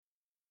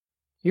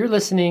You're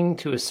listening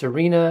to a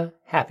Serena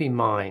Happy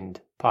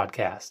Mind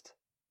podcast.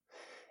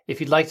 If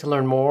you'd like to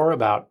learn more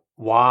about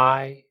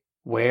why,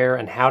 where,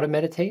 and how to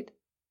meditate,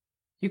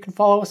 you can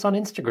follow us on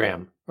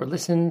Instagram or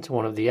listen to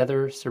one of the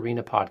other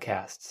Serena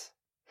podcasts.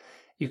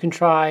 You can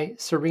try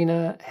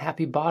Serena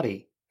Happy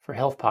Body for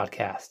health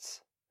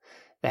podcasts,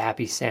 the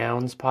Happy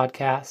Sounds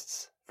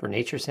podcasts for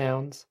nature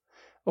sounds,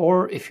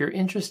 or if you're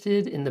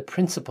interested in the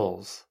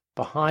principles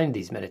behind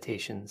these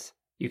meditations,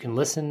 you can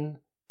listen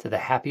to the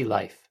Happy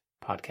Life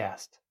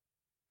podcast.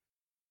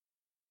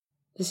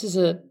 This is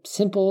a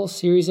simple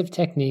series of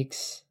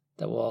techniques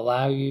that will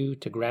allow you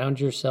to ground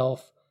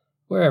yourself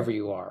wherever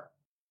you are.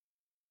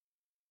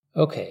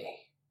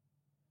 Okay,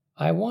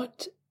 I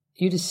want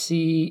you to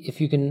see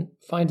if you can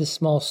find a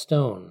small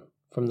stone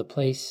from the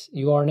place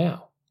you are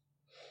now.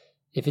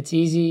 If it's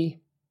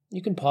easy,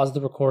 you can pause the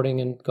recording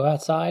and go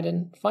outside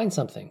and find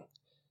something.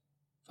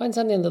 Find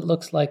something that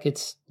looks like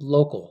it's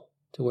local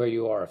to where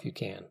you are if you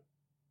can.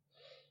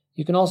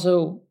 You can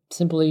also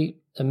simply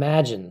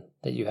imagine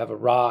that you have a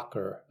rock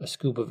or a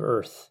scoop of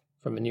earth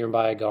from a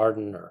nearby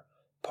garden or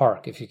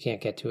park if you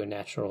can't get to a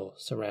natural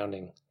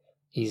surrounding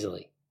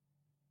easily.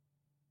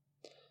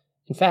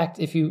 In fact,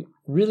 if you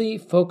really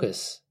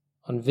focus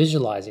on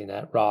visualizing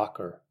that rock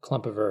or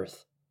clump of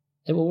earth,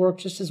 it will work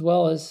just as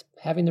well as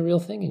having the real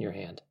thing in your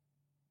hand.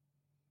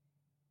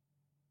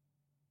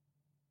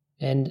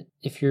 And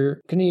if you're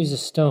going to use a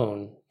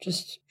stone,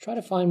 just try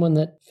to find one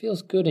that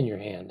feels good in your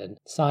hand and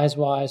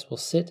size-wise will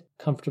sit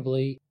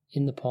comfortably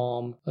in the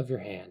palm of your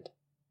hand.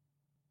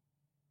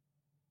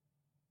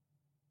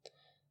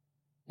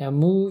 Now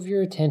move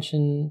your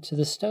attention to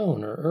the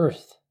stone or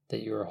earth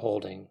that you are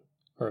holding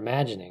or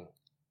imagining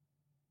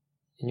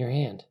in your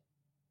hand.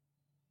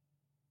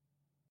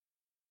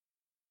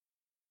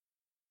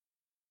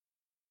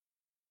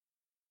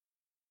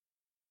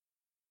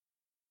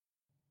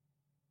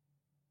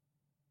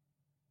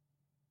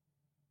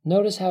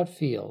 Notice how it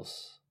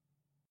feels.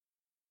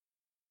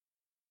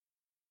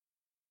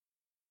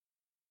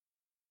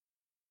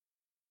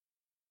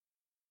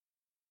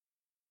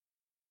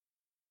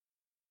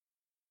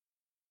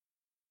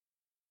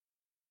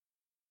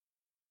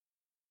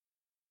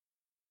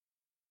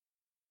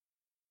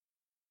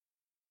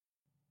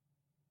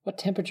 What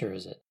temperature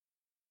is it?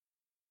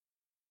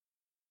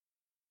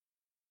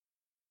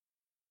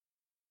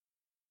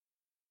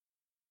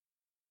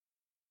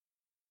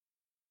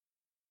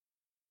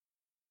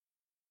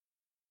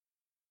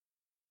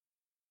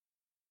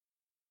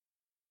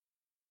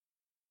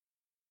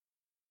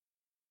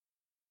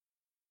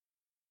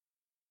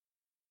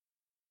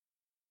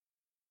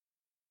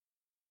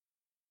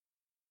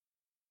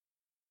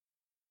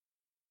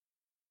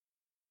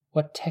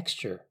 What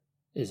texture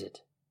is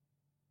it?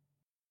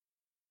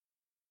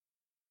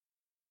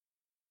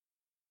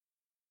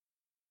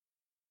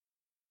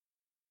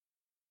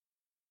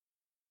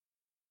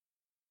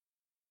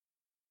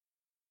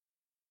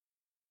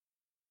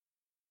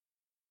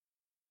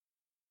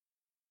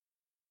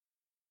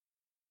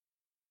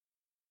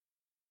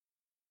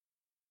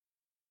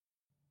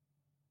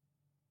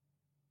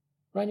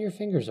 Run your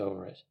fingers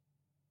over it.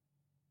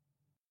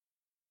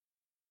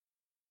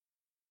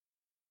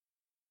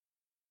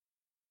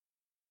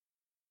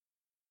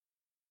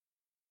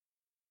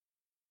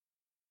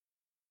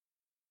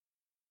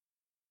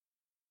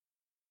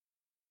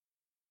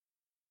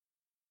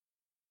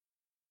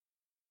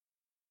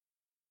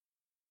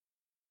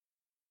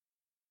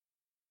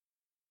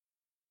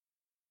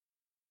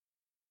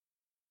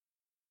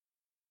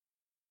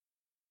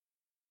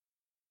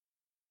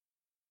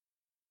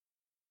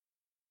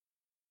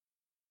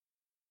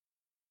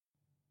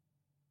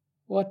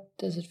 What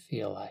does it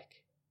feel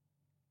like?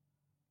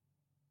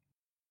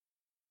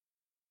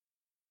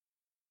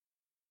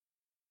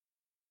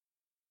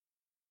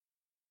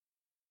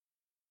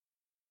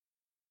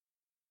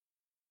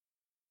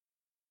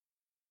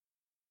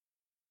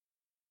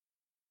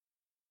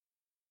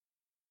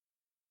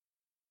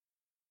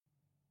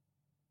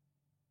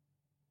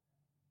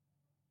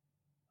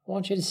 I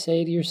want you to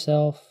say to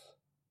yourself,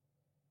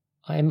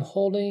 I am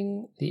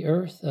holding the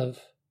earth of,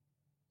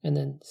 and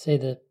then say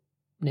the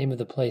name of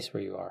the place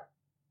where you are.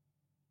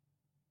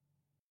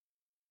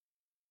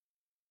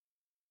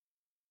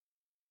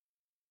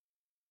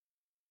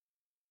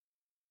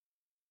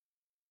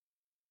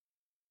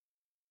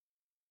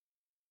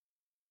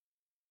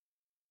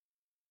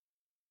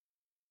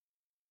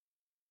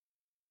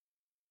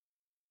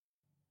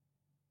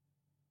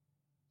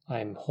 I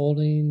am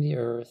holding the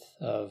earth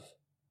of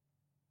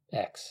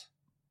X,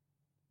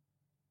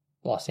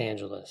 Los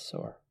Angeles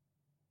or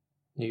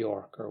New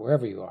York or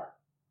wherever you are.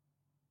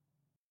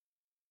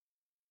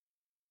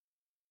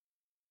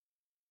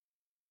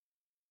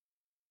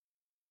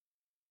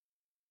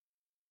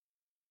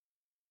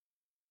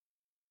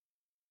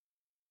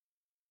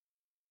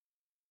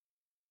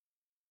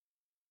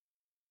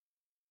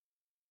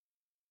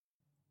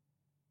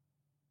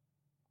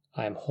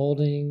 I am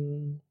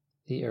holding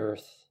the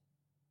earth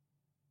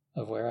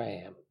of where I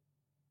am.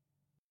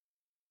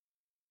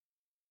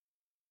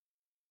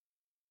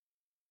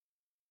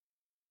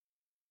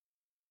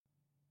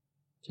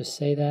 Just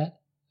say that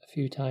a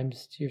few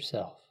times to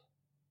yourself.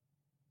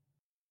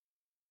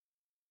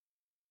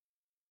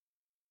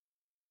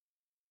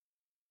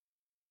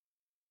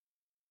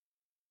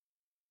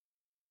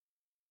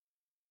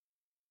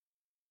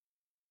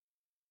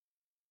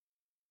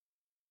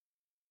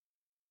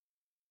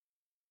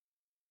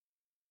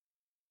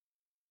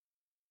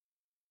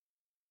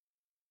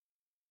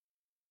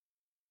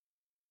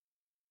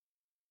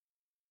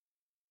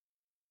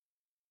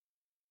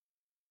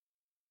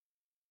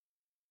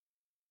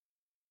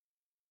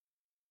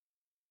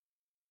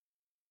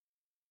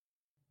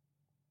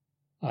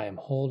 I am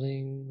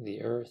holding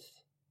the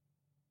earth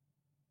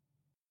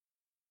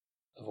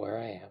of where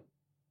I am.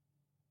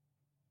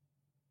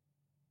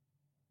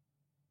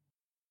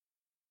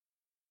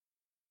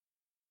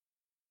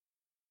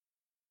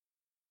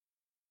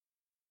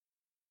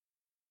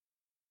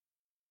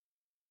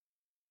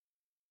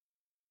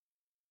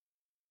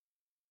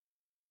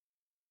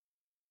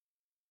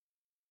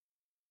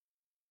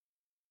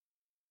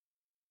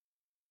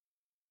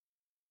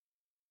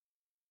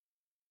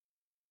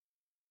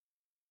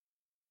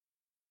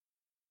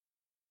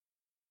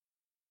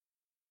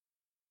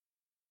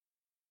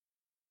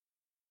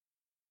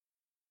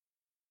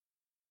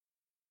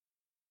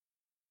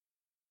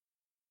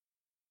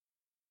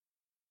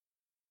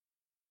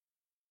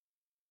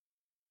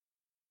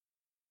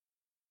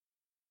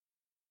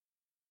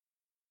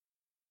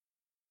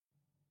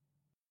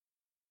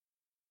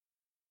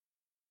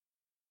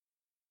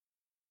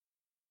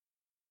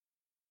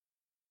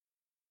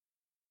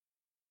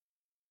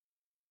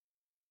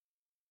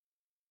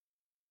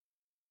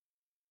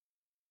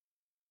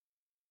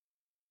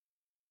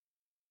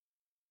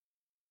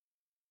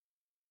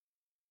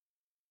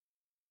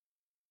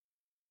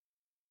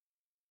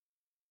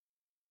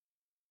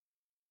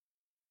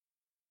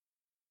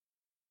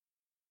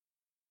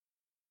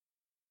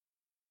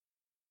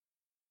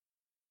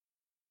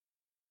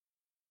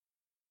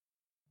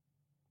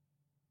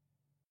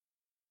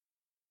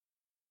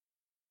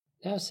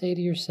 Now say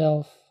to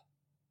yourself,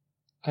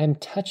 I am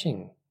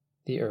touching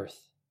the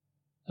earth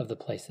of the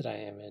place that I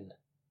am in.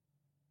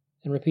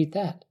 And repeat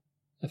that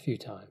a few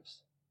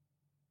times.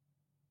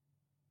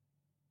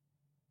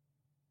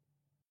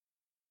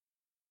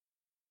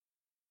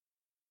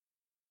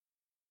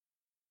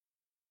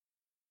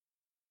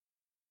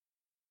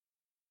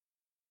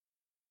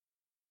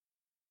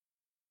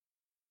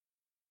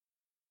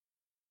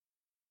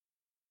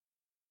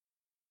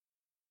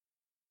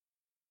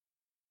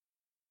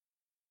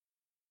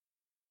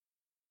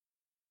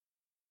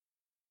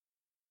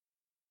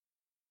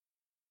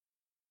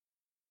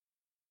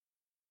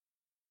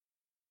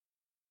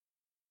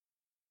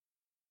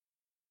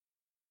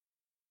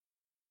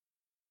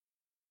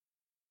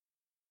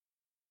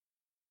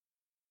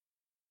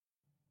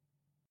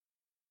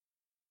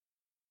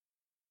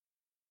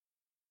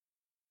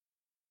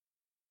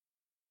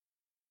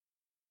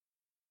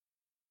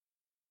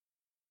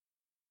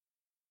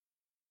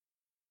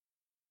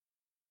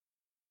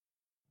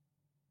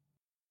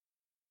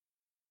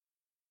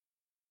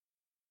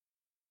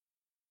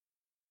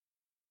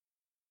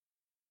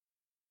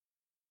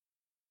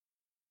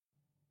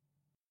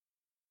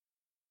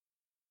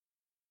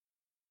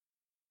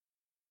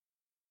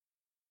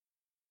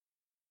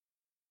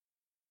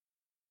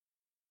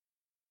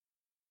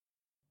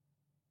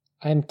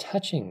 I am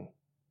touching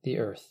the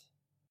earth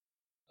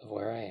of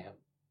where I am.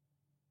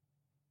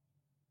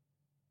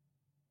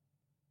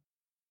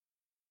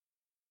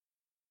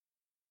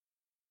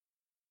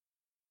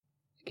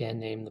 Again,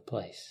 name the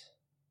place.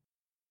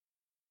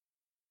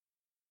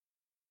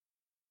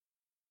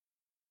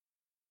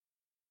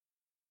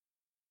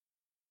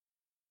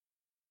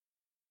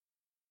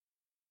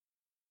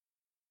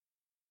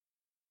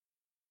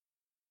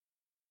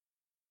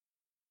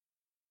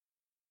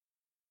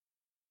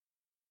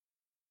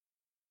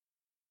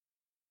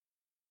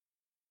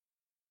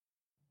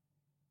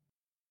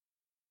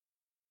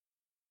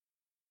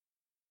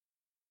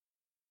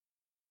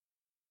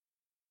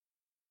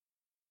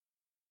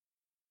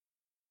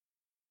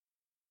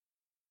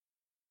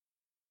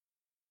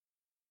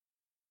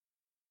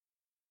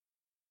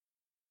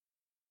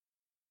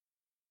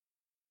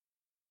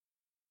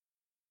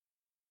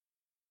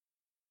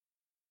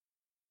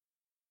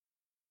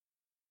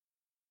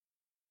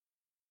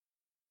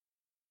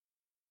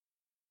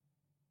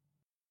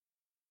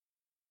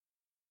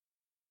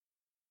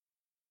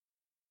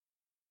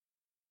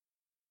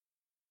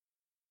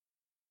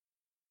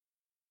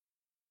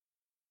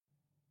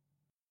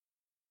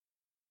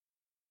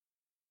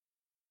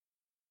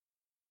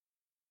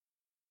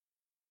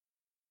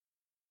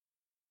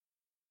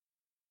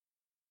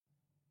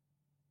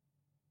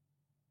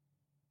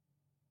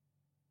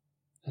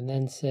 And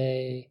then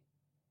say,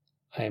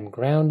 I am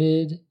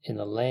grounded in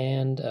the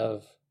land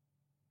of,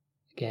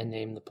 again,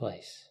 name the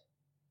place.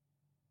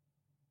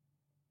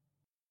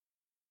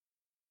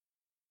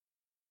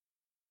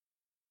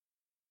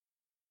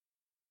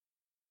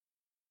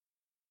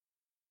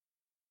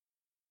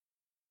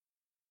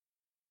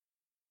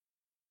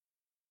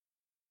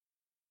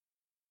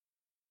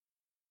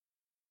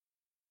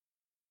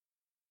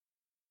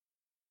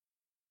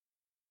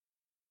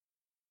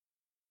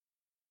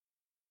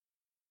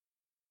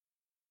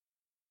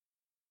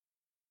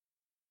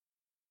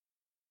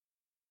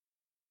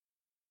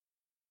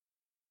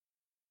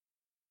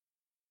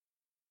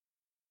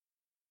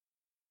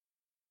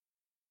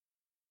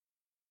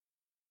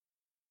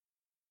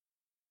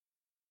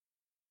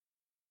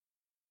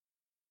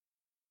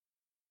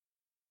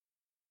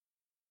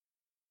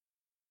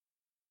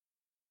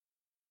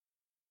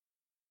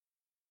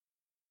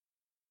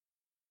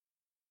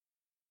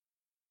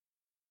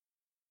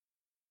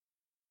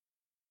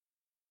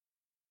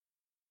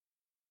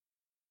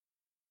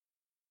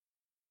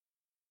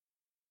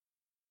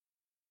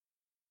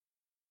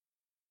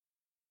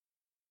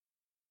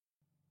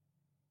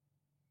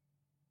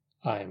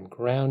 I am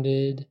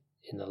grounded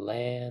in the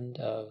land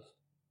of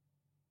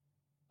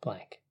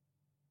blank.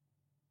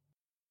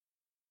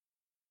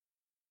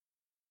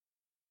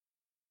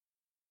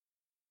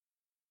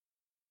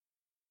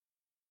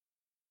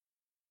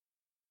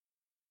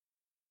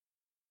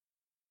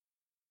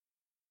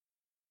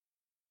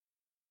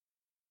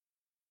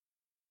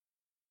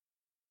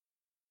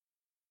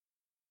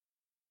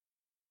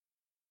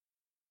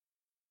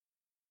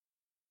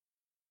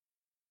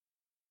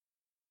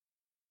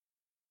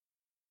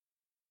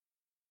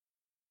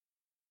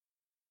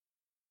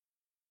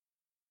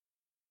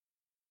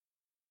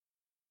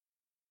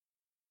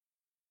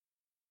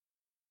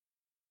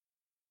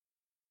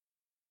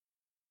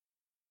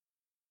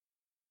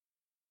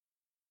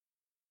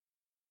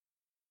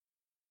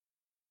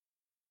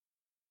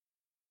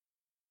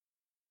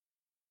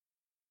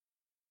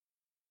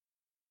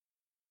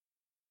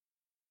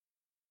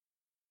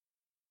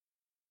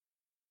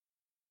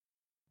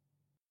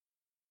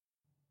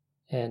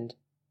 And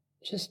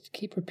just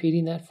keep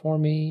repeating that for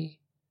me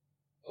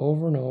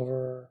over and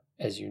over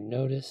as you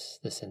notice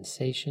the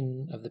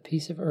sensation of the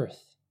piece of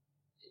earth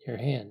in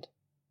your hand.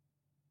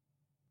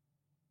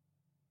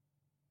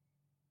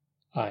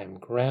 I am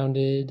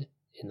grounded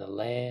in the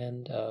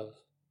land of,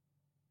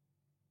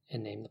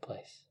 and name the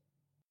place.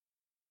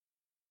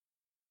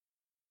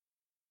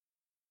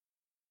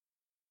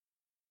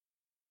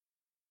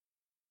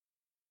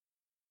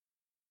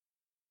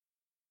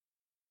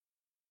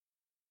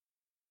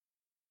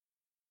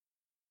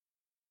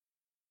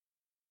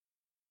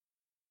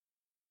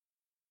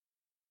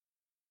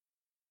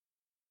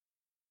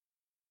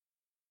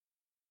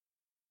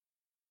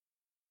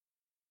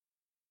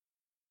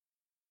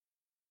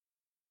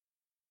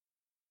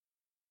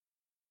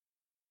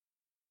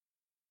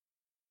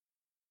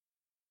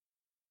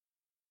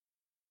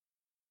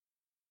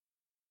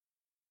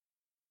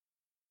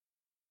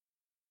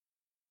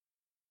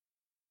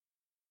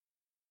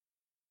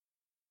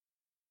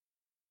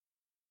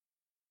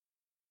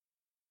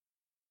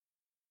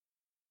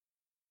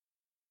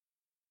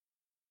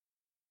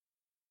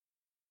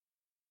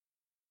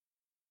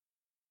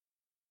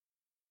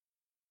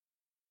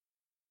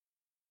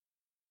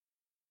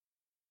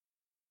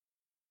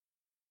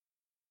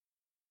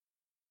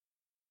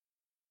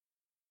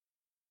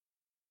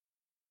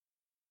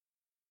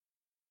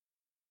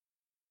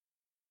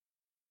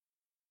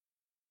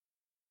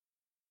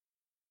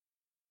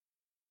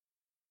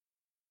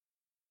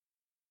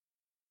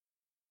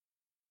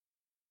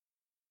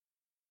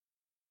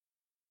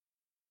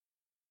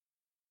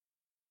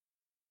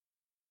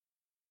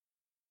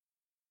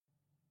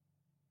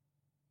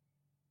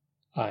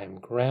 I am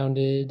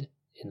grounded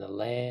in the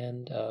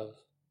land of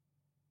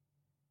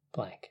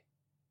blank.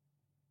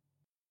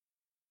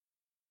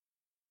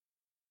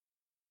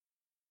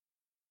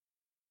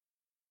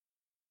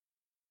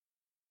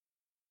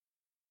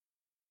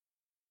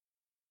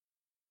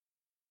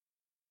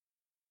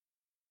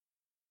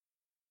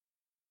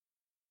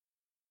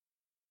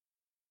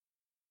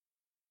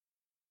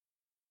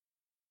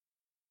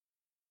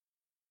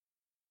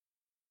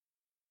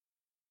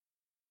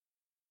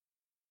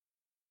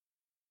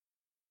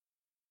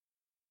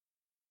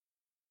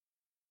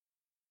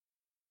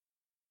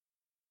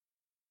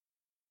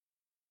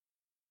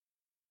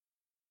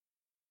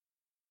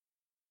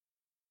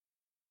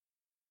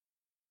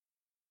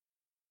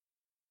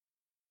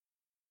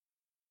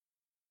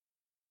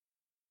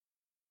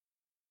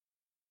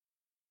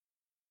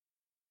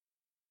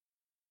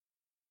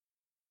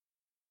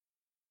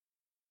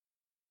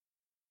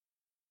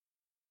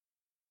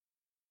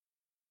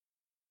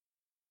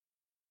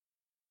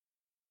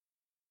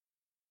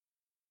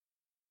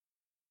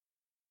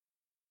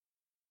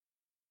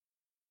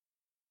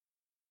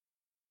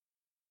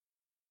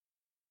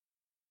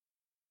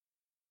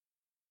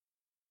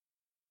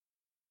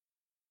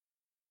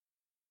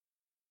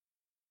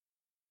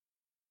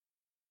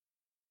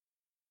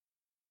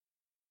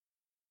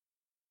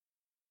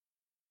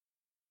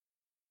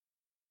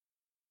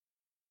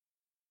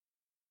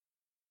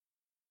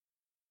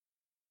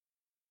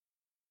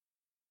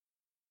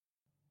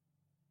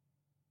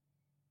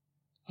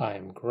 I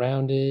am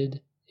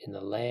grounded in the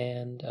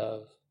land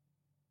of,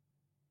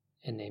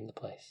 and name the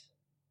place.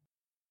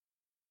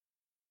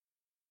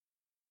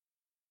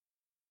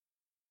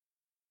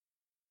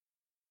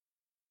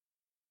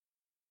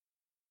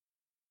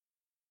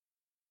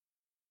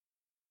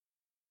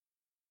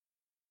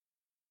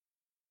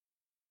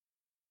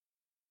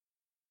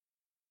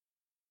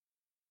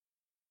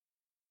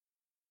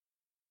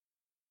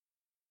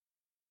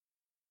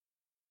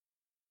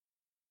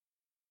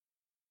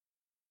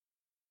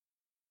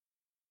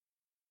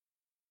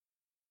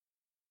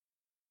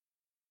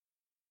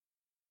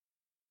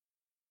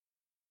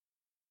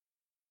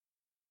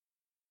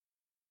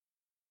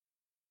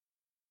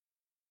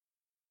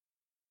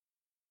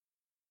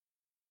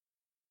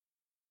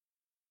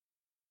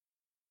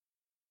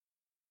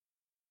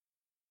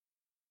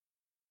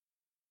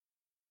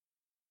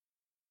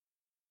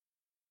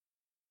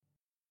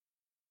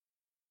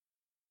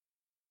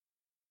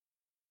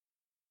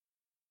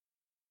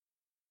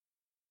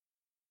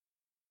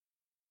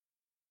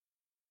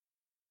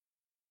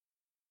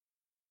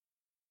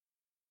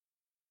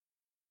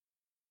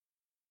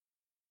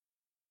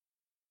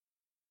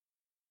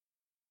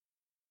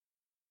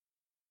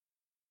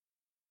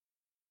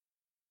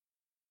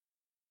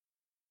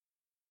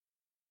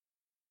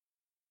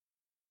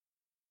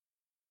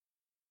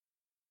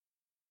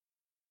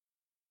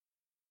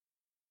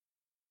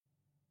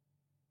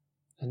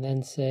 And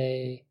then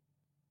say,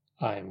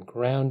 I am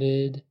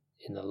grounded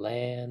in the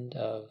land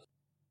of,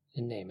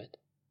 and name it,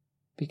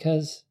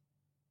 because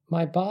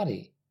my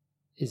body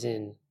is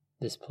in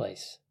this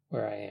place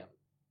where I am.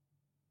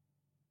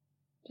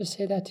 Just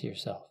say that to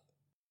yourself.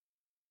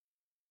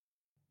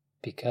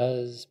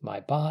 Because my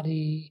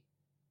body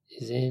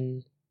is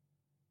in,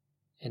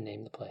 and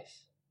name the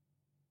place.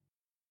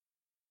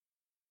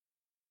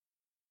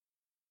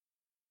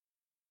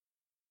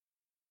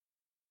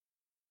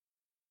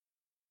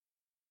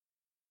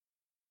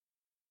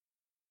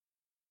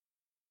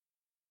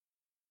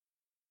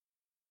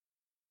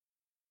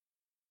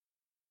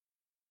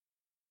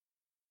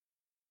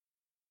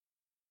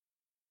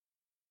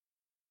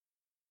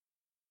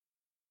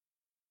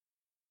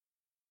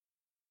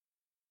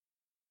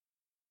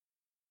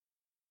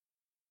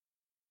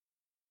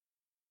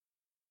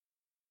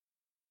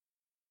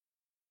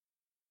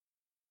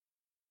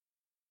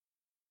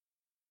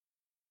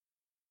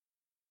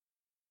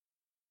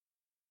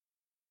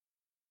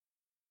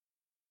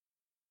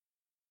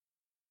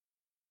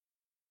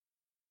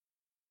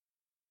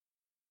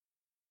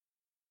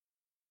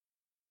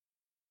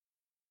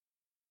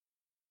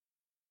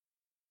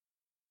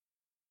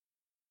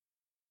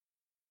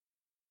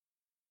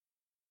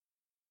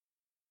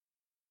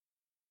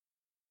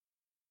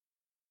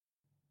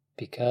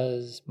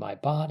 Because my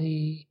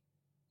body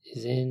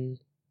is in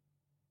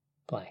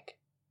blank.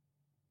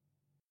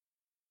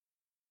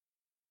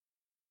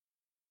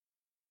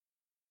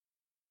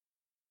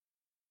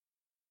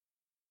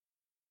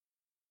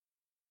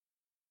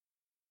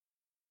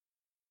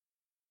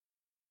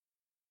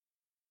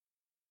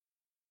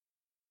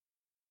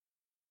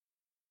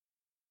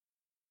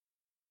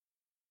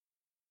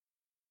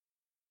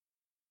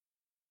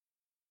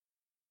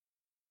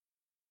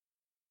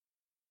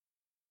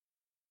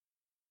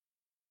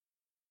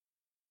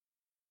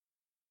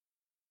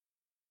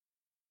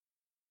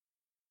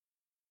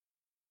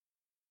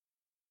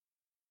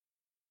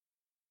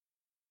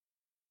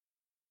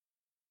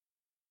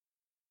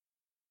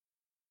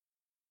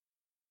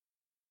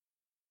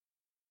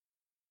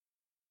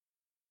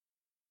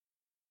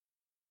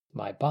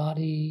 My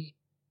body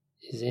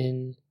is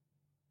in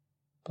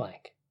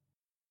blank.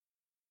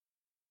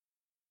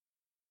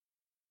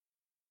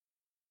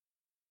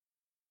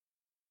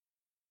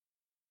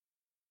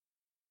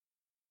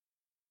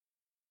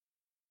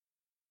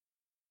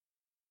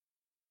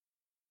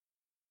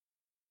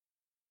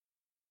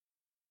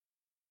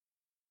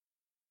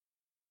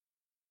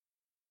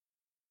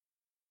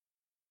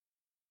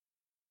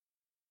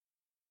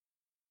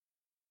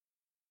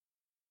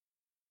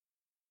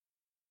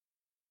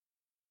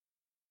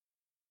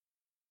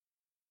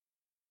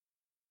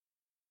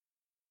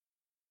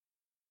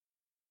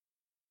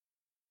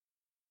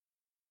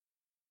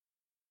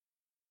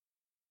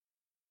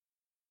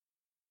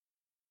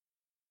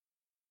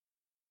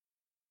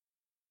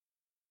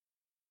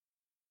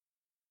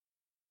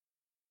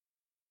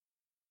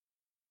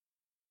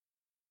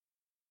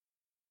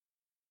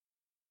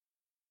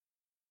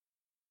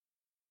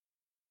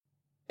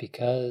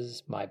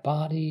 Because my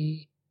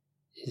body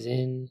is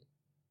in,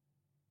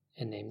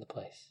 and name the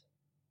place.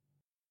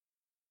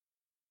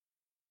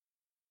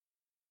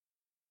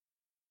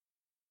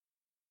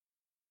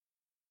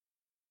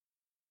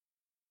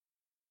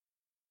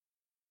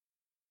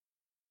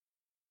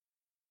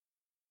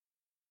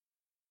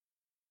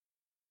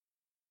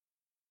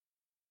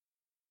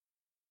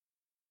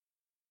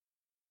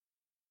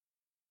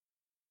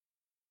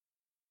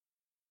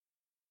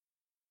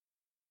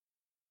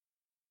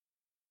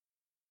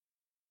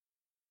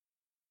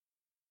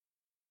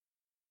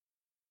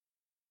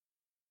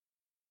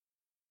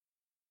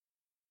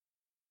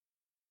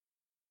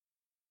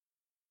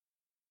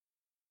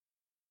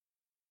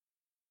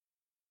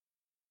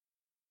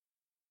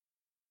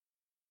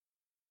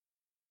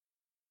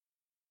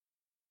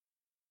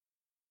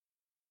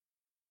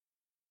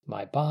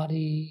 My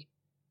body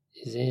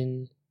is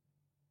in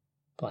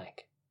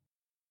blank.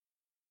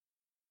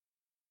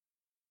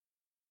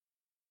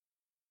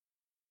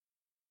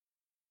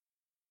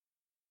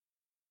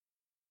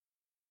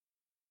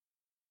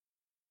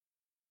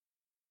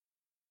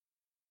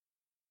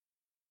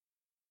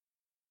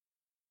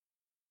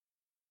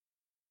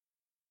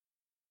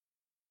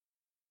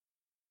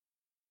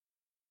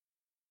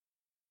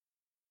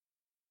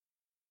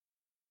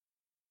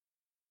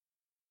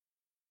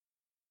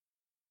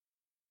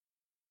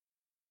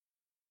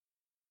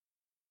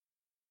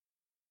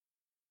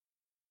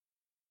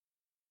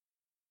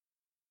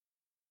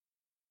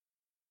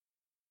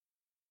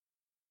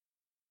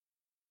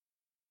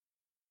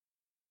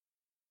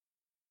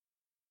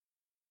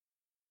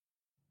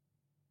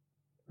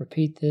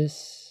 Repeat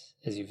this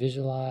as you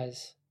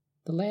visualize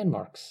the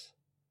landmarks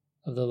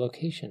of the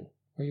location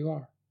where you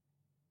are.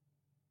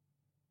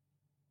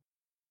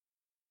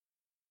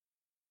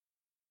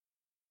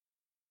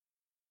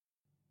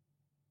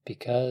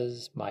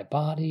 Because my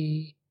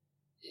body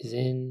is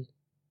in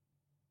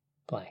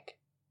blank.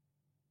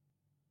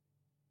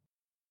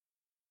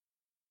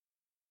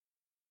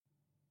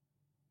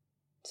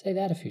 Say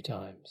that a few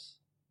times.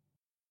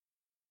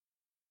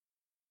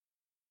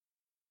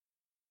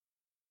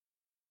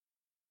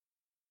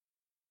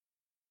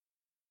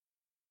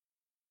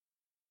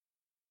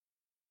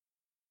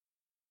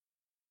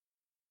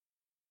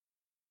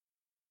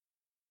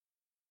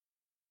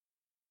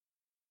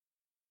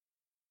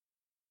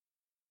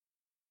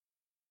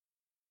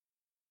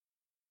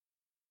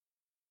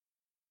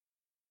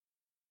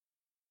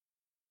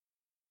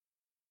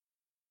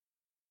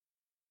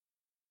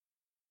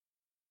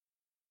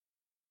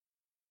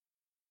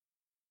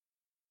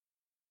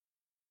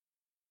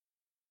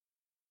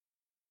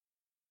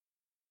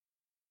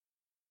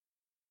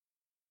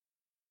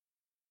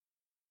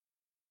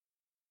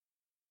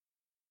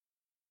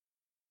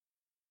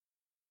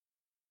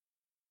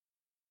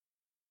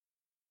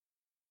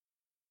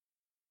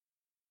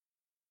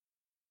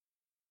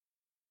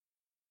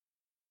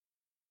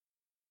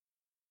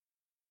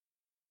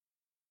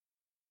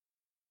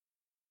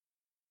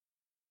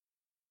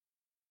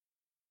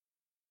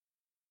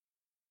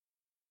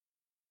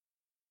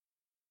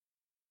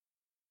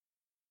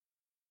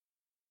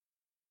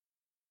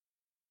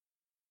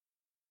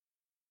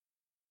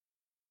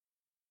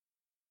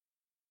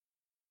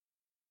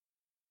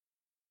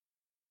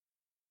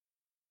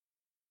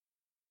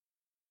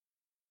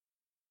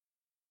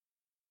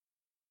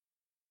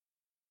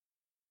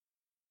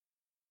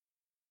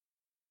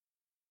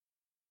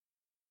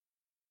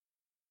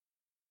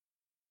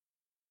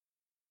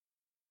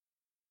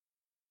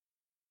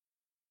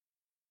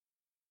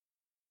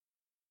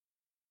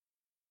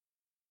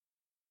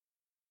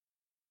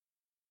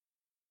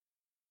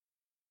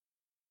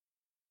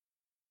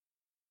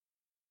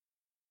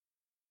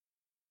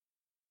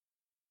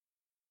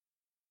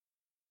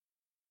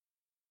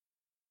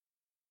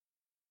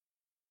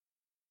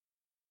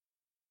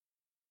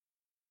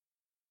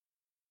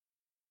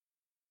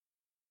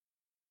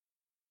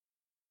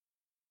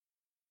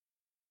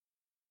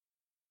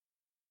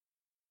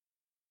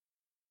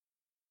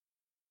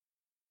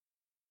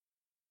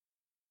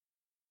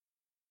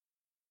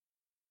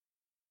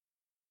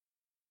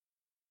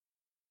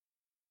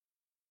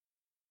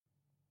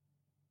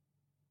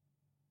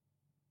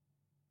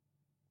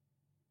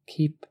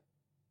 keep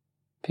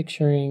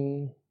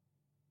picturing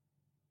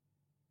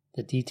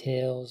the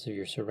details of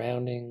your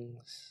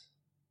surroundings,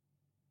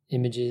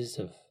 images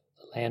of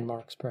the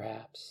landmarks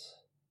perhaps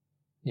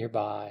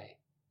nearby,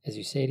 as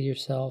you say to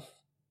yourself,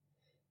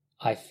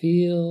 I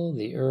feel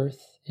the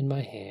earth in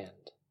my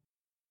hand.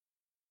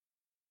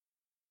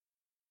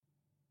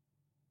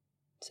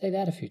 Say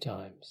that a few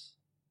times.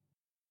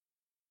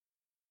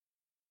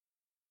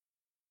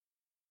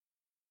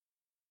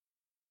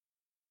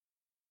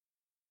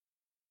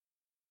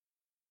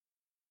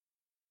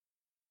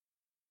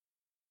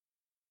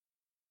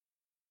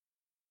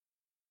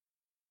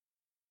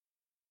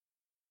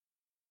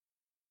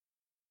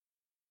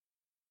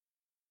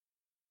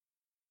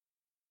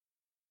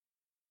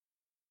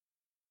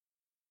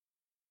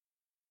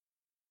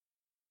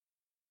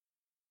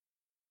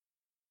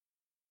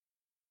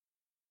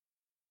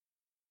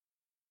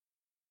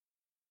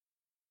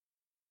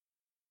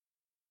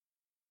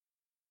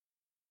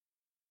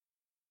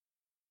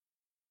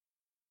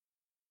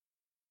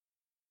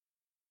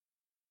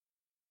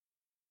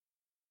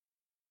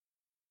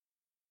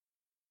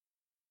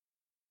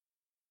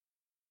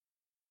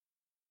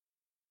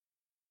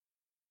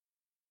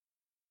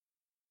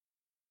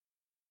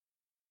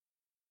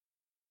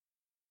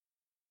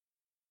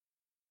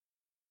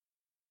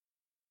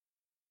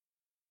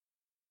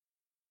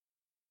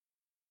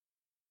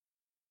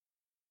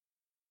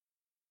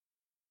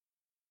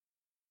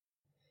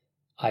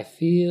 I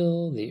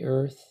feel the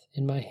earth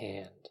in my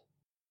hand.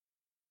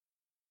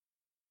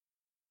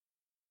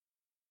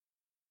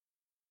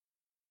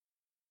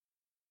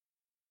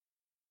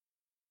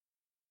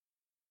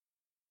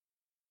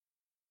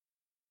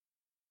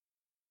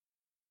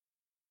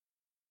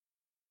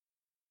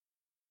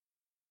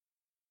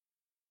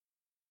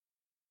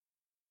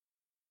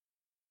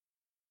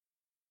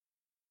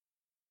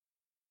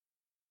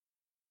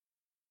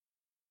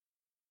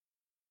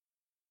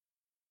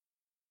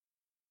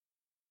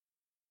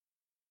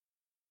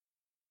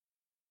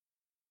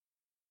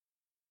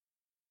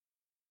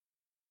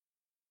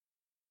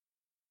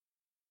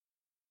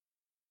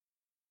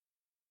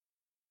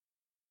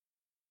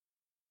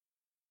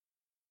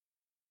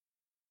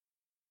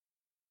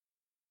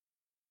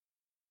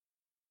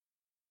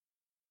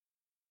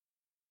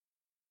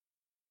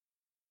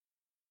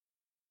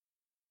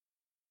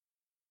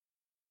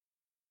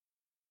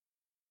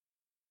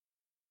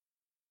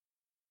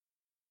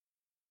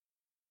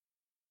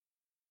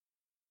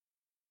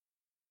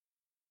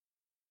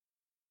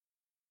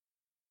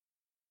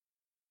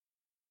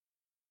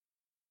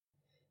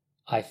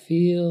 I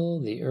feel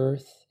the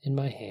earth in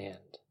my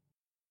hand.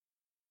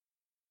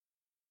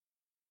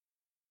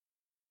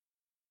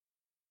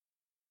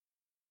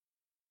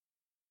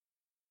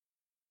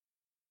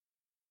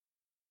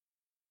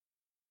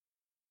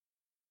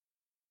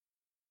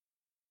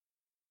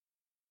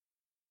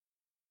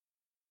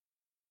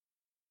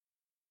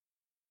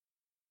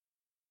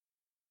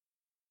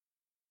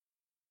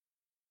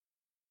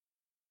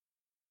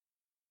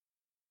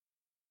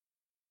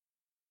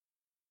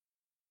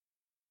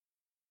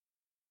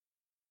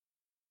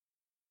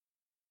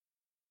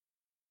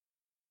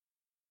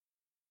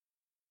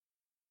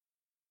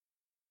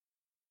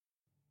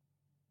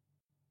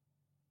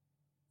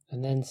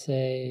 And then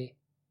say,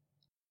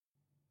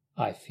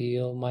 I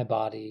feel my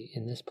body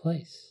in this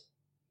place.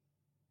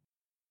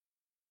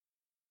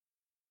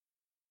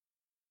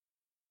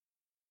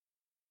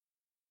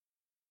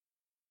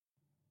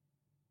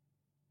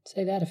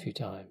 Say that a few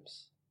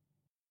times.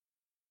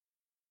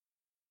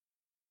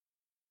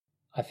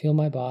 I feel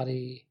my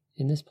body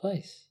in this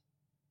place.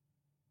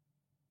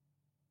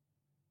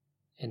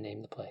 And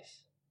name the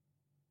place.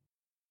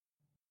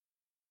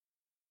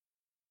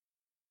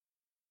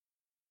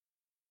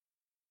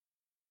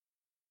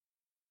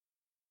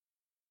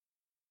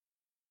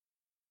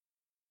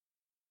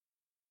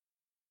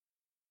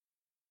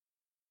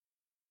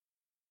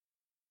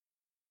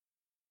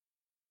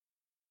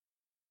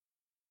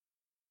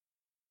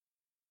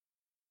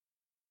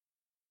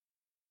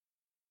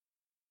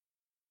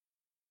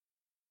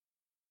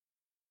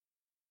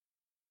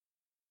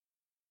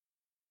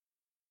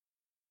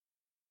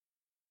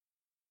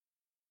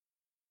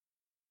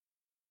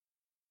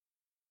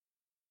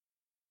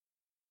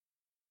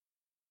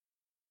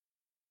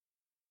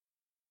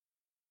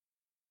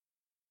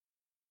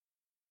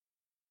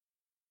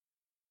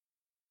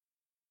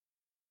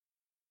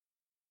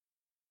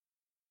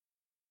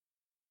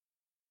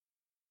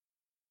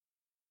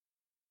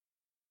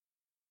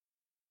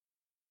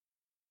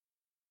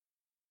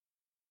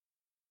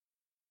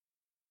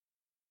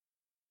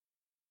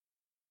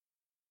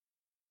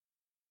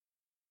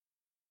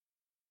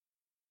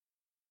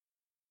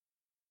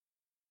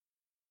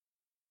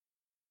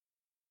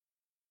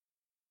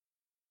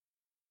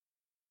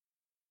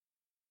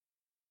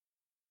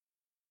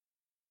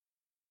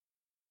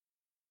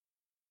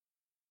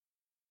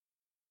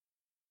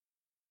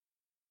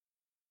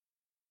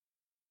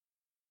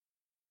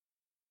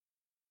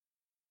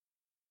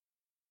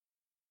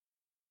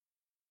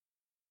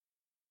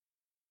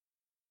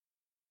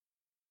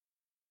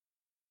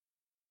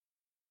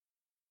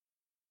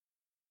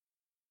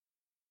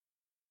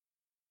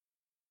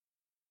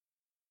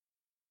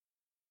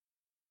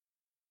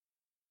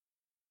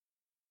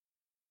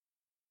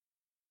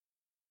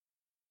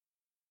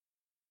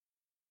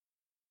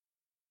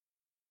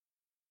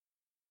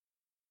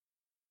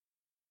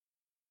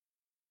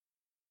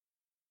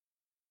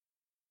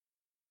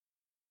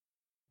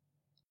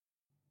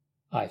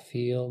 I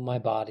feel my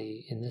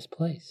body in this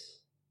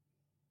place.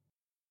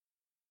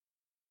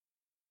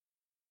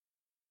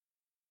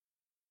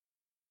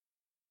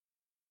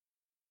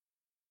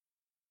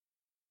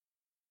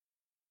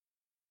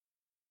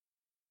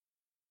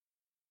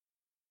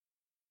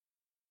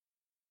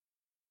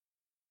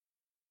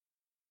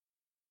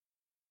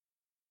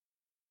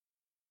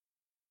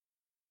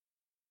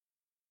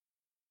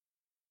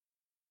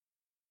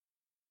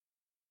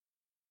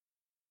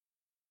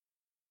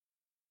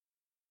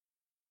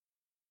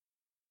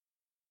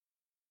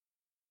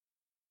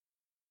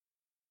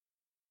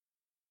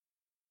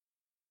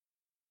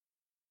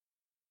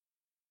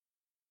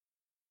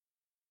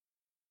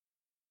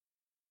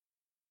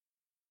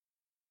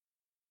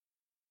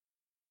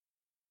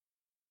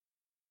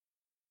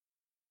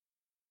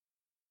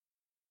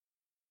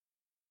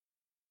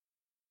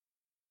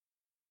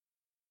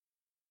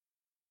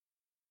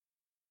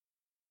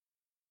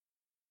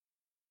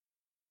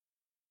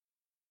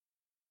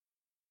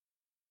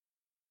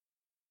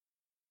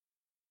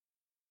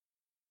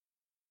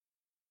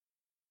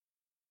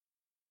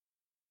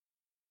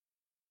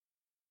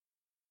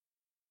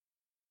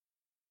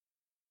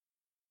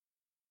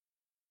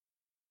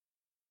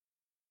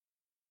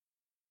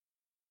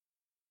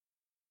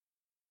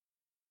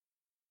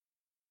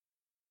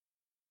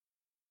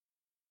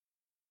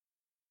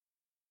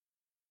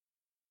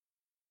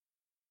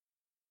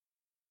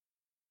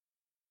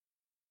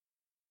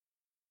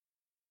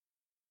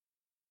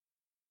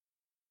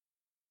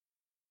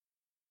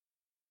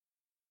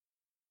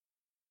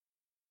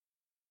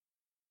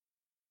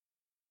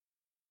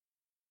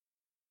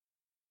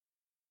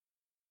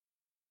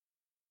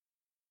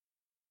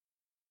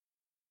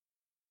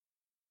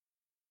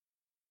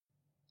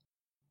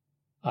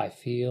 I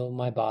feel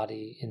my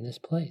body in this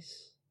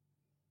place.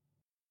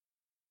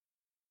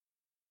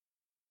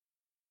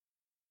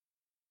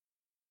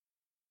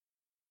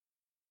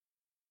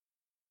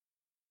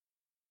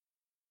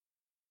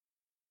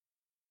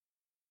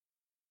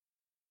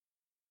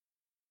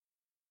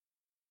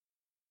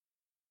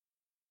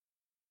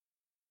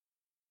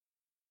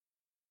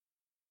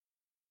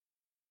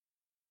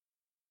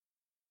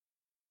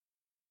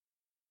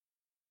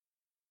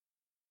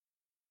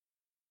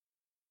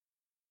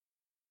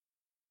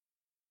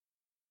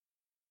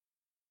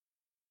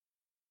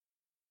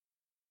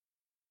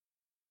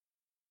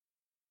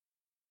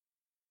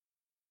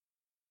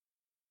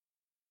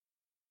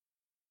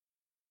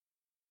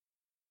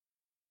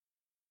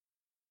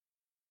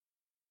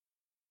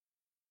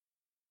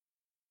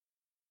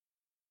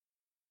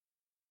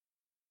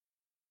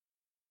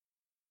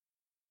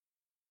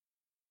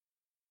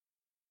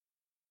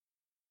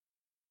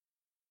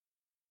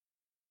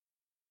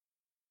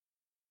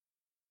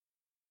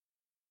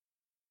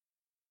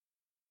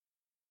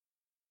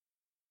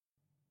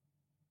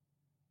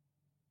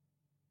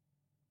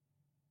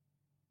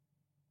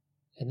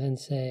 And then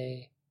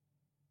say,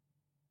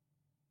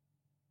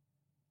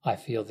 I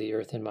feel the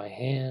earth in my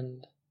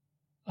hand.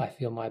 I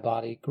feel my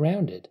body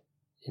grounded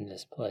in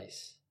this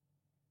place.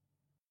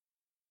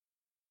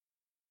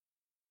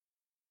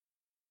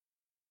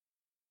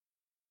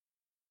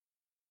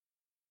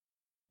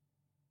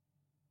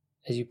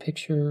 As you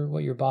picture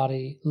what your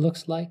body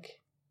looks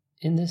like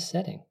in this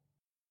setting.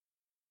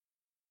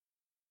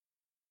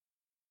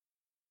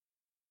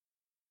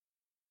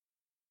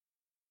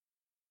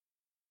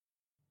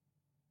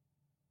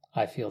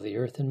 I feel the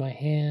earth in my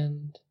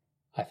hand.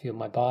 I feel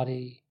my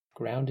body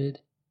grounded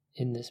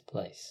in this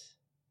place.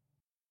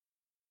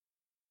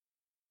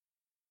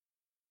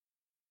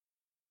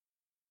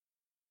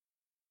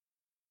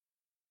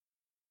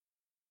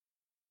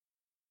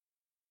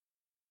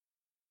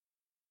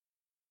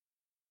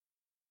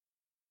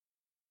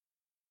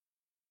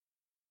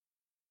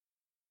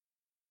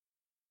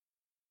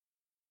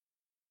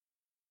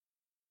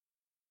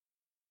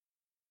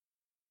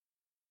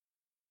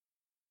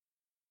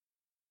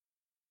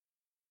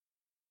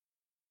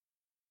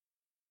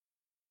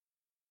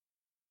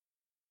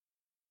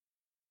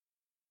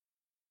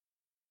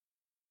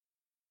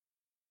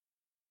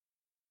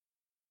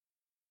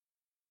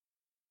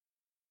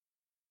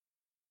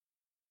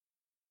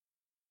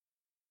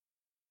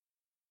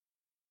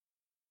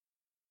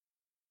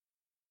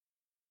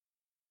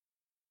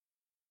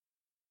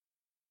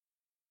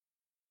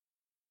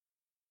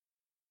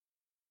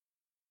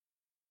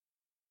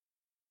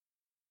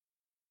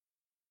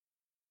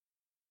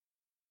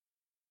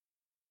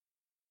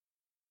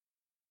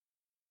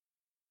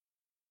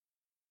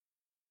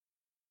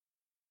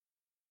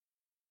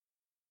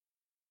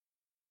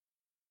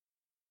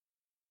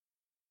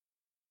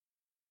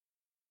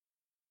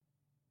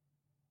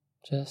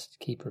 Just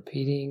keep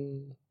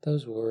repeating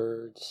those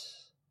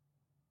words.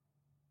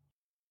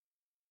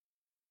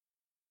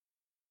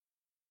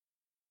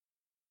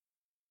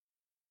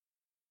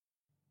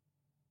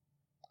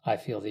 I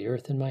feel the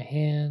earth in my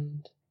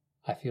hand.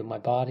 I feel my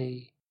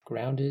body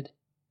grounded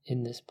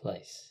in this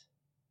place.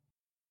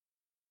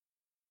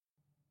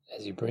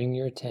 As you bring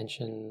your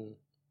attention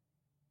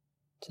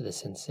to the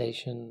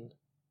sensation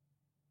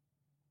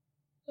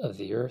of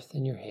the earth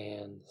in your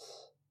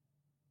hands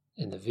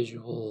in the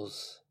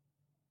visuals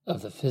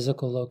of the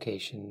physical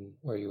location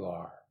where you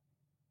are.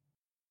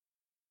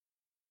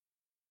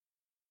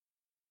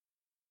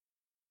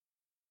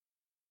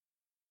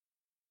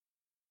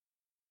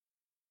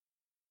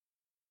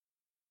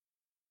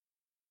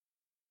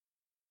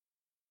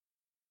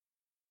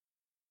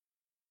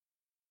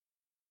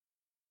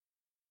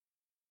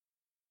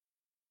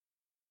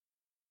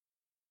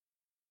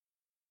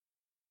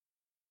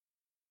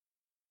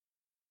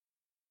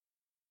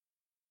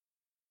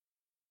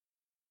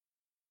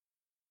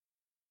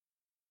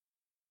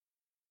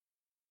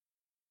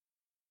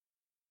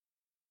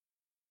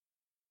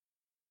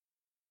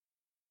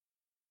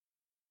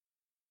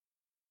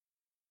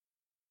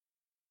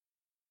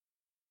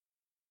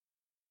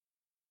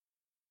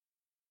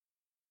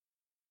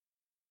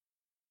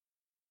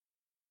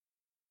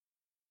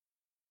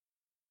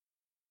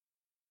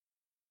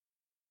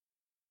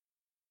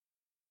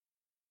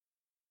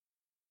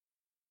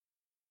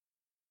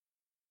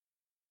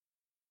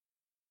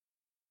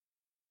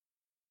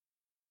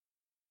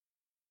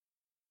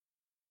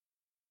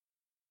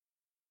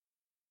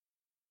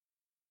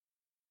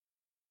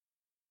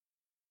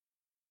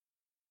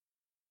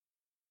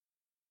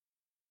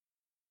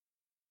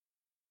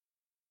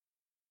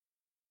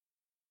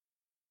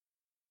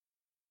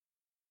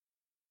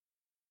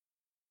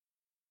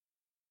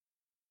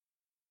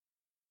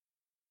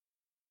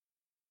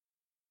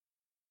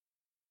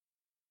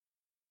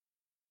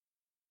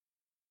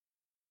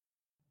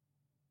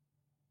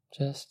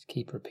 Just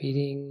keep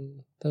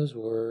repeating those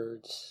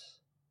words.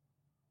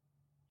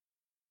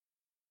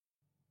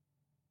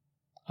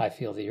 I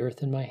feel the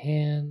earth in my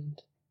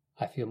hand.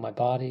 I feel my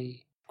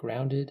body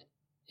grounded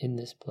in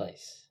this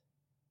place.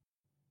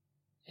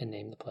 And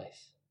name the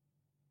place.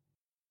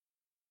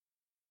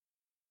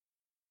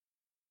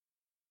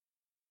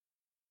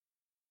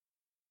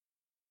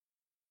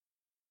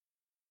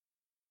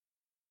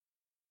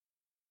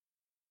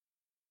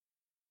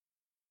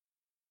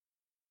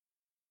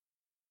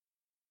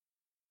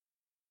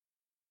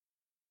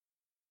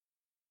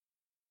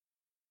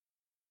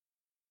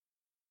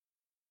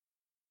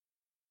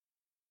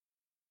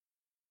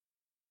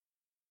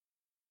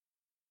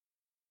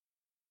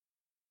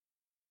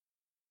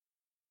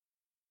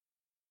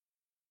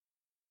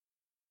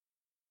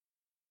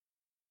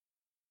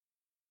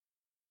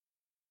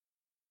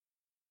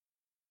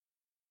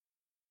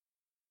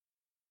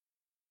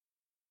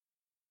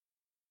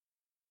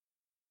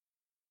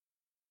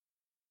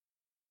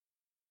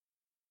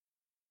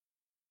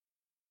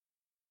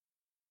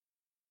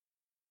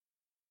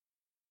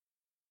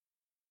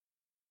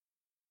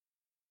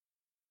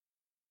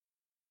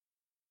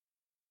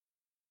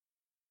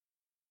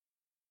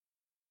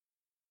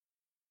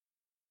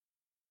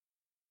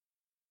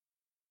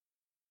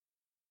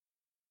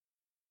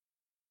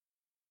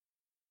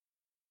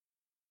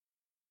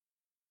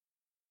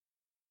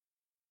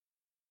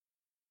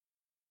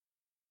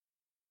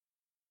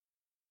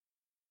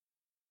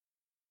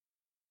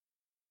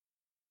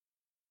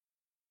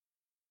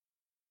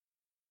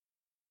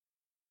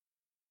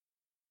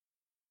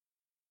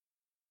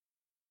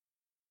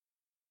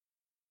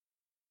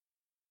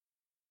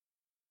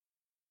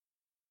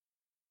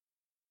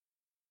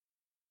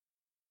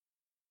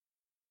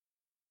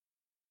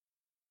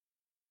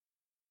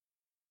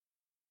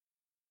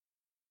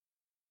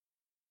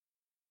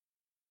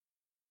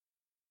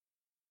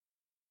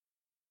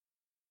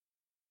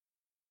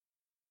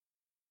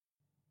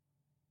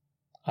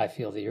 I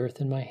feel the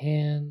earth in my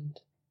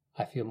hand.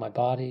 I feel my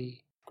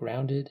body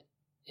grounded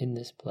in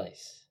this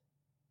place.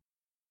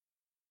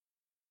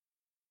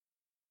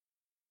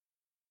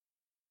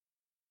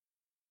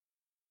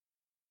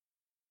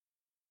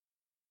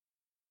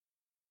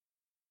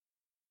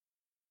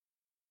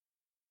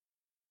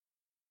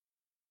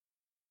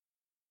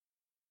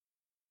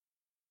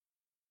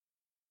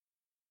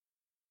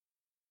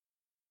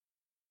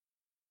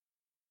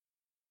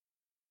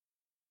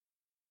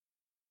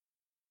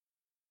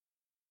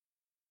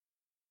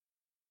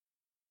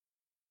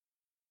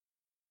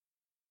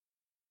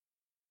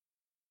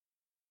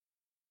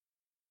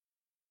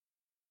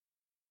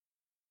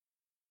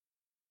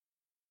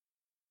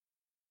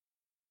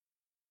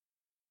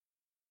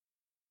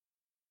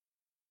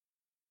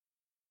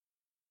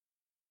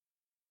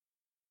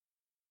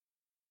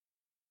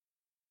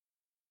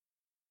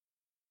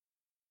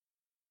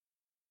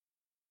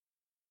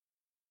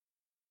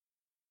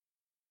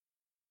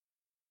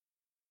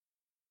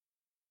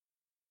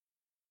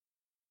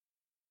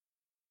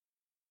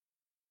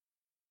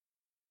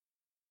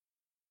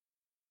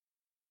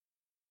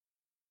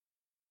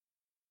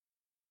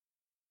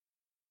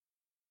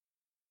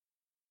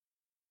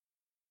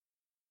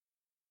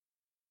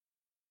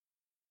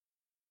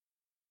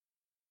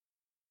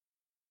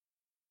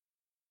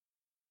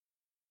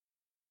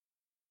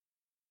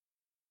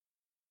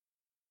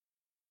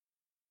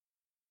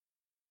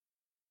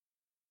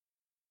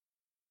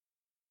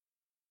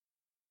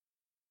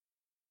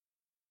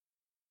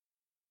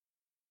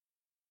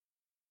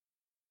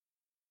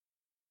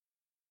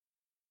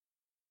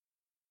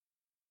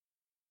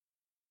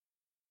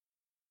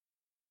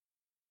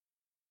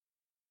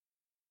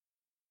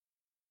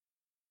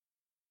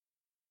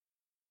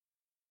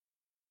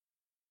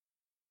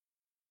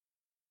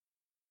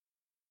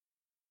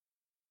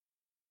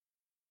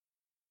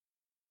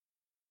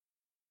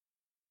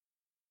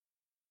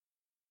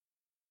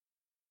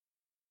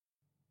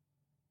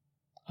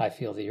 I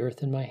feel the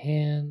earth in my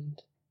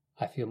hand.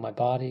 I feel my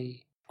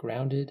body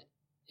grounded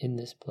in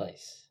this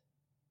place.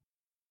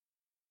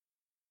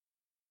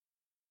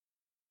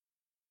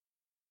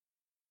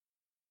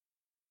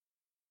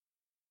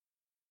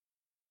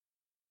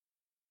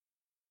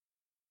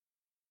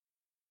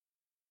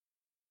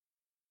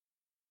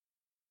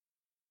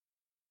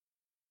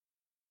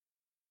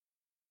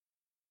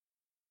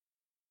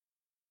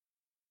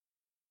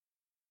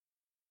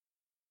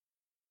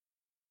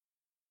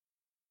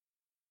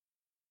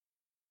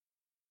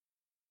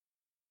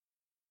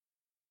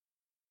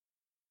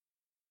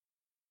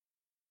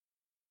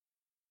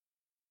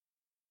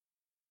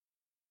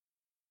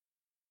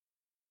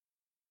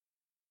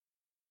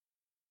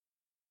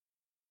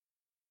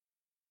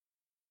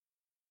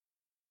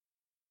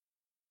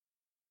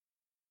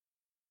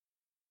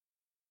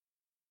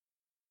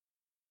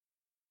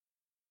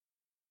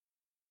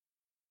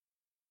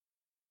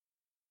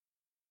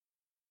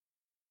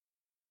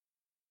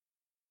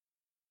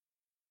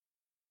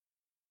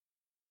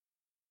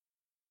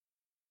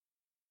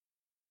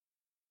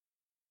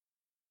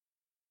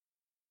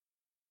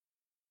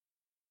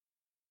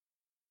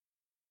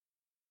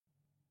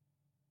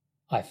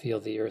 I feel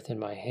the earth in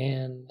my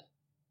hand.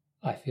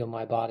 I feel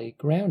my body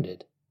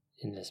grounded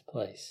in this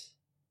place.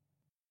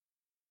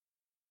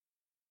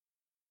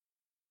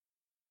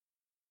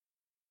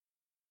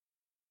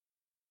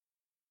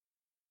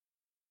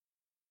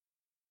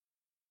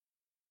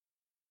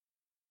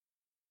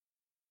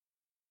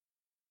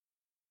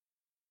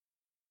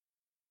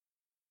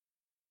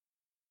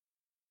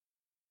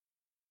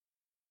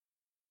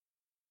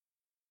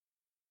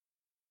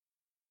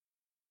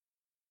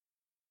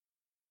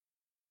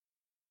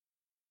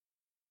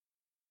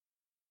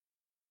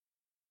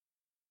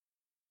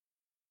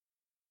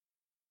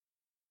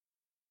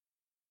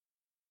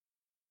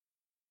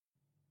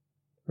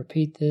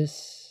 Repeat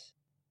this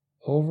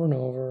over and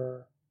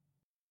over.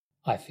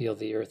 I feel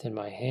the earth in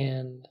my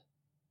hand.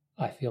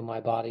 I feel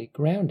my body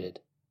grounded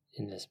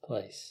in this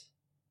place.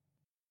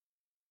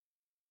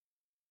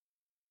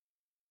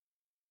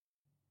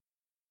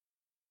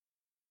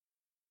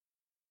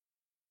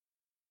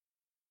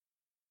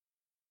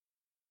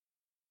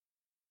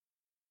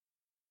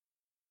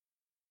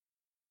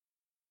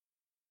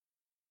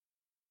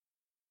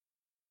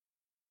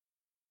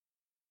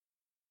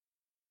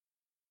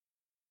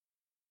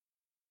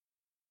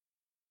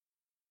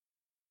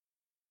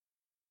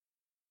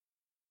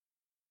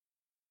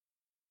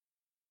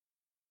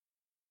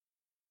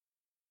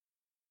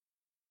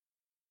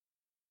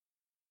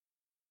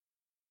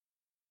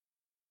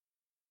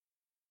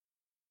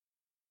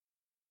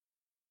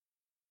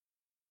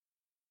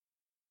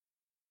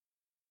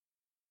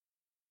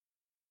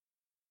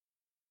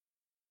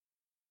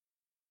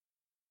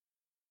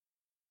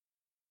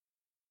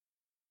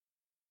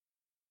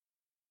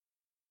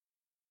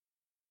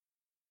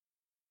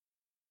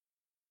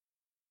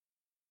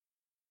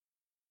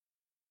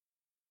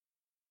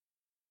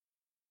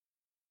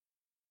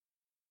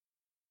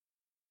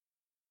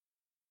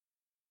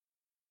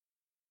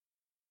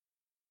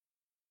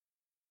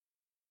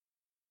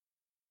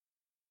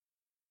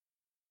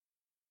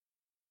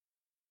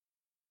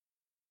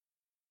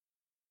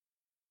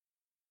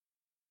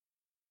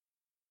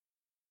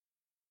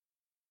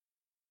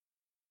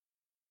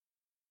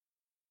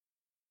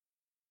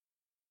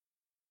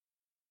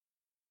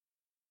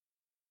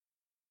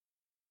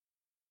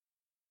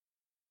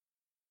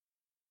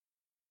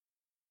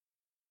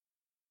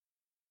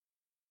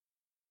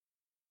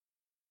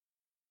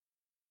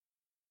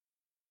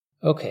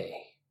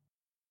 Okay,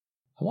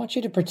 I want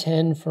you to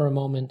pretend for a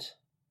moment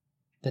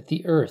that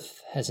the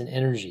earth has an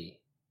energy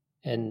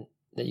and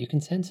that you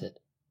can sense it.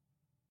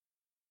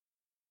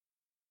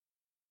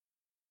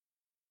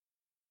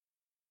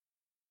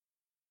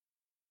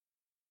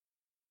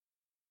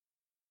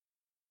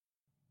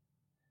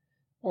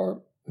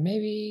 Or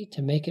maybe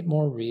to make it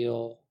more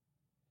real,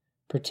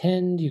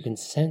 pretend you can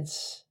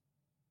sense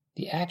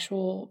the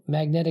actual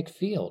magnetic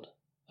field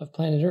of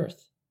planet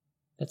Earth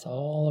that's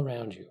all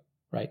around you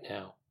right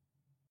now.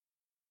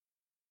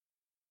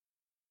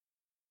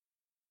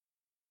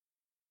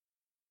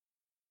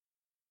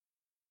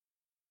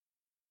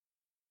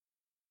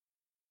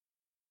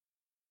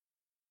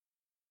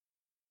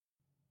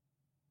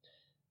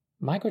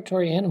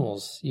 Migratory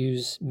animals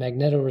use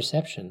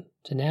magnetoreception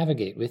to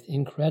navigate with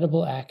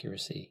incredible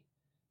accuracy,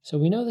 so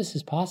we know this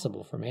is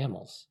possible for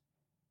mammals.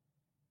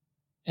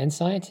 And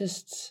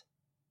scientists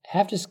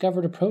have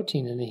discovered a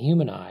protein in the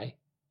human eye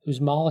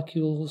whose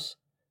molecules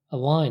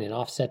align in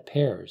offset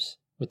pairs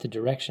with the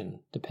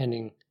direction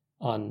depending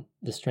on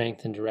the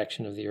strength and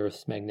direction of the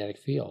Earth's magnetic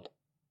field.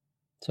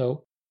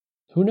 So,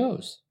 who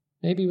knows?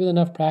 Maybe with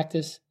enough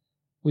practice,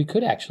 we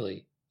could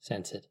actually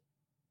sense it.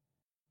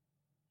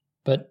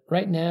 But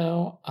right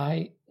now,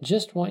 I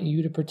just want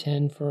you to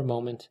pretend for a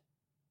moment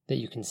that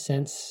you can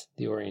sense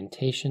the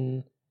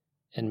orientation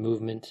and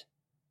movement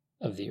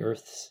of the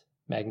Earth's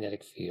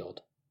magnetic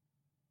field.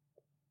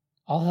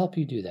 I'll help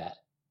you do that.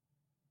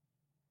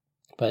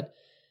 But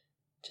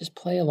just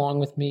play along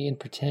with me and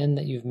pretend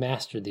that you've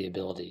mastered the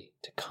ability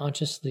to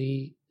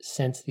consciously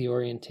sense the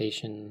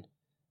orientation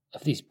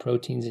of these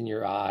proteins in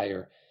your eye,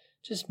 or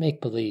just make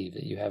believe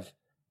that you have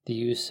the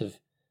use of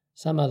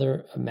some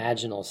other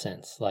imaginal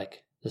sense,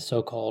 like the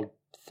so-called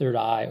third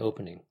eye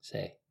opening,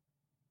 say.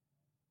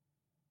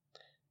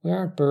 We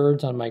aren't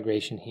birds on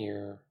migration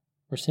here.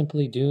 We're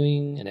simply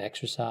doing an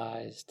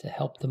exercise to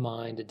help the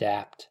mind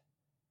adapt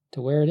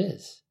to where it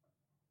is,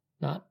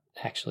 not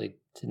actually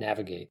to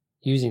navigate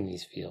using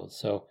these fields.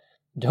 So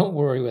don't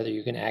worry whether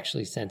you can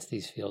actually sense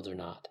these fields or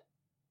not.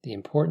 The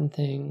important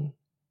thing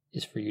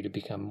is for you to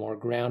become more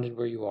grounded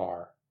where you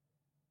are.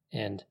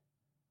 And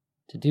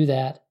to do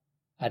that,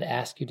 I'd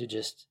ask you to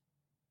just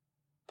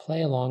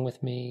play along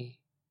with me,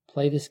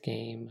 play this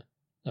game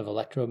of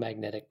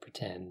electromagnetic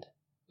pretend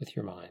with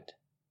your mind.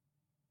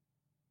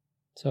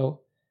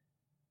 So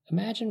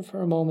imagine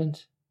for a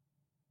moment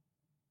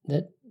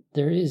that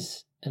there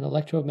is an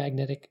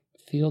electromagnetic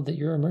field that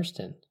you're immersed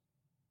in.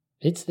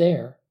 It's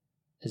there,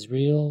 as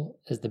real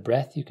as the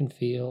breath you can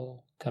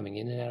feel coming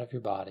in and out of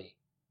your body.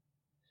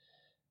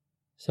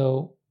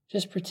 So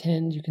just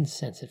pretend you can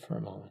sense it for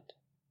a moment.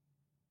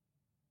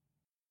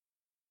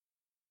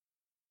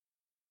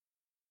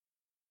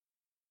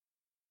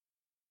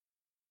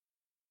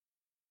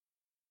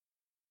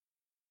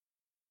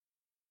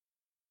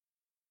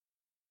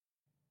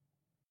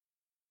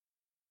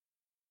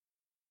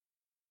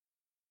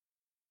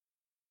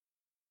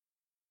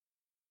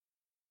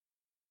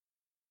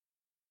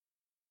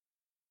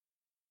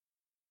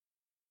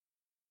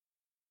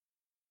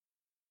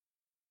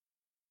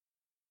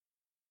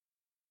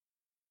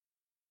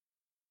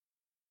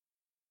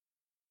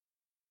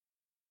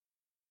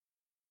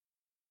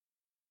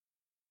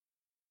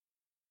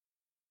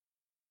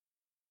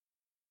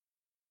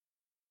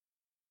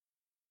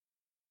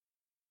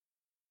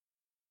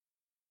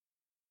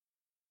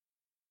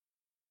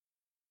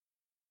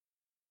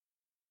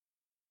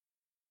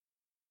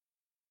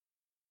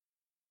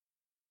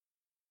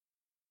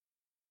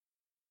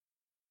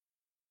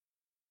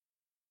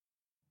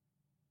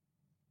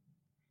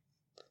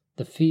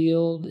 The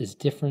field is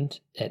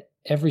different at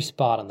every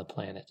spot on the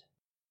planet,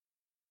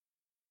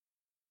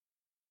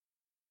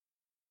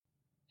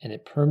 and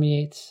it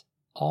permeates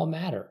all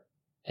matter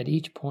at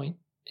each point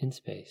in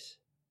space.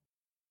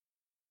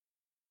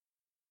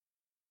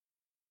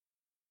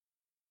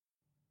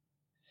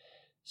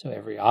 So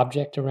every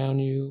object around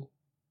you,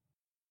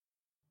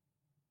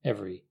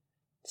 every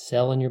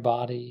cell in your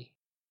body,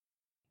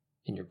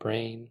 in your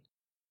brain,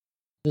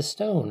 the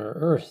stone or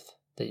earth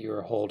that you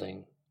are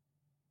holding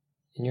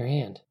in your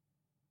hand,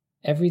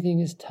 everything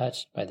is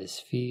touched by this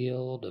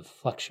field of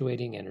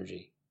fluctuating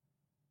energy.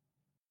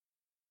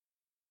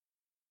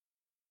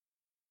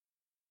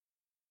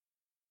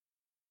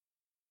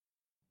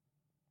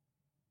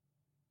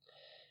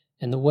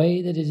 And the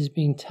way that it is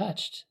being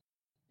touched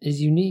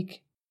is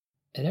unique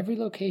at every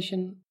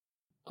location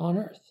on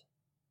Earth.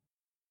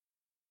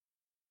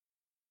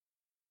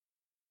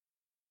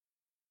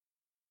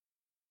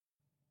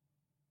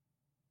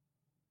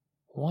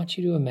 I want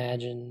you to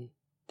imagine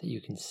that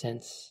you can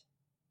sense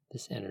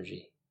this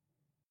energy.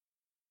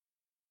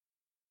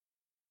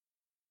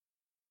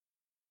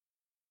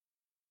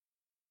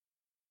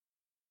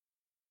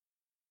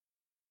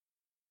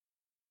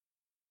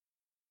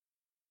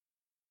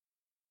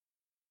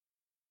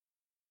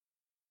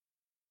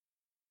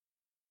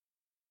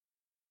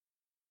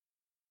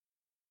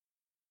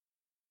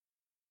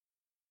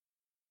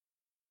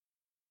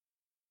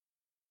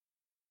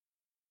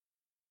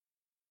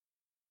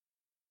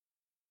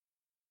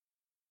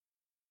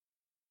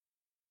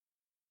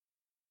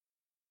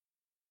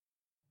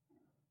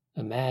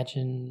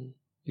 Imagine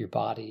your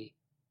body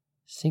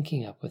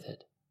syncing up with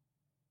it,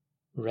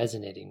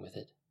 resonating with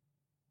it.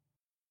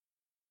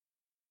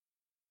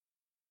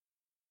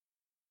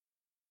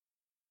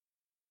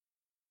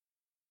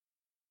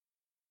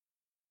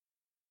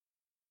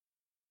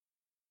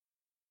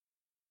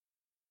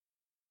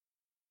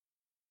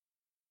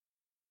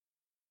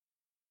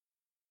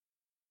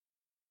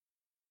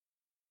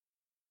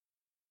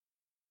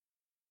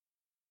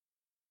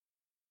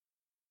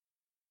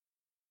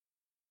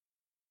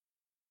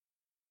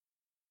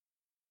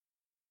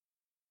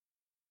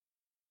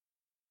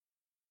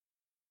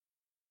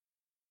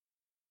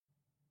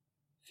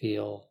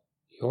 Feel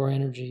your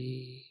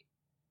energy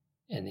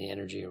and the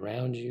energy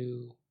around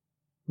you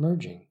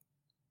merging,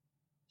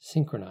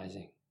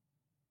 synchronizing.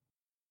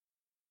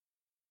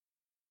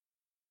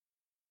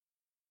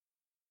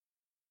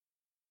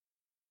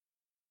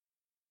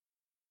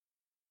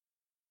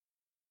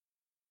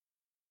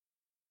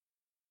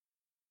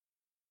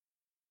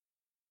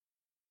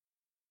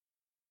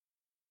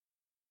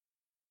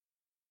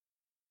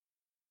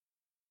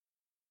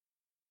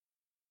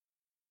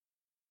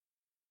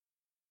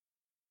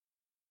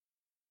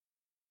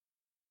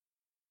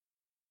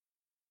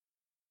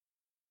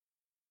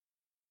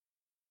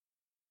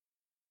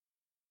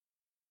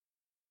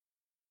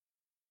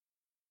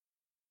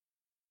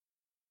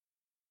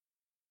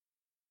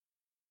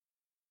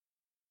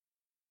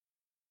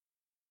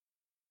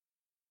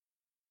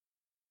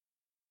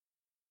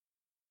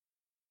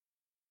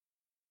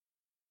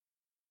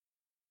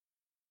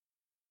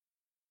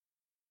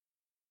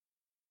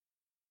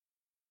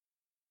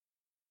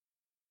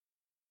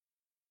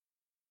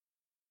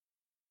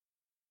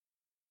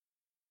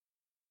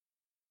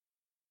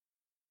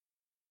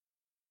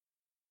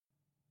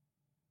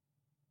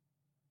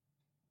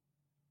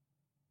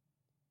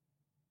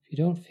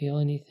 don't feel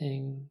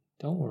anything,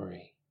 don't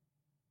worry.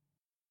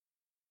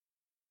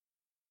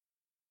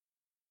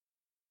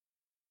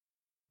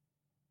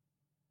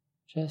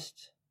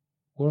 Just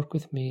work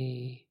with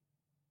me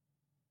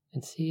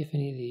and see if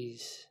any of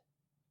these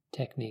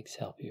techniques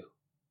help you.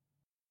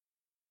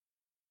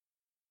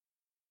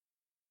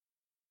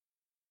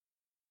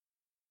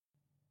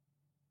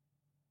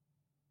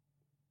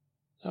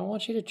 I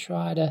want you to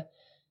try to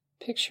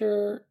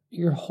picture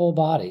your whole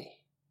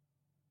body.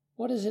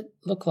 What does it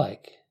look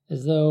like?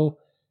 As though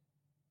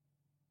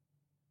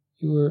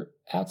you were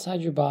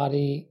outside your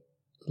body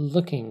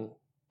looking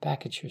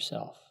back at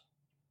yourself,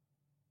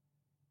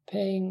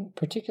 paying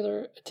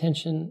particular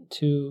attention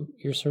to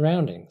your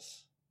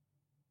surroundings.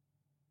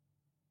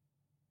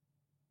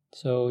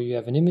 So you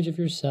have an image of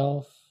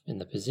yourself in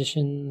the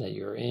position that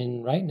you're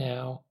in right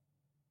now,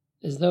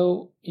 as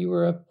though you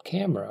were a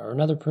camera or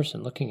another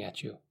person looking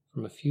at you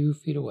from a few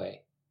feet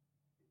away.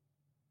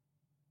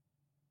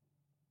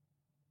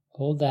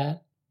 Hold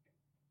that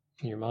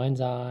in your mind's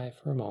eye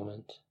for a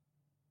moment.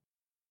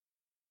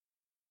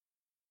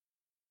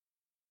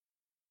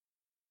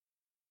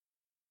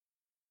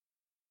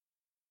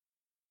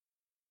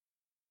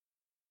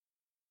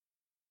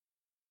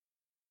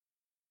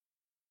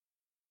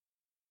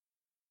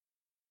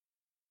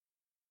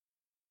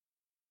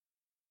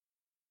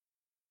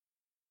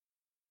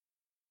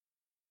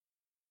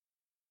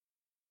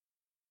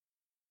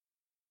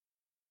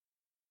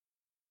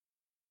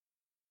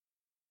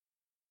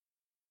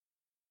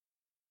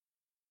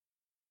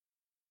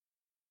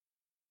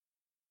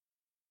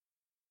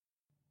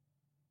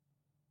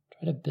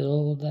 Try to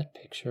build that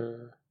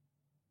picture.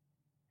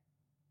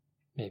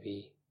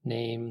 Maybe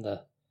name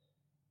the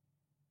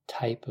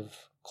type of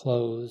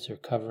clothes or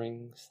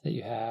coverings that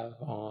you have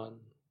on,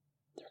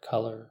 their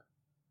color,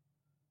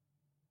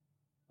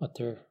 what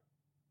they're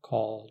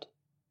called.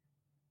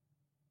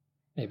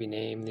 Maybe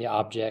name the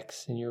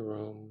objects in your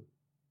room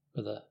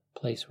or the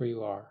place where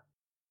you are.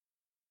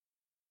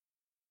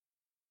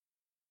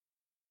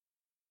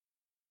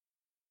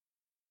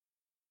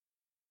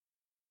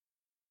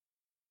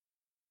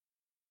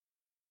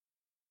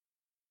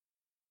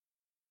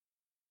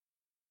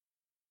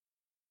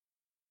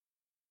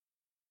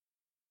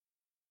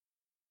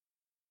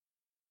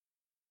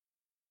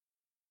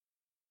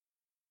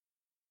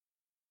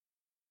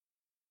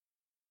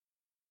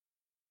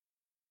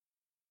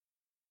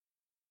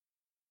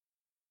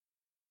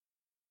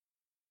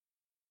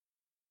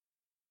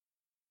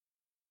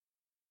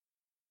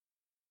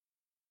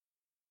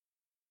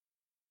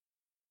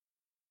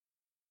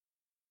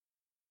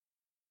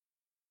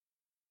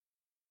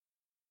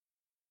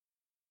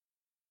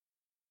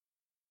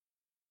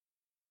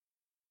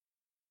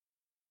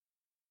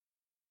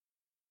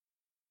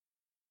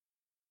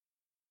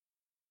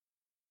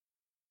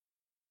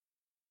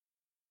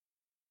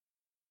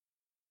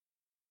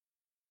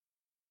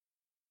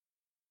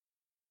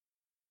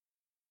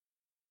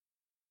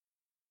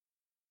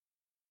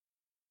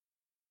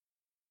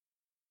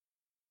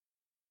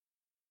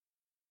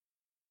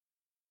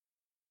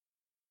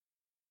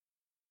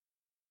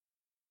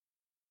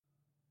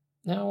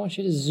 Now I want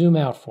you to zoom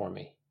out for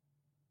me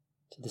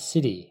to the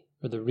city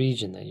or the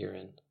region that you're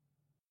in.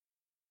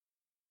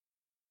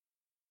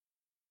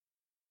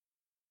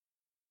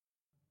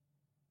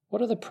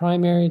 What are the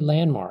primary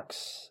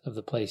landmarks of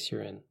the place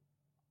you're in?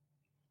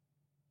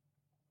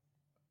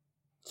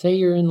 Say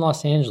you're in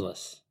Los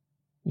Angeles.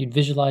 You'd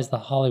visualize the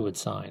Hollywood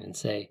sign and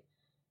say,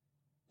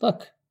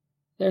 "Look,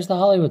 there's the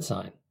Hollywood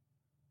sign."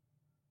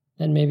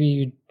 Then maybe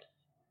you'd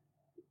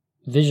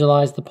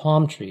visualize the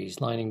palm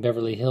trees lining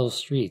Beverly Hills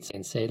streets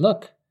and say,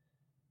 "Look,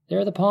 there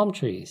are the palm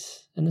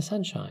trees and the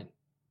sunshine."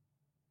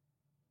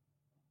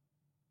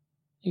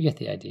 You get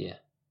the idea.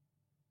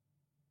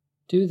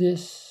 Do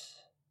this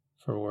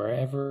for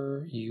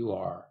wherever you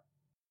are.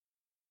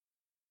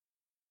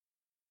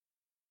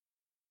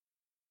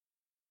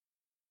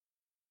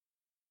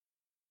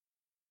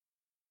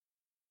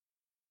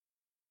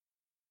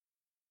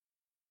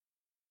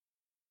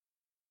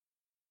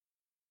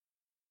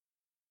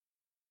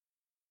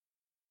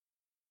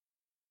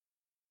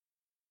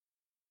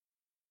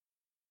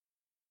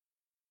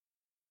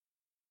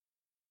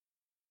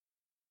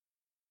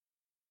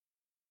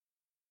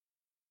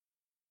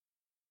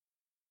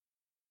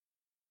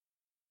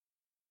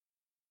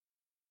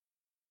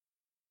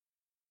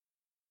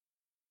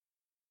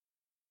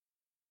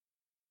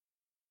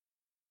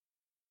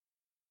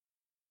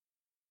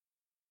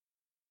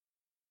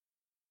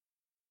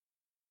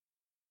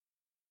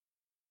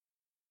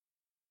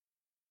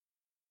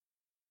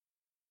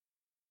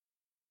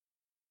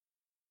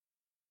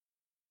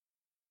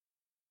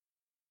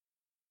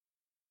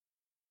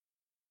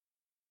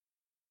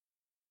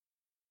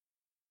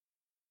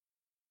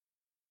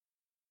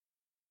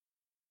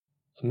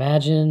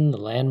 Imagine the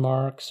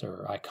landmarks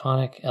or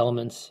iconic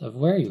elements of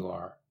where you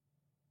are,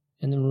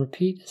 and then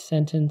repeat a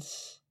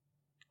sentence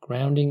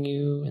grounding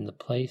you in the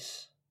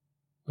place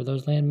where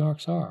those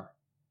landmarks are.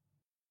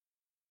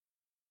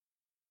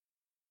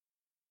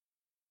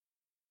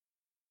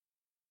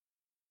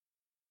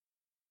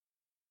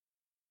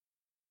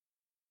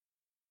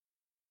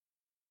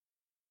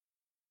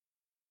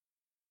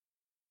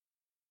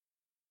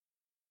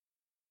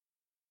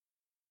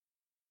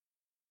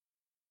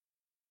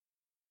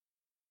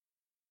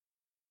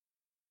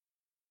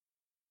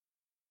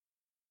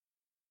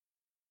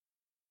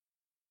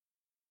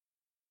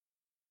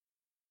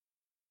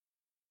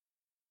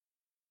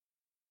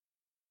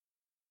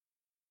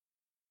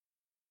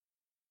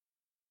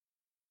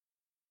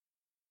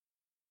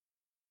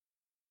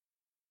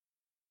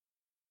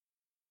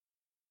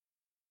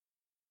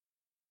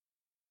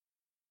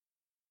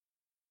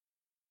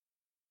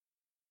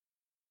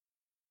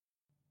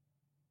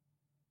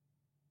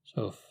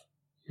 So if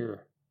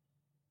you're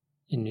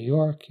in New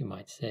York, you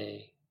might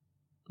say,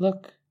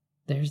 look,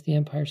 there's the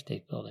Empire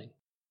State Building.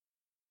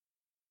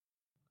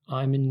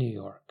 I'm in New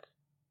York.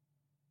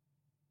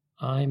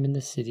 I'm in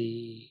the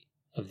city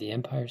of the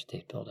Empire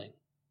State Building.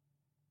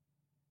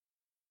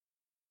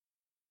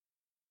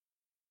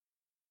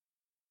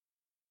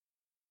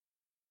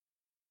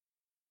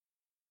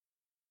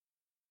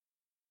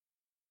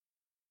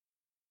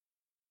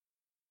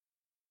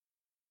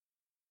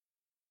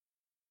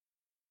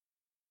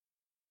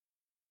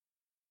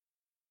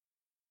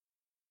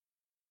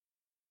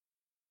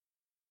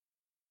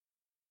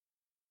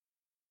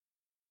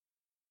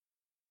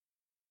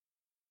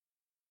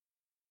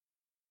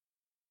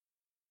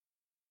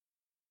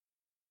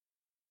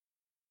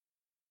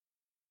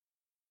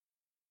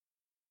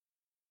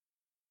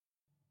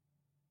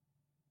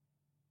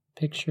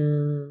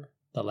 Picture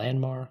the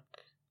landmark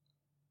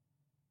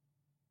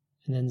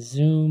and then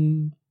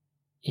zoom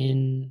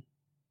in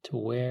to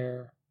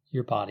where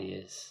your body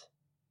is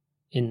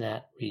in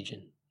that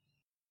region.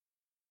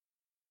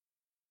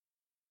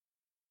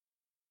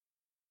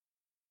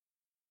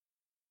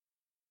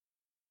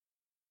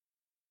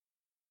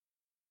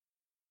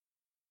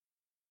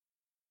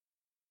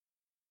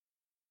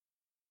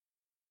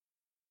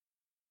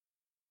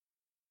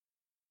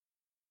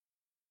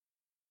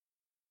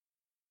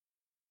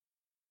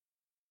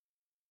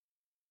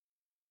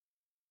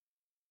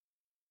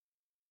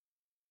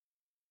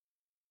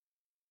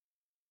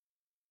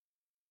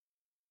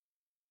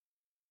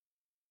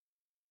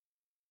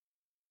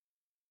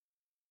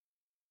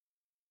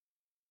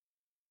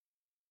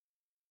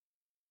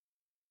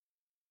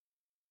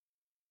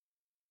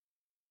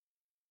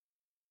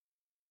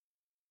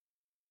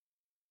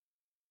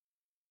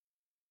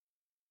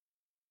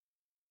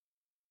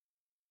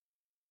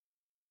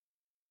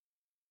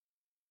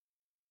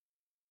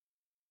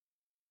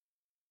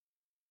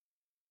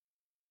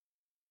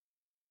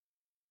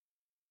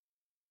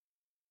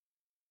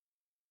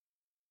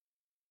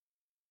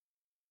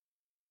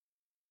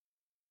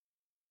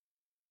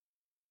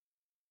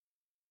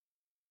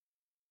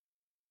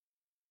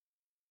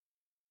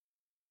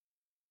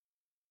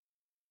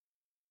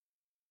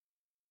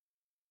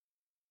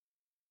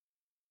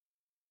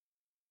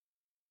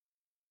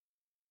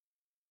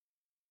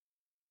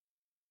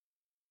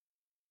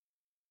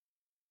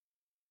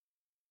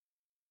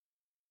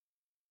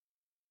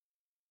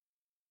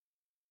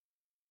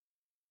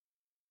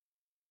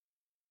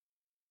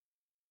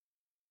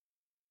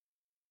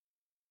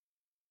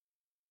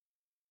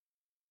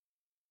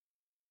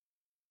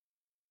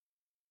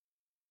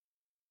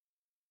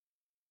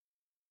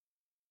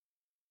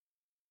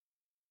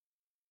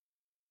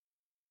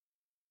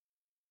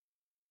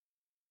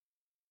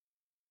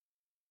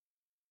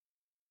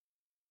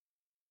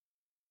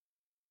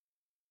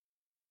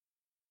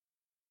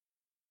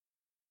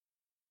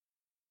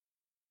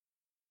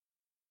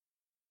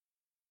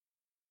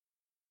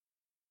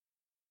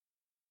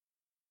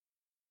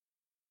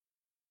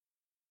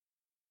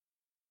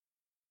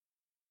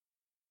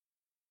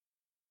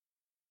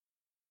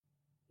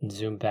 And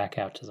zoom back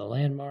out to the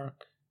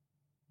landmark,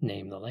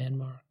 name the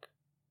landmark.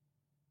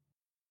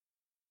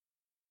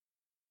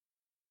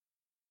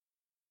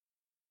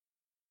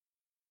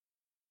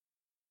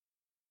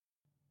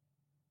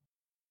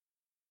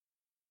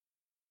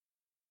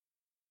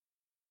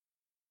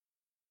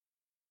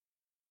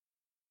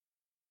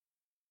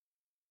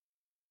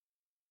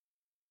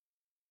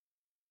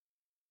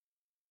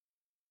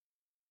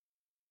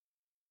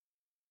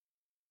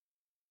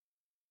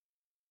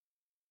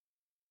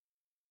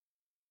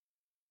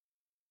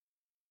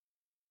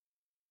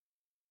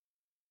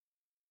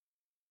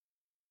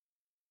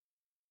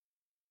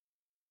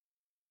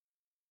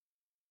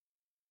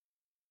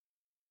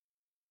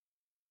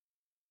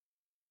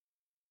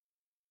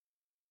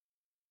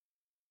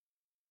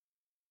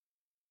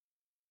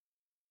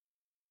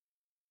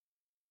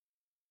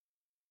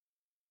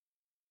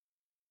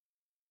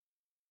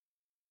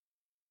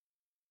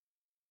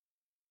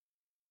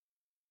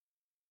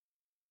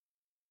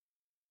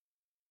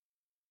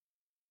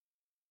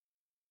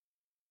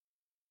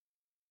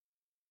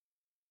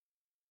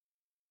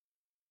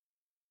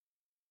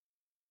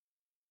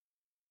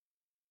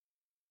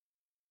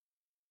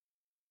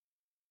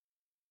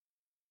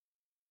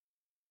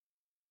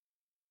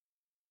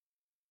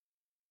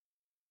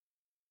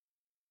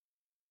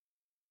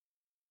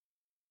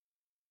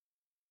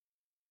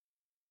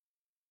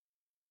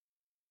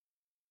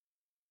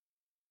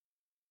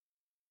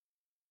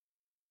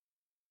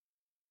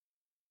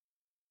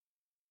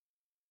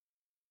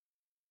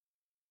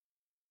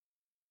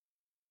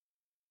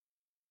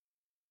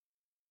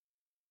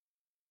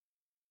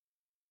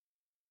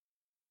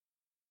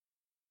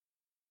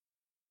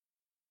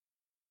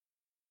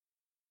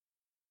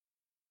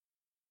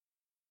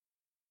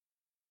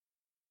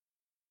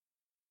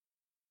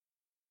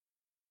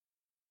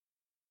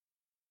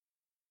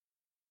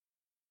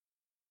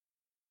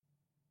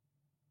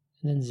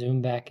 And then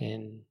zoom back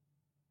in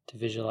to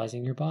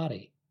visualizing your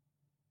body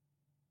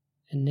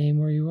and name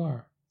where you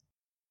are.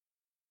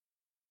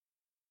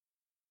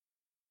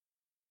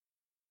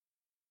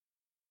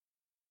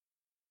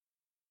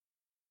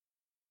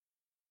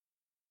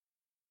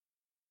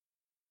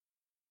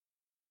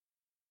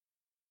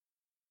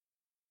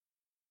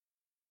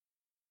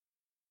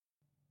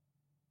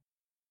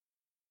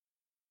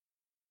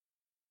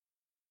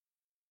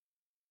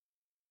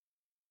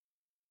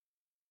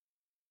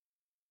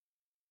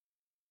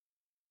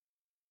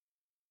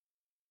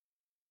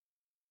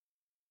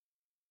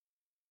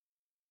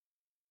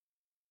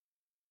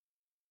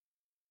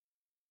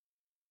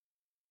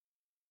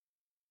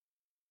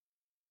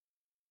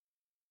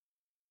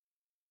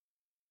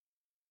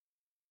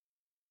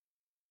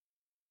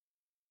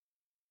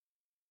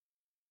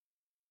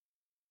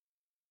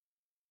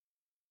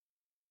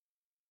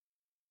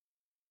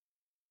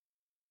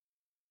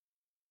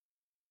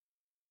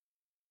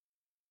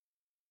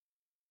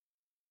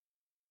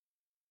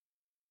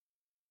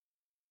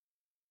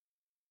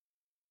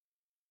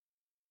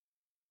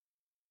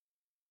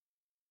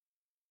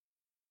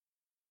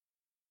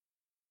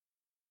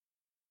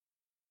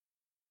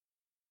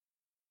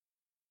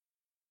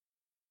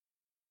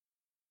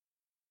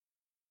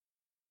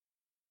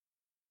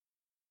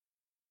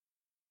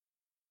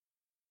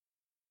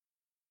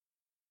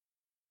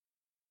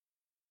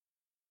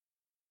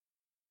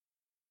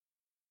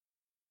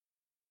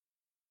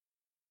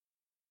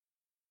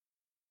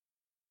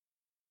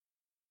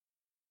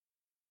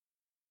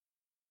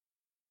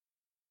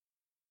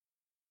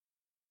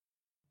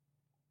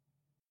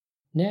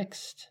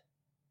 Next,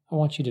 I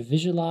want you to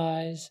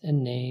visualize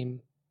and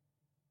name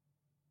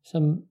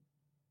some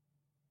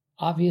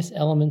obvious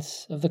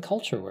elements of the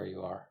culture where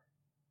you are.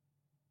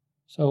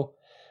 So,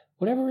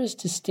 whatever is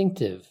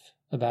distinctive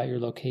about your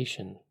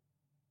location,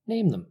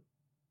 name them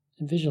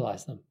and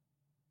visualize them.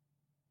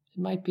 It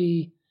might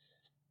be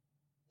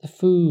the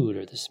food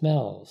or the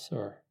smells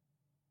or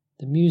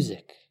the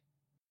music.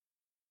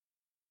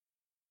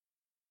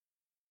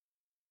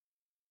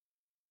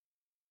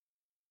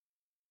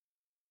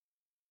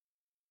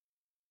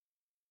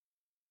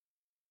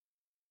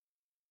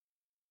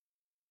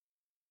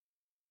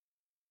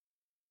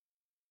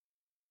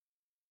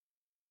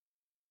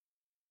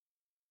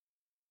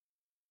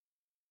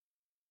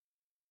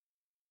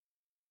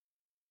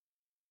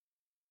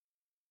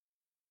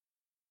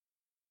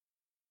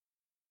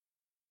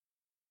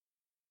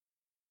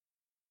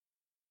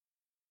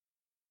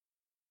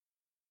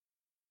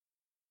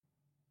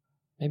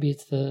 Maybe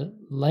it's the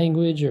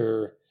language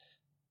or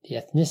the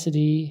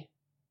ethnicity.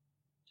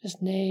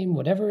 Just name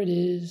whatever it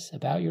is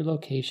about your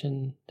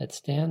location that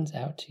stands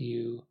out to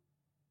you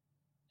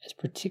as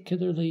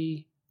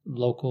particularly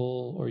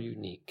local or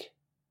unique.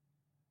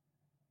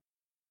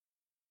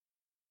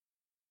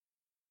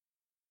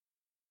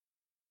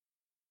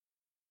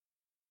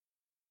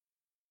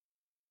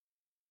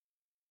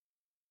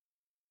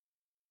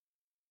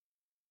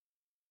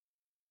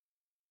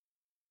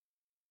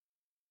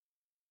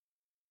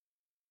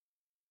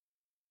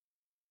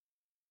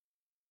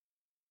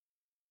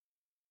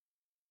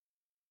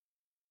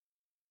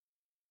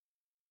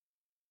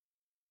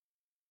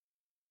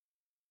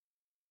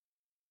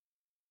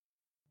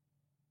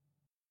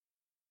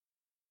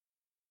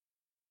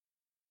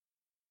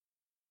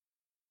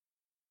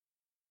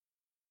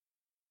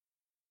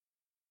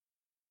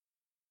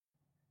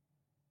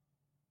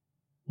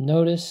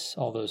 Notice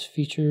all those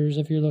features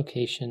of your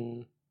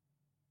location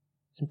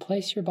and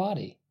place your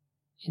body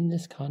in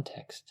this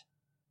context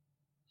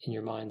in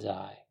your mind's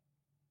eye.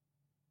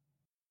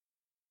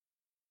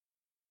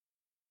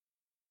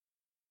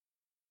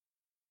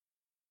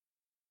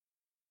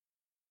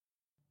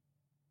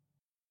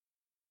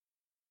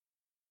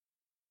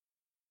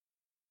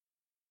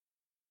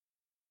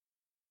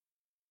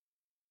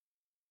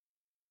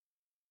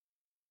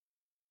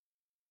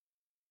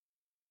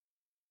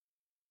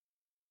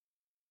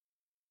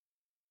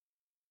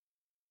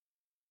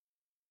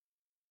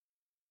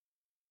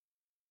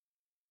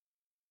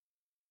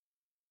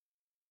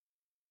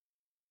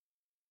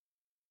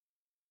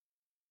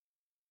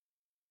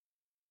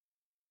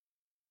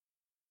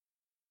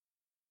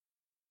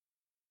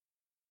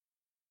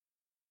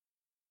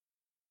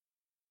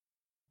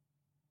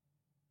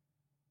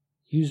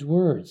 Use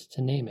words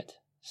to name it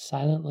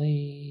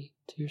silently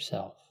to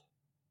yourself.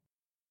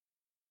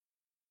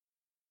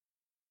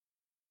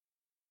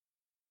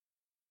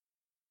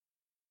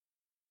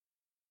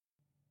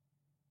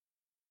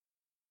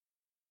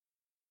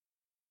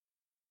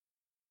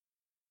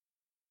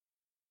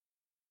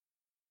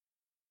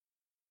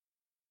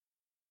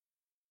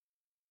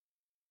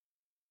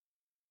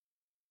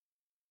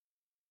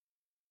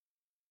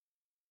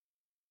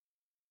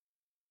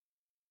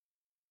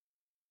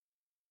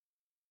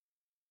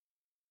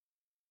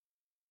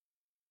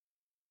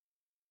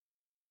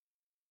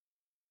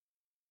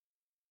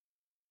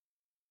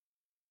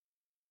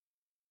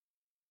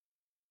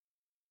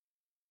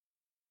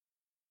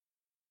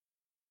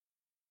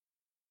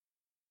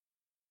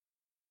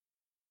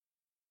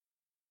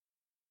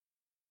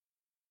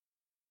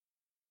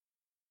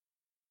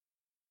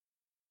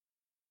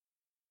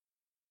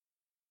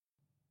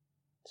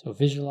 So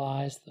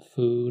visualize the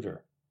food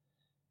or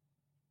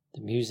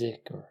the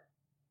music or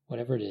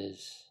whatever it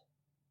is.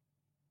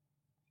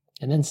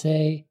 And then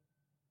say,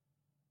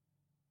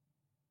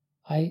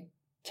 I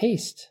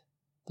taste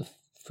the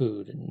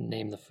food, and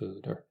name the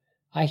food. Or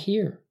I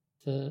hear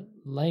the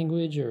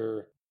language,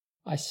 or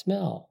I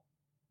smell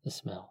the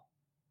smell.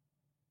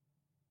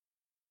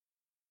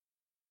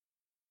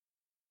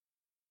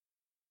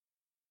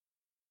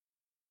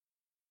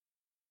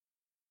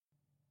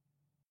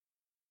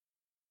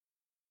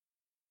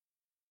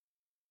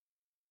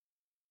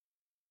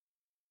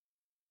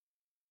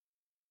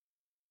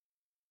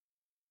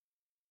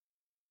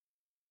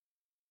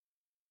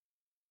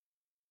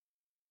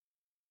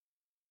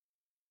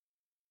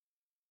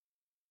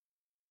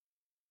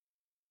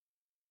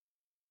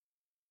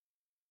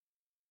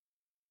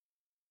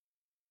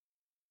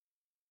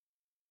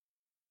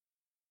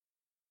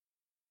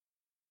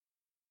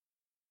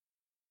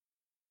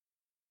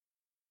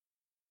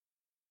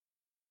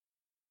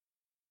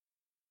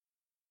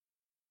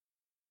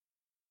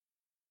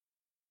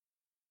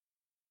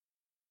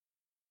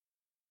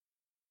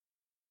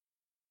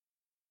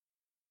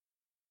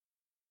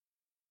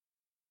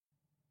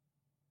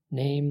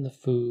 Name the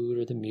food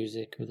or the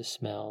music or the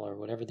smell or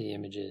whatever the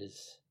image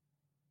is.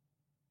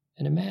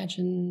 And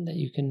imagine that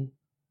you can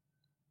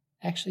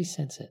actually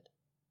sense it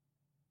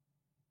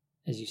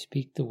as you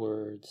speak the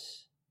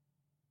words,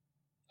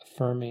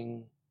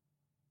 affirming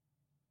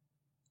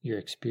your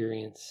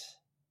experience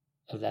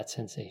of that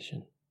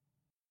sensation.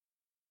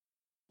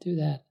 Do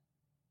that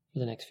for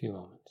the next few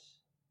moments.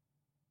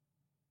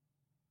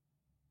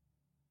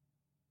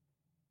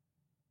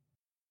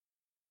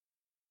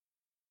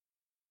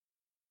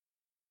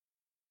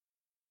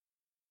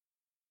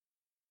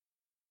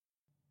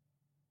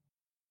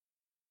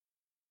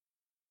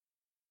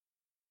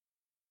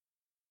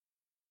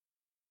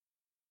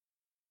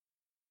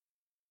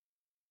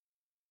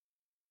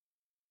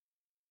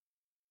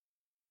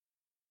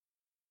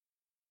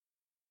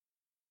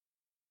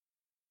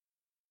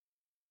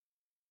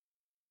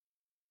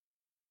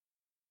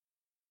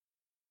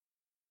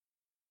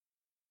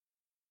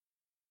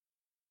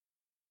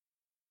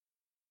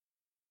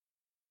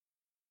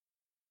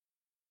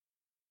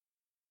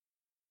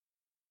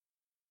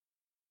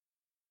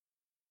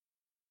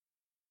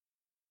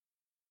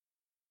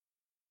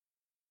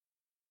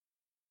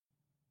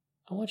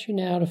 I want you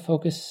now to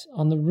focus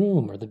on the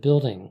room or the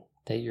building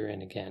that you're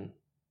in again,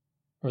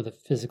 or the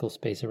physical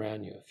space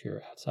around you if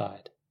you're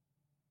outside.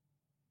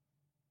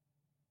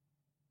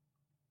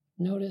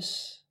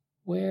 Notice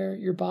where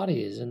your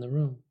body is in the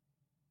room.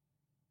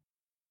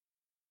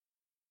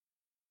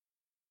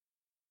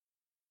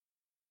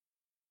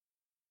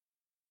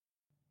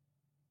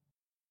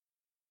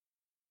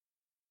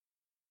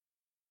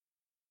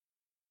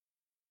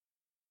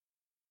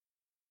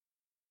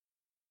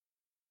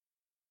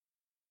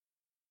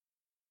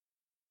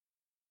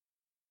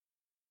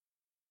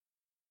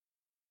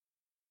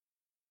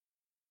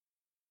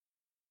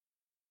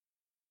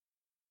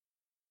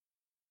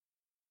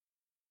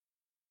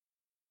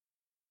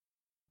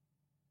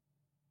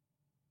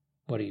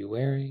 What are you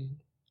wearing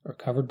or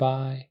covered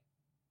by?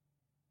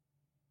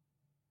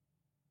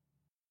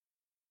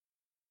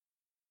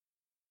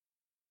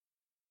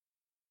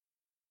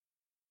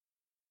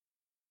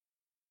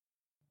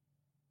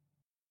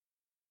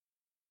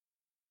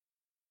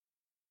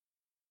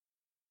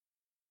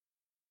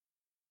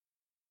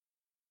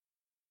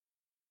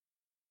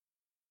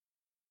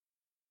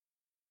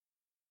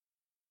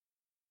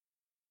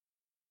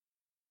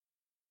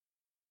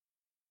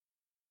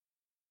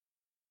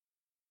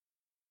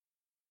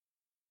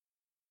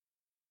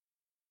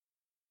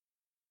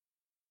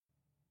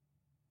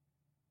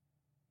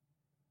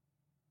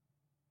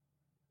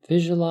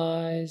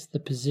 Visualize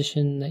the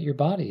position that your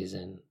body is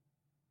in.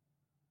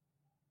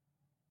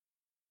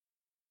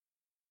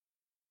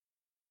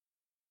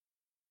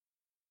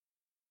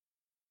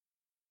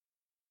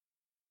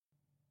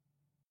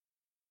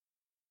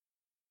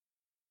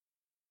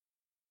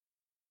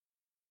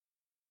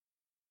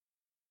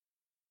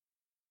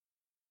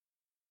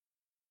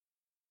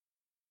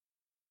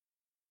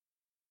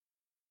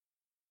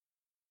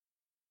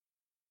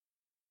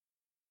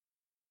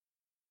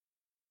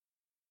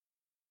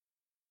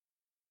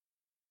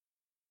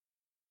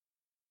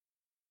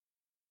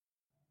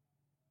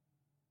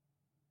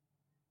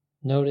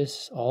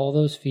 Notice all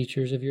those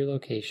features of your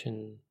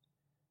location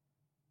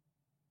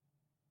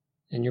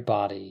and your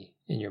body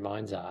in your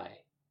mind's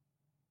eye.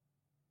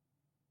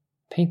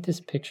 Paint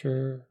this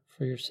picture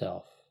for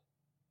yourself.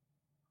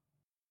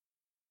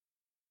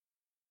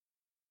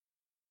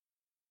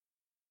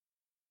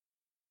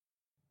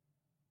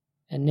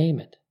 And name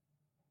it.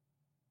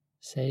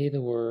 Say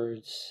the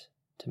words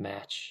to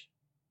match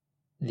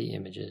the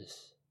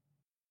images.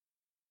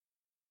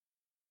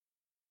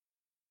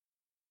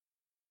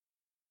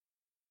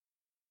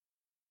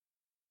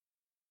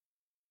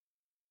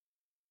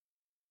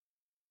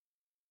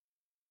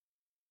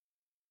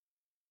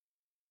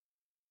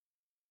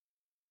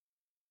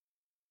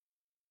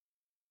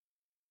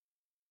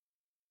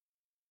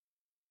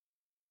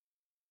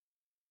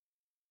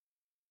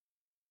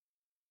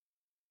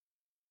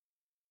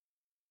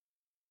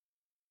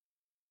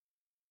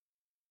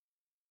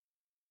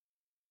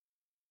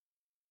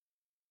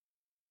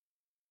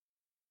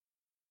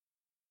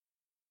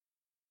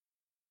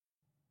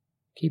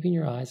 Keeping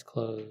your eyes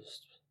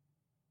closed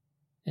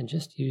and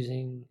just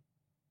using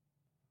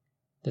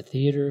the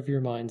theater of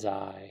your mind's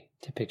eye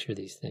to picture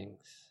these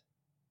things.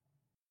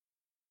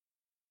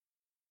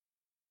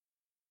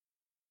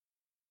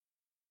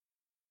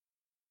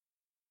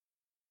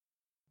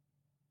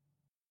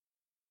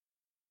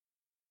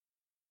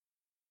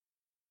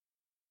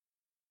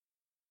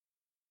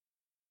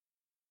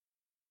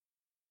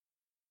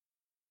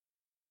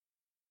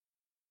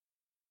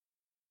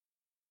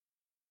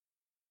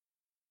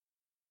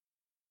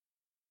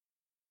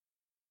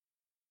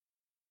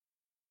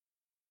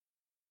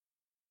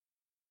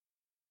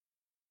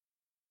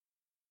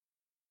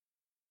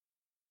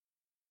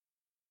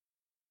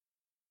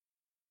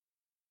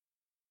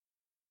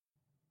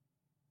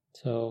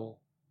 So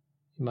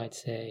you might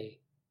say,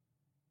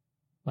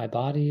 my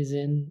body is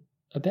in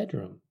a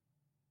bedroom.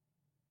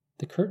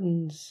 The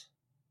curtains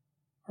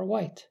are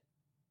white.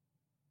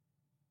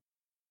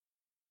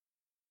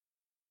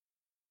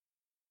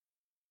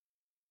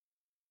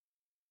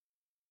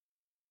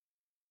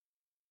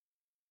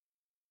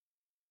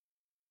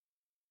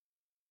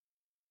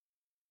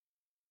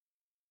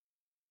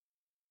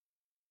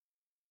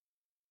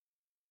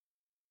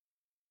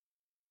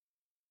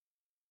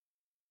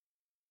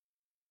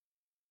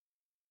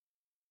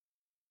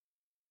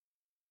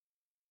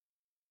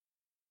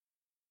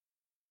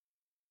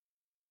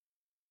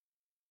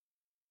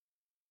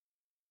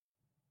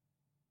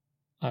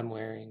 I'm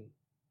wearing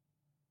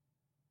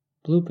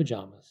blue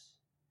pajamas,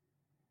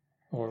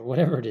 or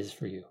whatever it is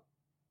for you.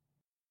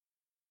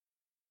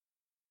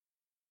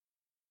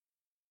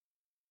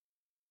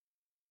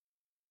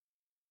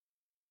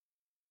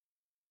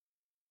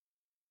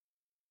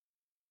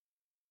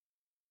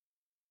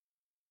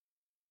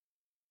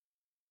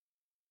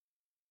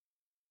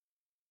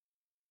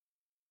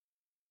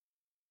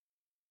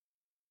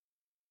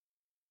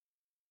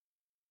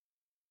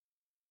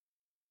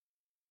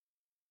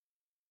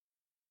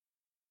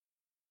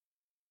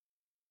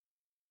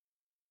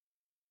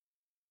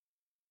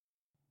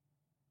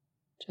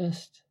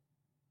 Just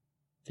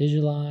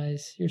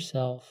visualize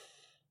yourself,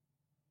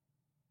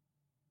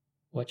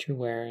 what you're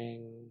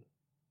wearing,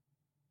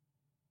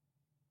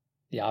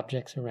 the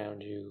objects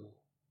around you,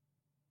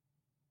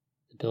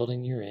 the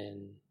building you're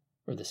in,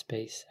 or the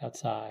space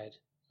outside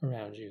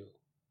around you.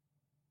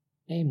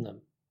 Name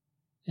them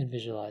and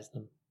visualize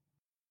them.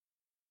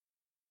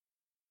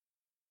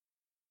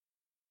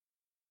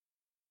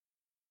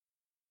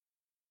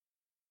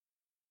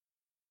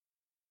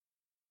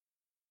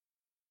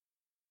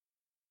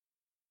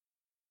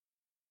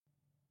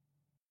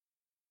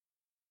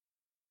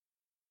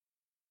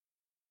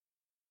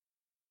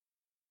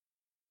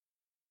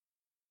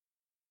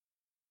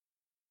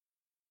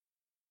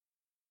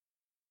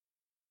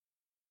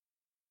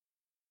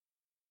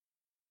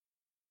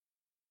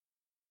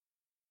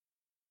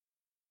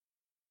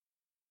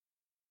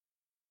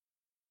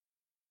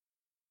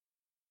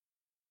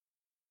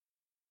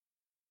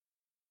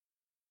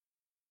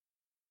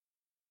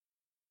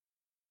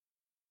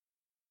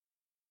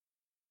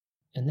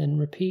 And then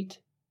repeat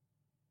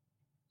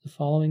the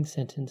following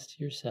sentence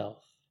to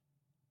yourself.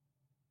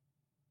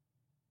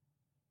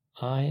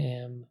 I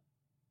am,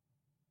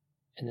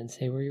 and then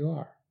say where you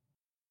are.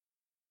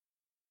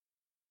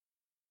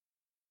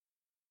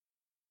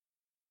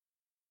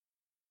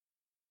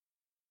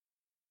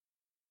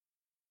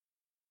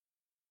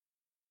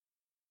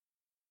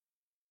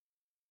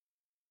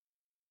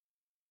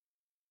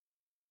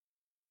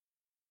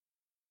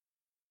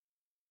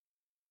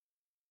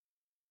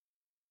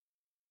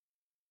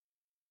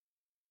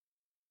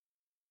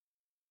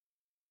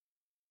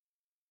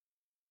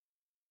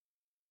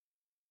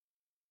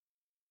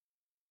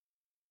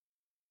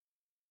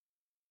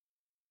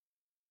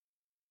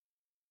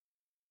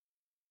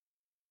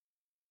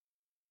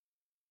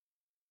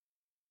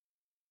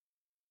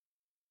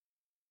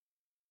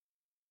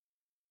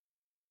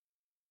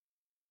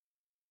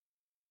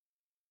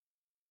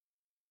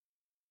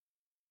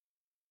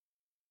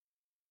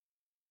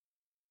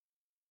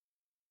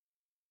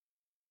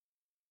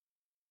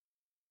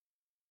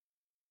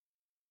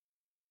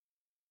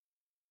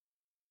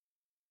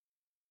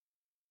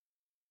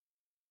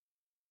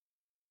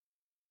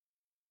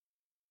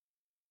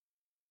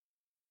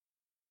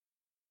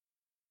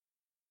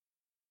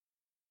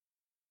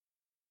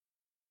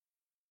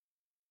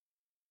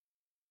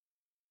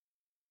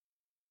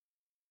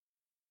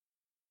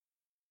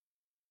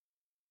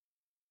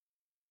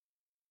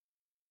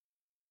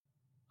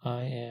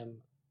 I am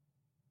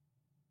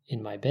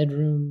in my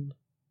bedroom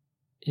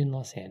in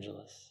Los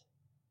Angeles,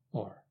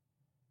 or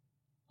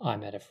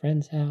I'm at a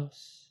friend's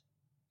house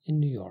in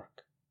New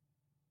York,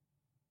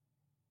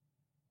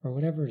 or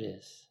whatever it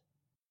is.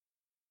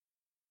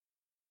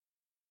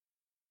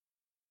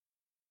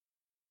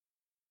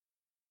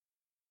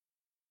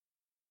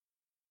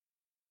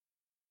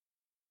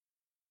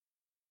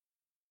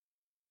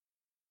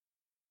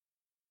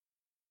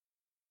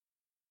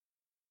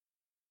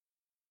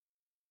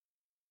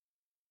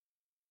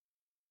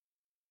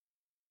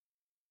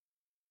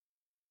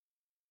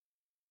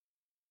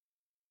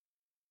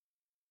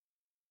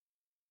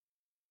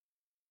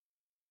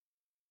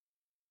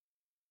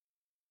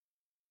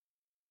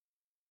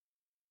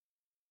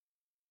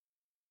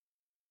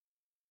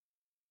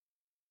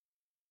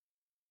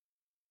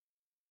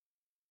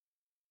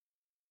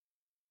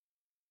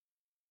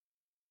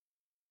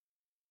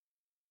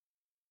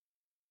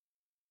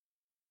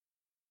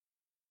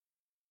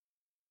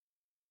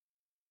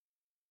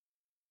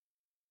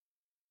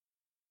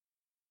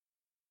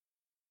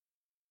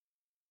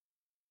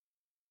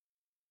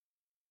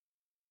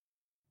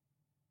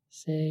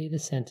 Say the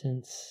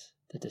sentence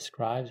that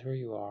describes where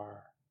you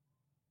are,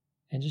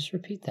 and just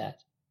repeat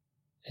that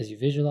as you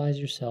visualize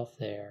yourself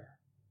there.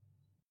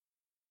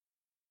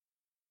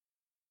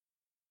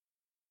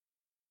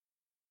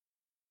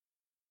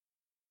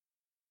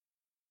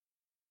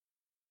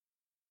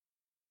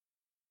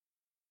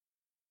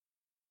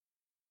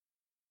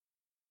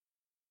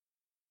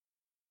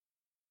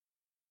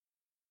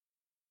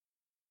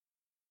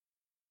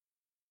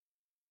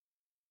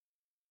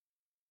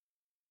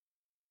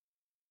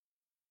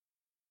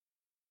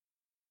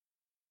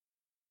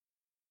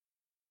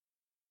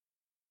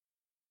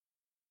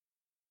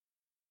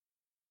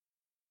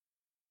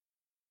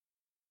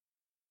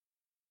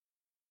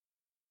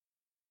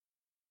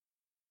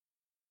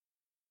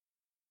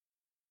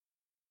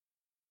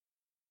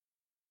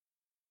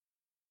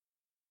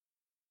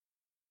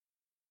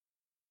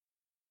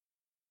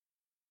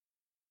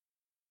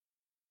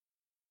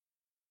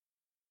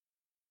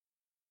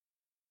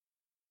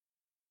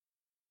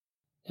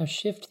 Now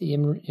shift the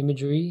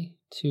imagery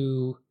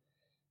to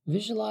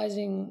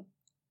visualizing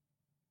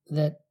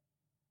that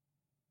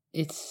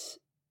it's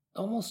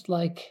almost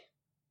like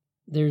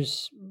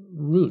there's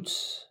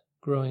roots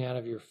growing out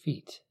of your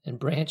feet and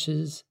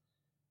branches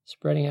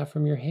spreading out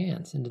from your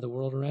hands into the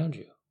world around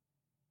you.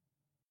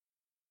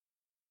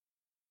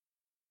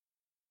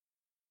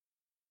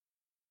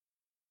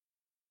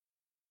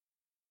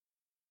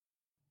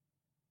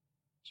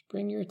 Just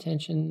bring your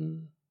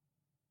attention,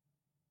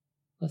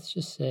 let's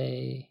just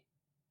say,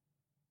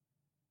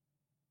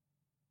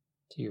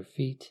 to your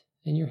feet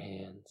and your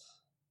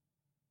hands,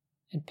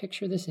 and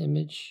picture this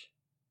image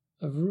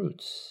of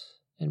roots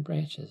and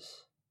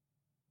branches,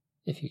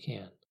 if you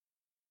can.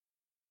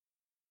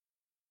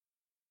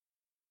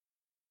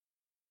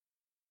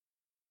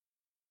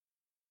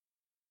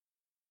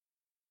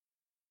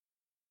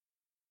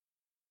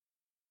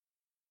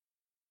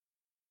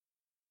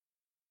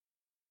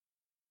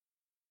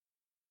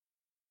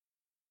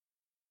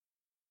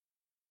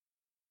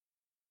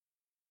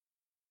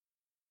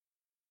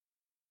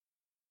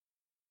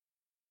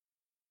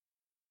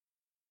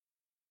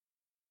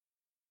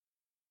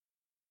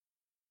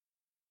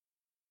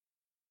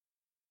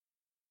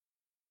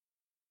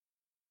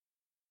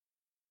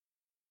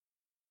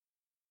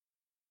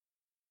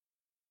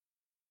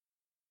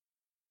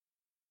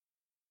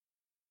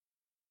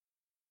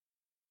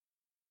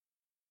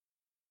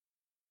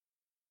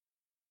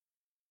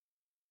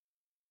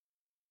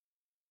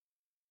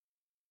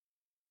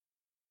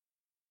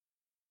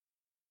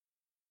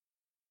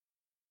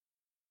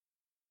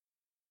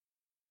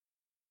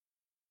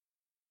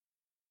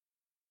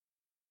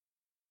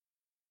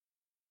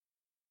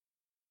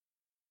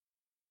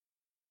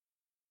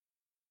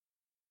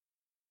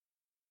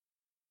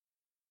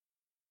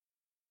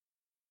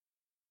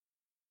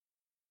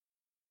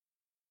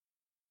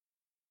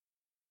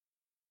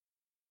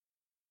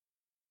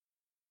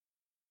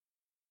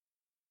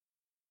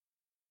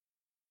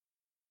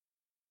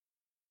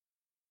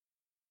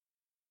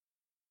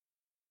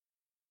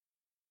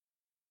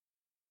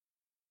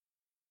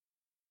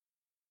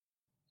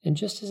 And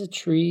just as a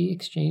tree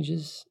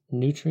exchanges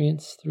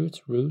nutrients through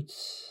its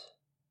roots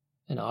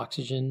and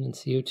oxygen and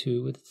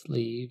CO2 with its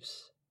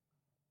leaves,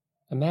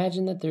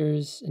 imagine that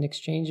there's an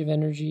exchange of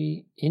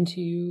energy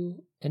into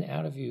you and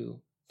out of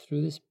you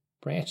through this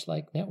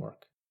branch-like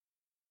network.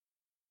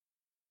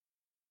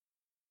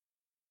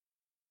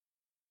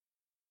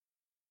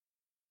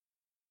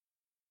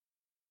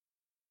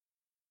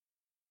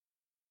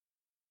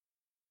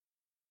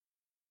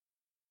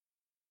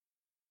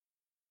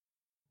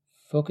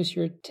 Focus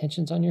your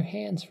attentions on your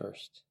hands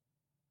first.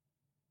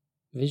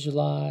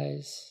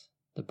 Visualize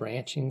the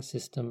branching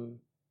system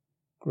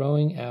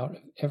growing out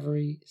of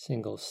every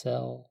single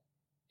cell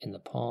in the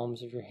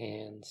palms of your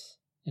hands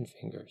and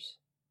fingers.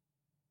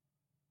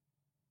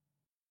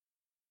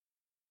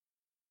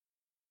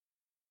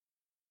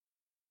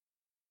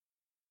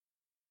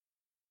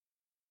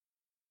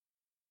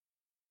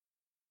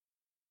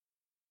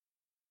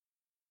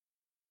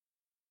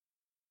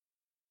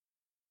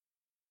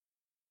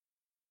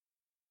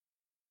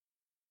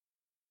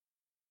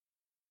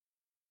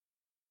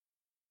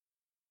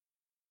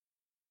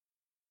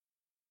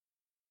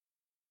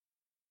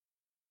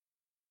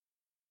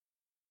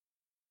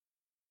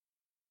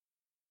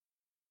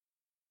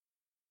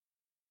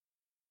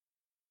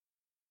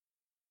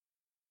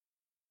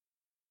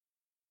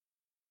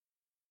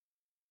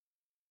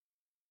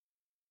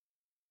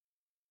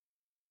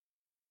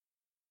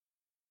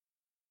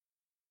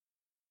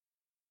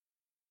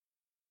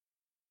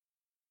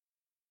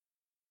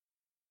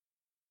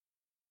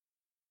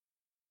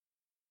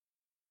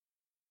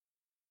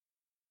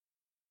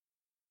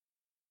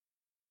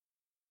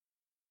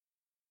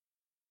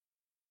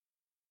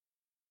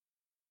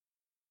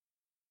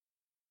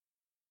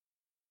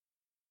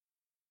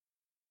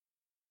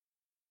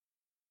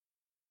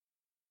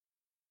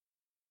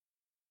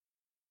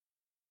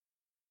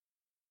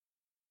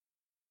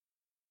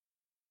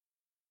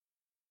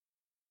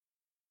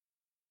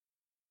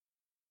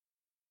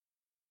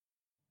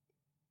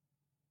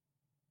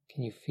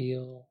 Can you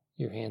feel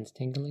your hands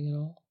tingling at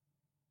all?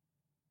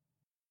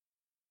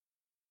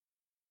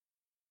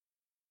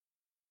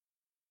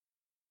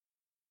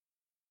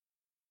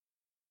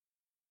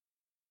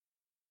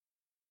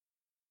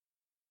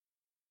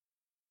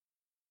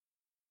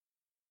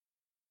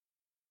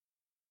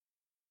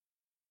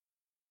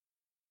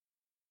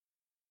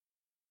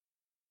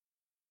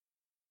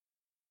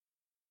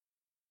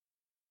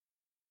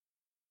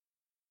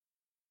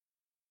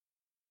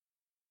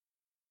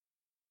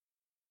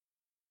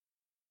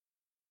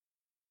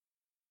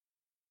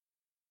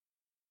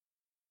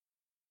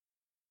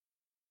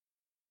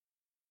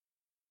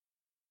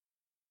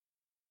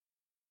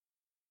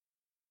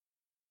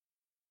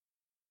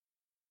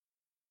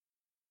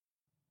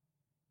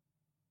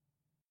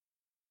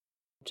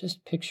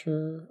 Just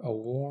picture a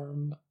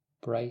warm,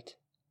 bright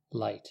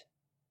light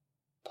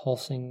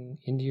pulsing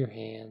into your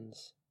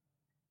hands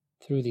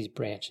through these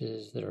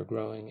branches that are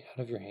growing out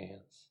of your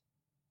hands.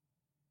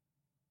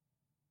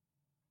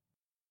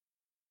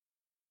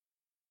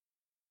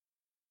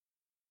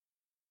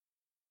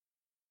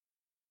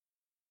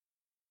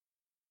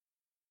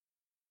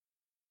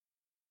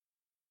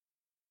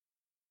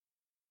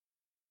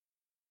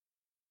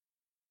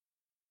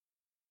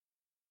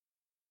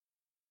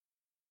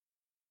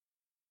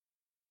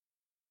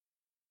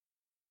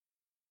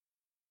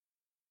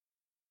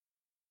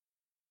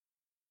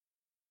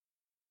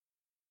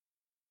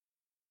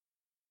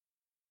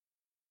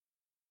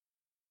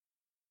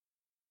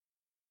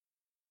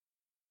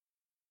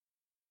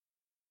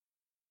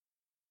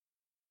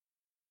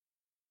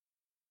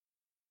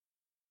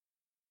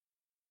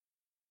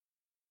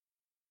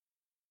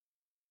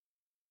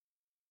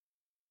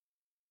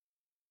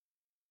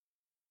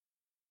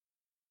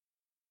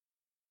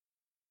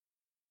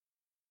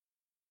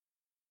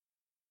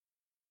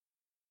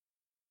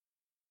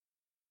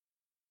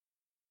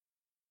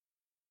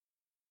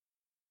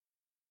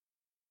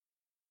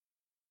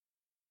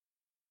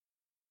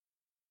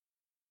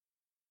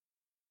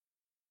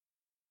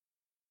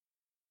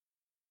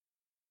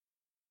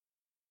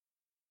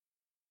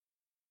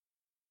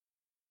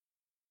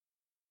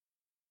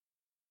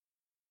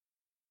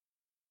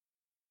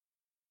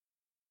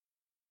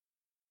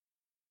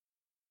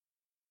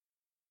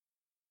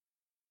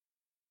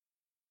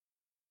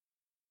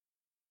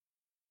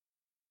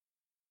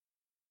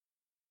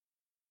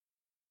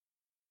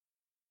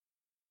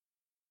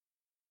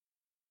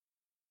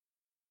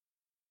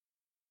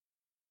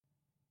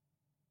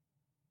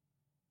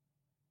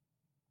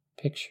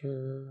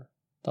 picture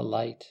the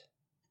light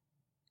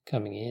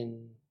coming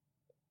in,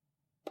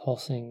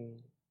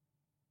 pulsing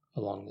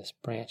along this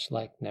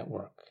branch-like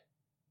network.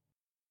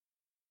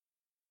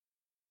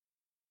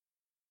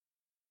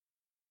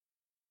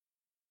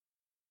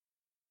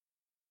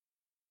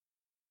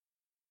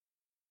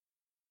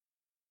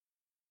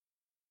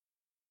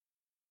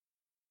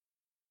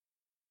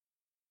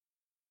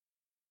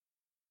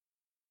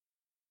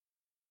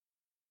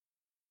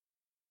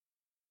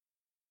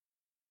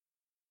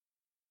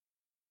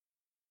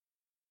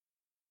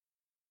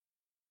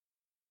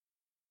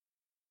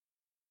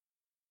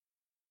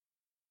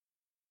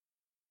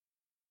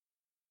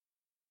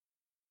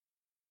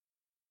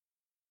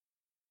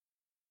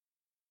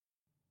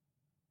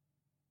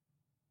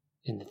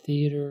 In the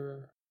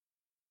theater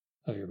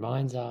of your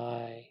mind's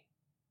eye,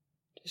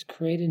 just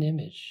create an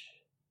image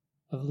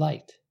of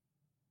light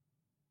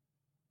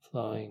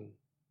flowing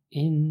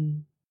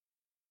in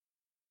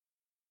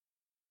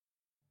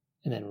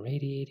and then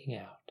radiating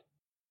out.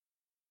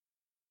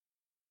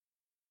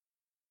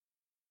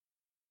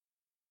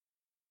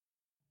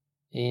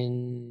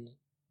 In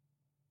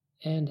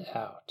and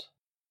out.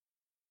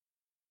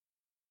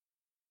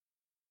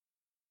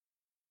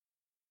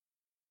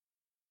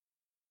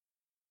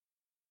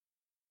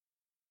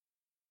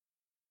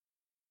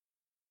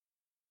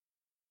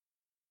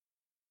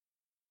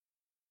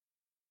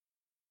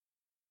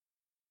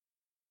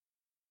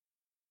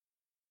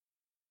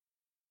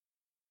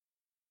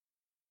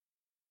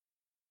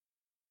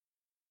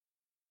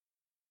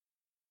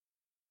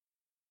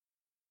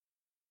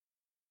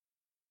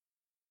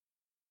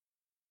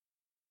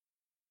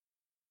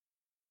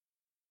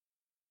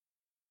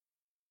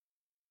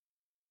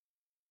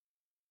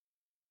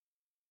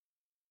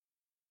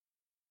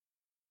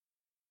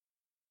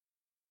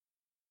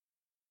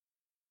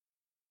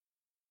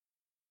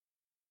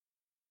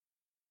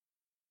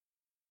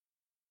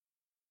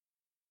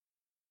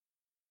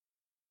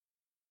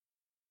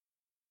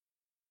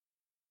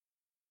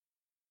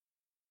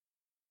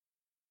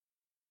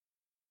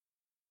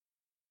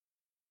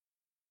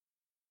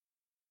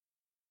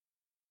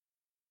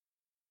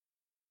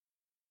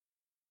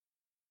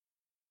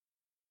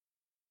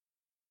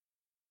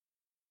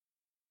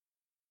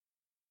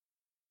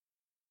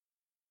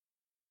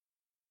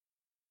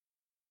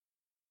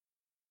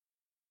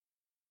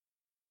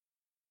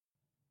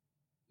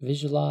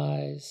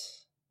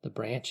 Visualize the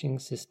branching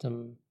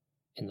system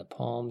in the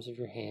palms of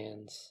your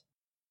hands,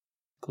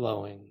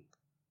 glowing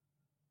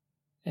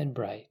and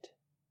bright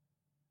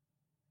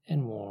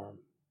and warm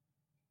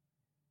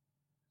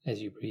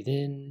as you breathe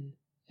in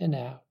and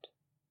out,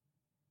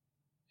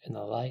 and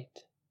the light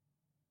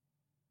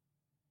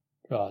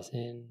draws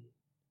in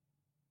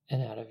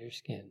and out of your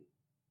skin.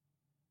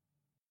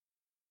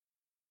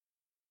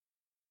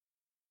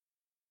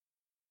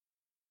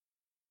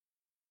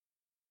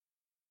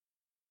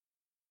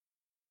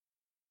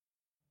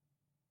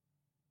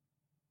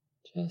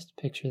 Just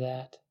picture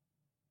that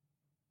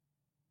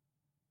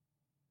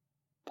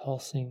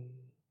pulsing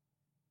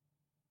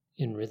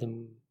in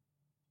rhythm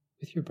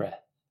with your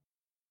breath.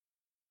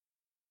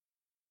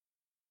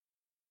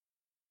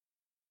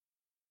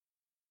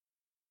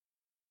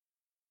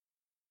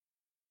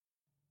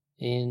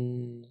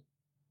 In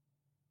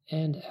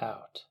and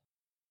out.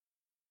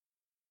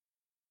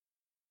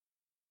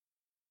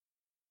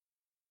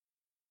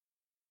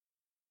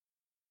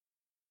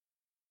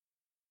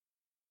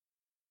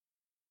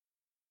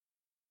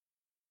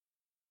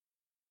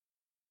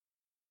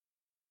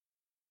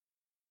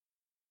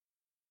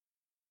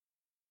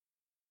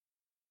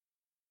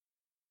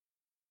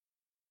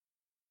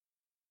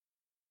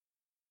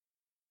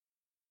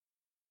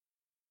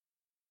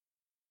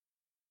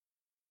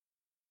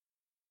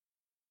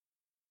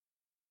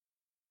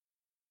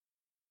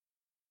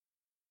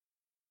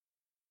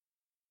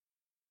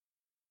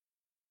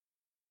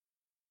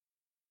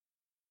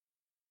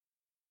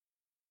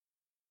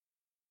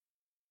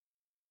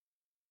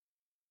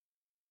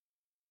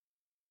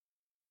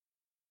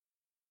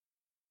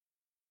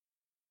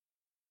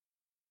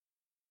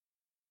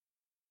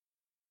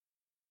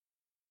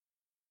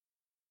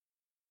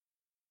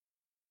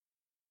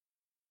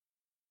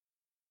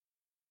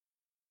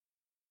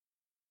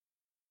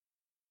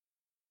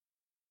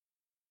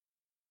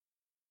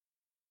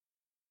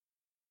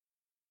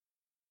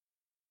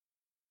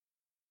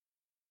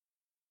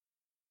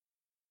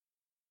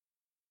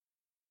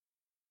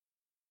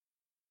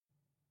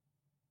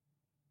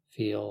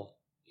 Feel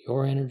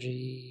your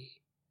energy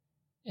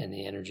and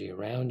the energy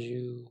around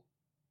you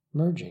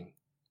merging,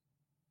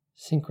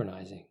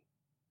 synchronizing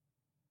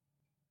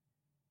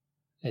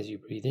as you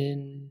breathe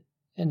in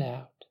and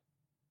out.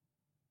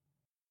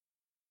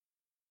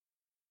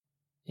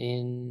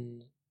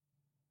 In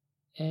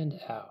and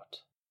out.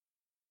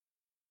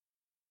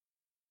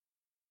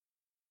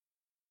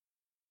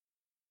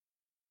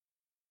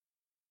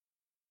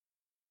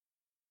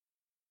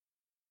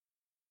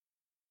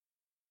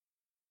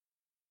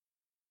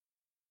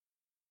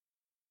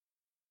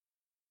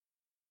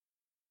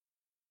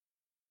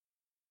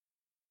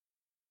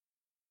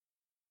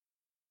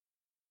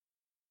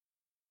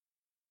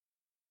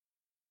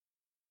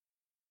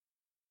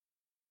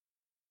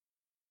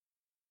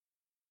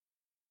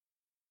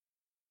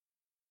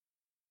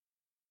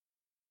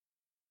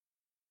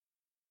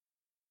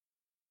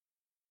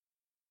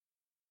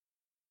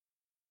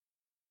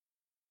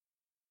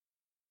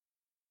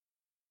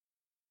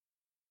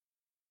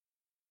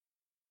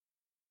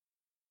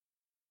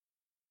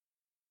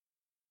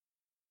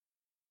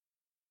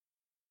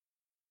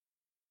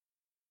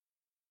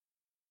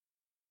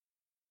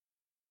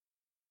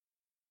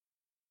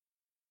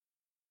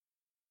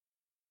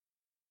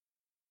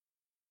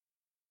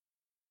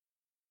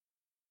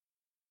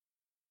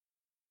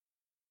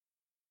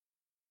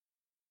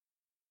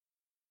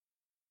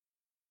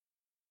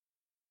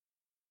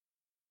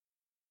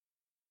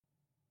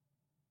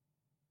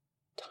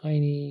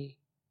 tiny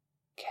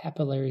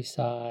capillary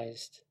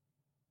sized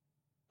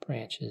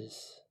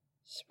branches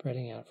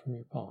spreading out from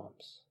your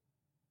palms.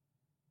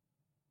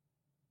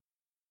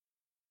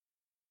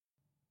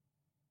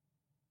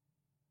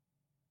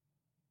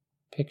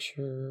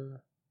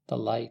 Picture the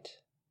light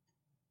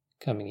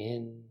coming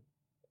in,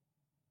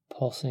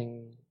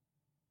 pulsing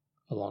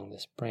along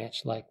this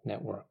branch-like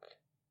network.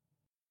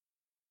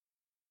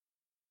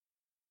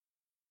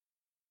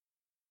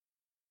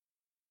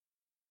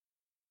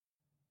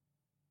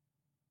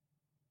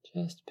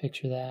 Just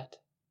picture that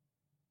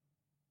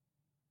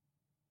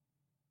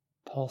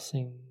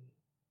pulsing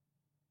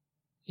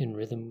in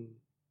rhythm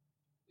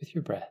with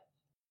your breath.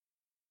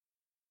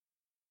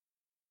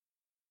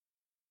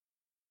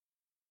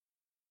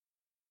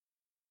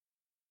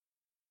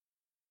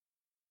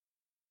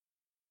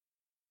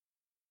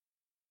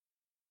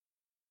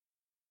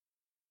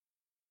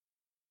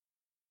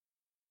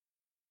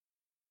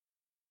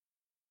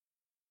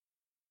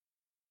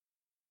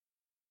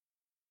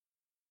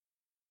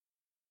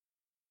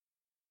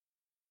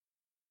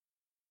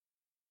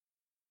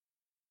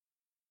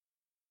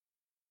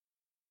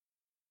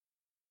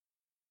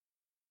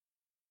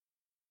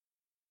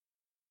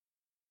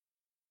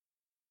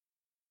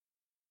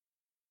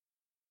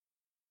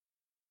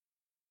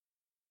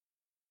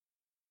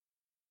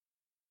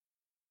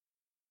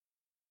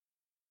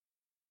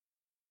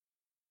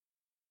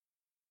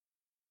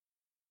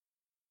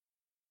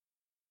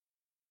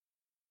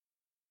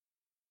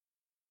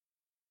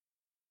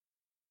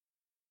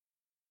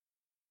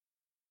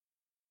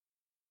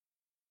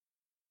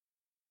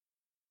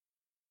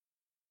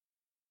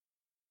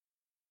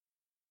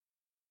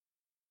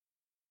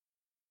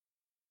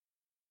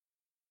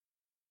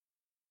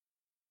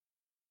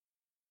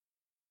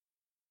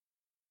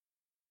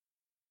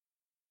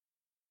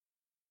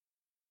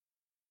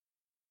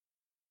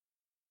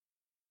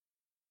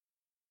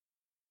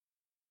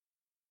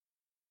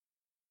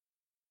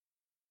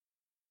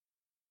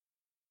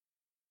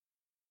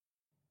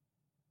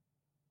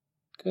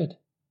 Good.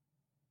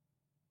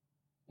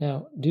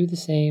 Now do the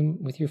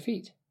same with your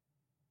feet.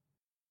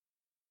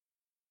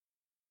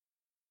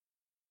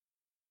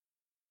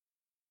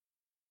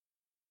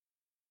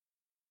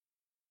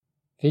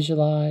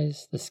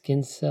 Visualize the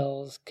skin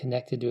cells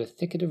connected to a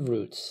thicket of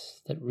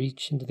roots that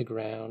reach into the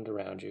ground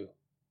around you.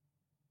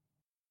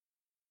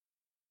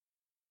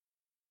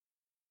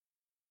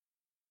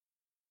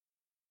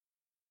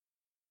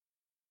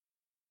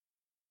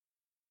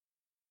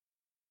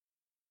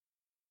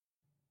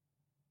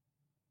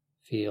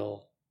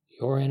 Feel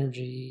your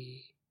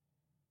energy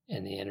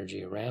and the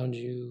energy around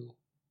you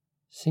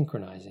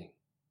synchronizing.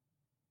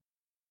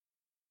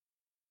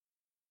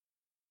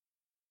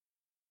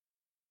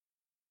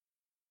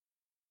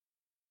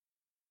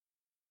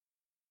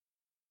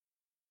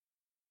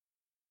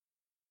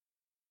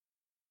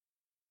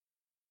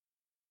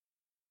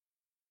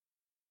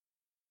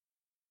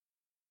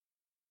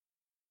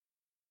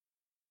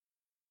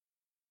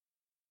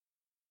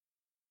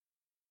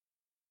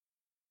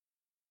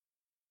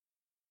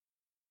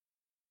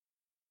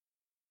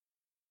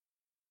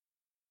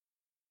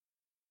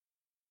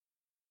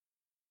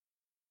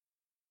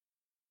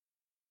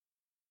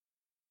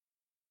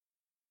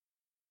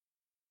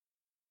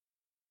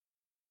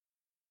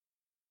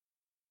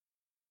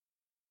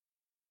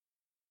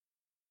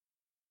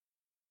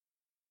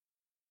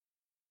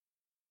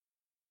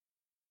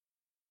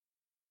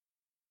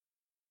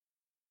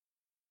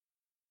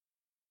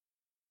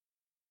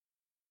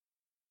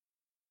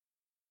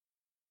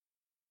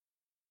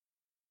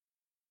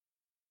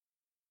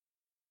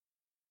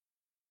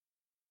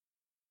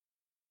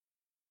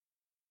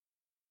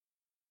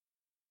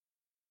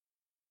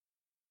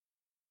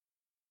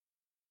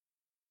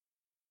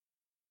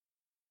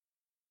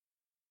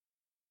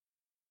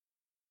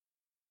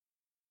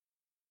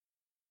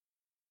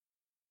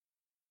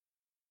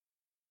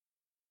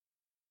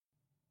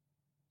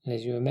 And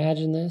as you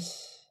imagine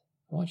this,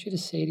 I want you to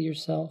say to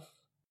yourself,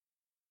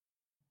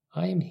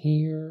 I am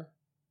here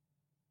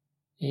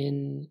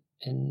in,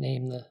 and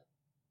name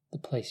the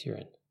place you're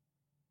in.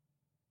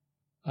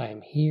 I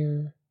am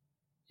here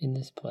in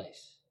this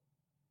place.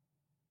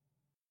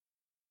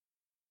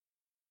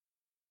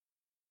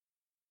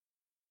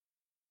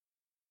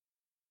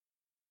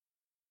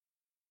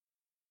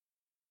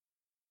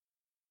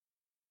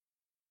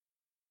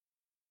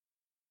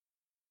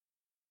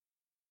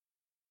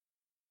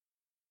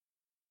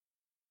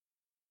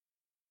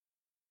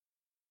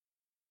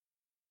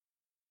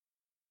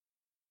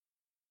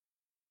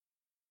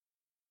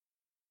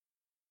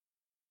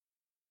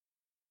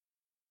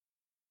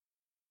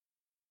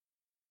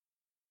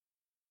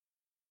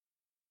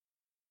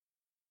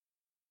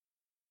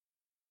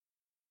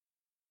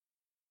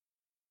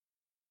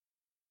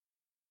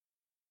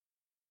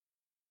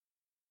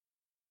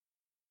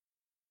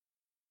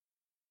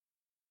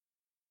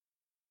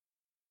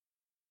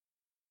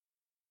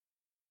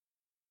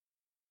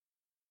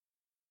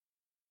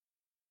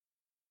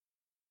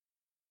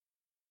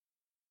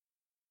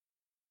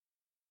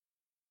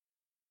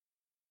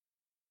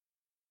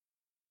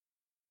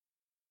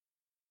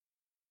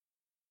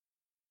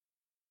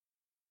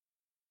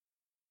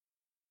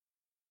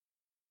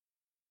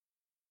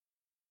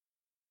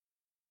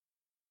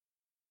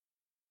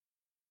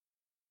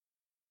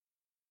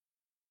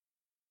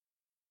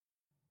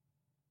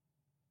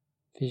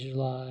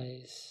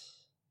 Visualize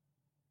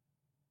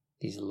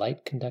these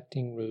light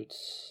conducting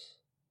roots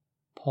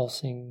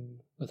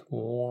pulsing with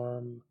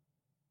warm,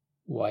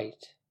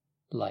 white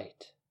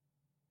light,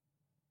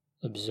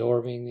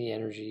 absorbing the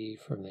energy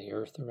from the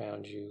earth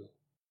around you.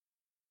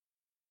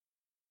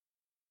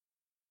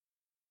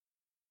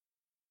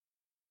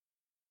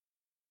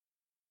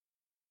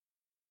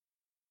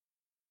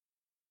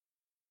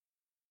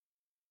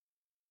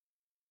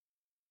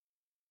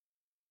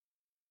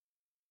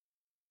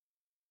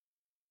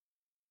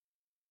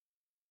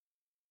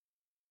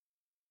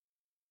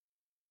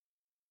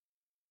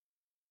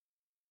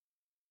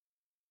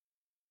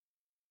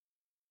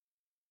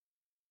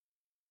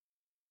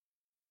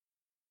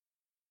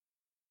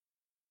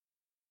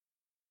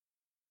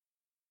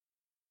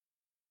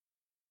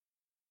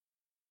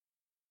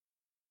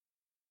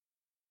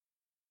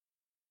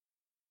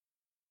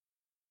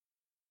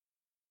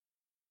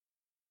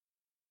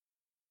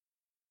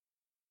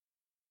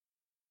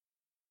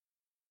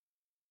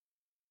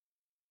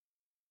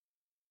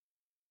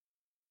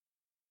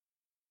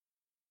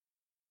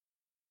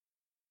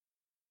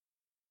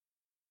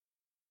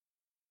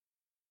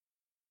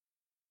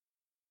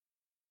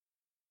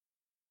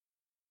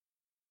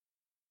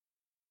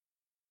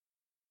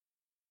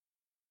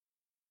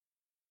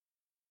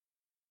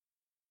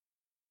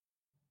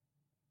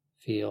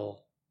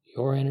 Feel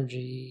your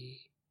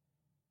energy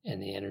and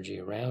the energy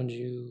around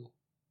you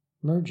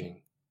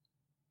merging,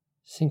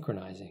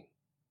 synchronizing.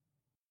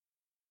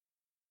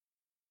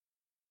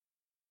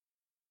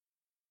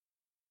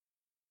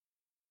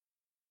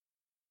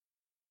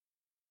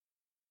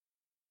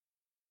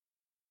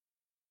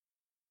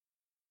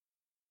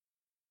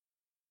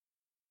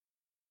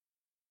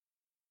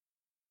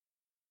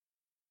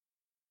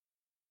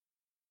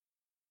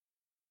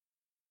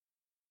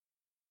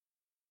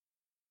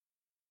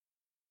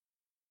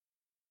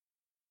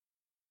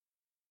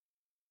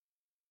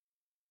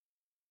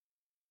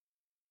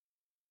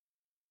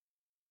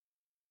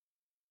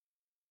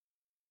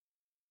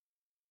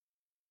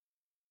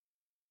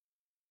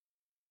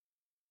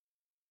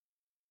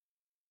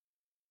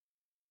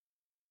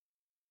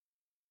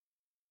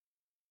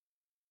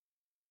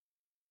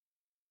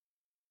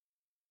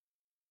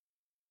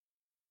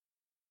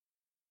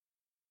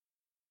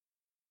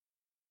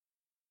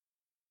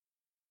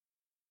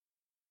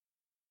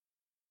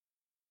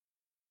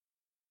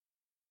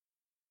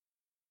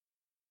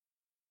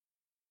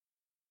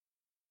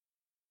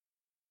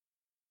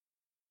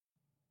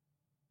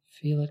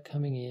 Feel it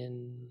coming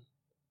in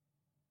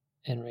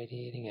and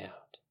radiating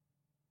out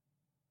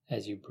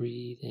as you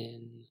breathe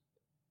in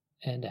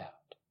and out.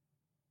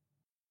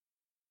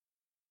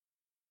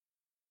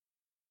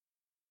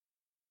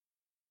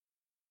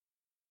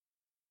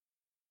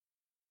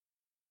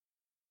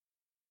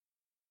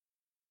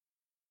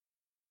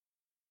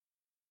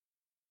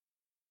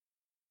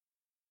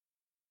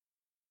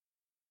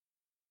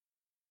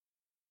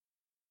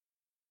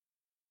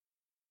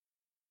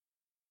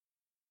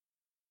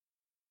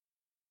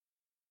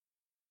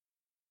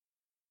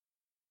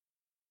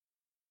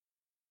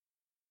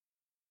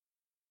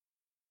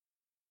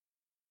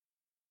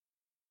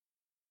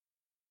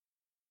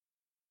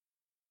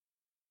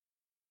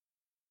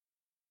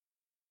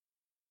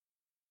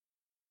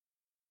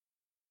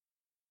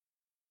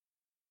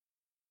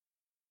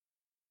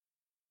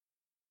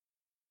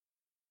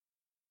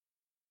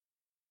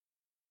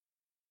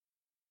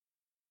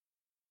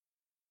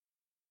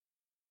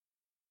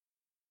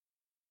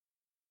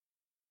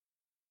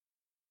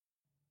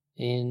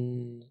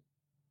 In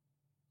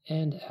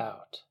and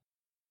out.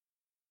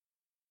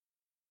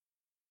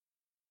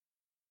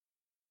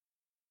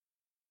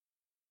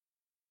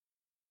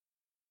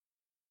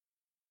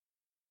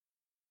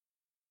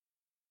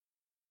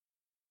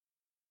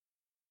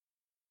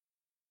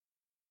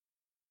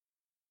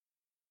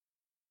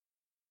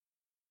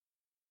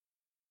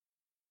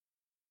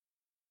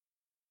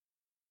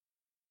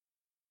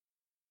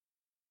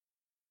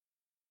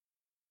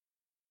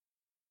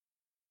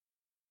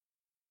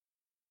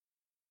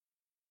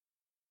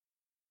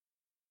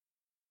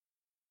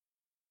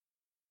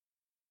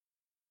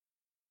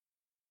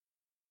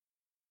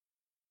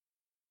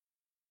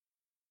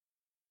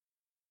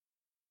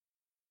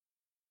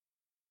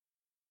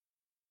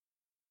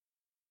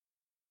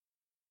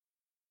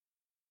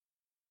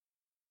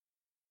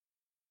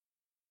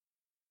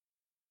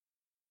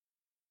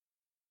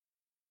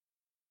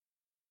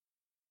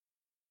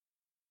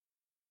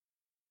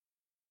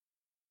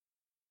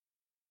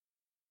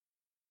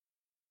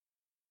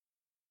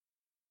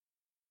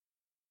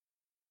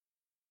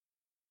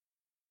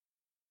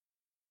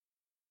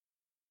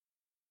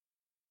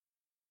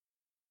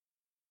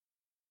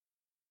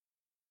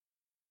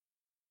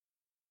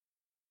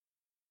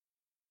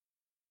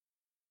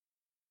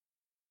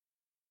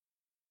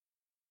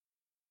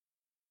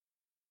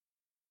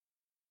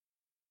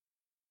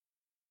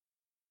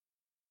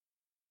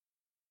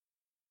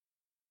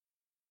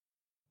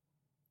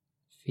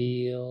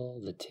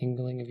 Feel the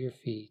tingling of your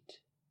feet.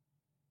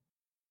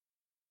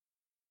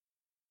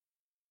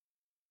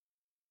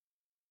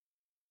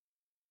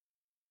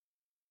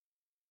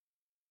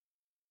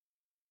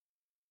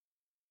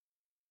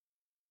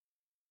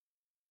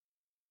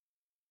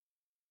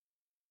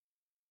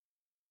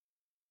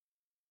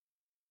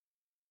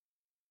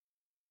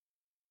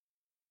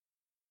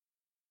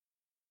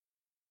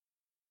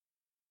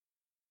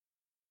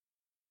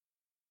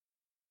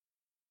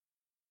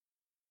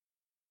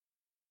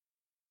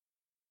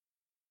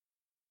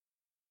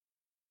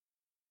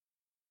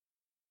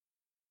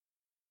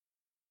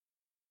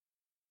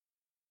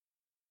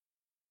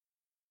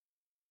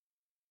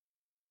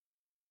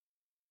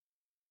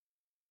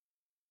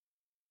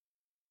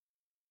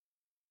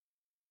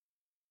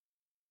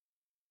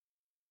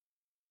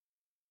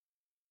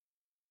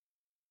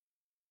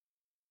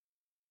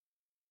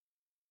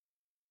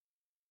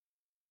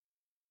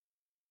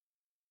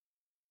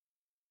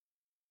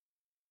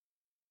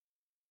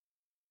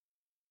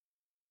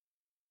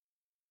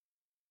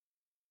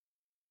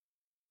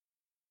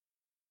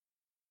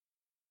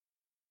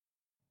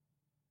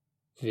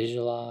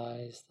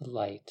 visualize the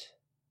light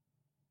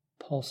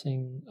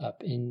pulsing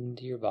up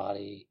into your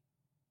body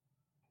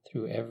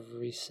through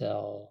every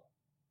cell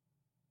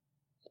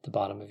at the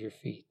bottom of your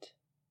feet.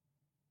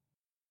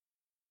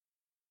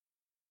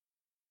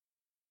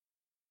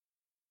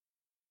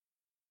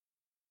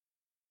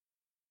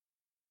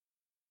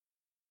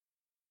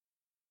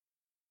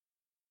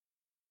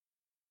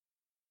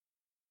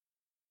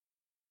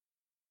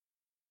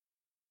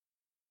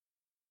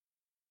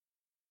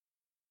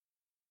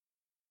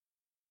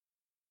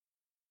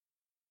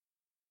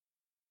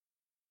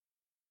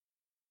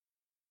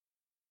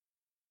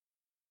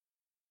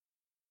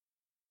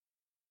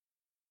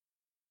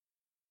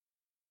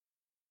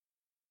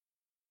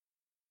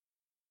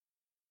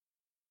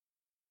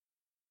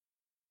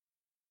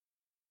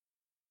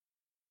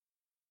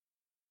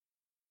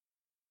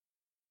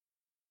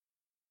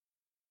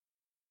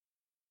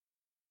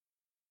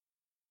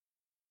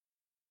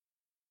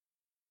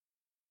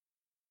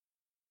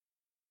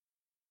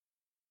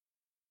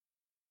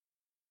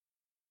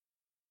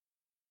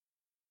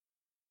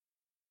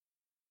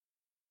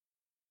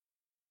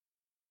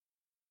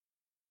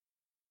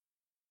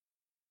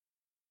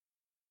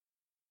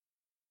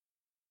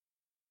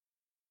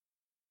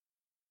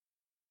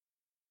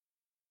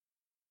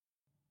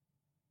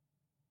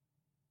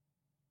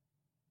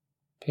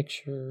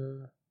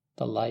 Picture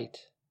the light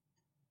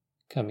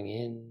coming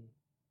in,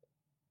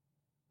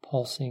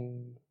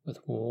 pulsing with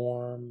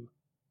warm,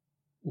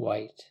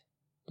 white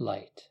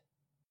light.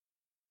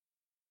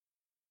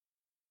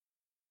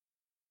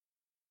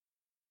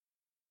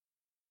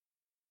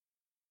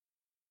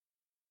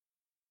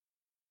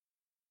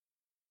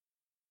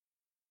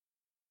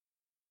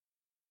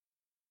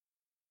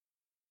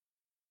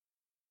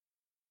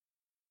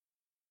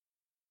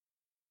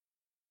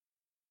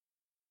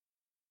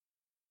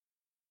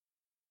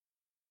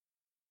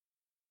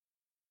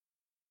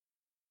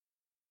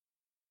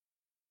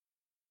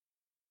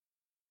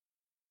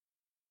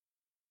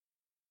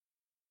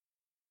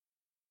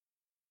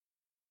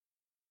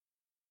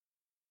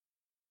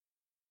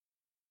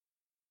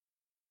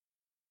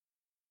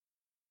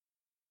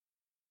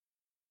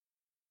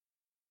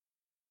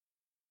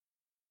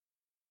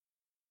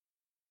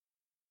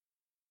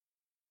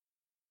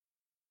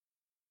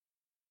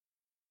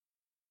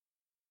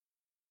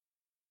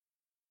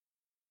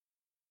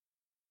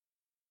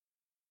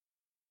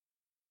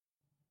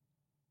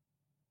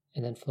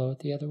 And then flow it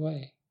the other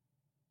way.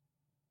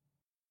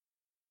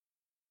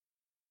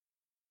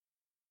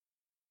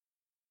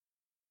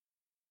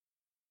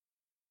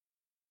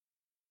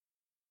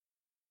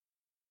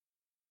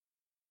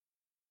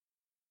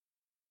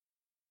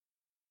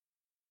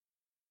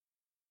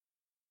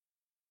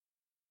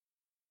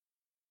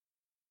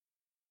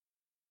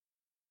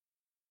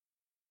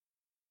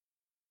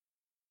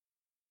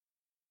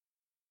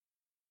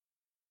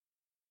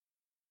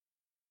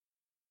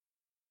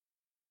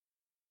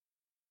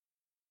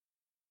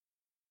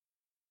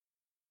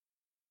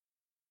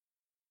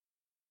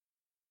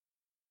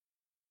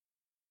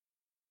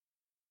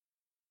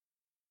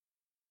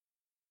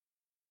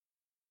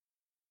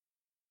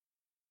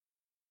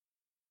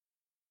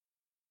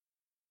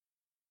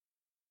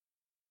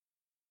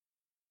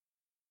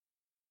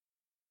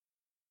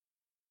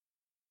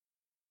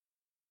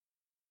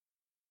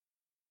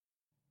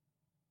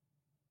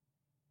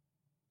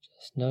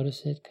 Just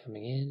notice it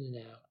coming in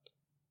and out,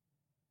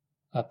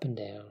 up and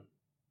down.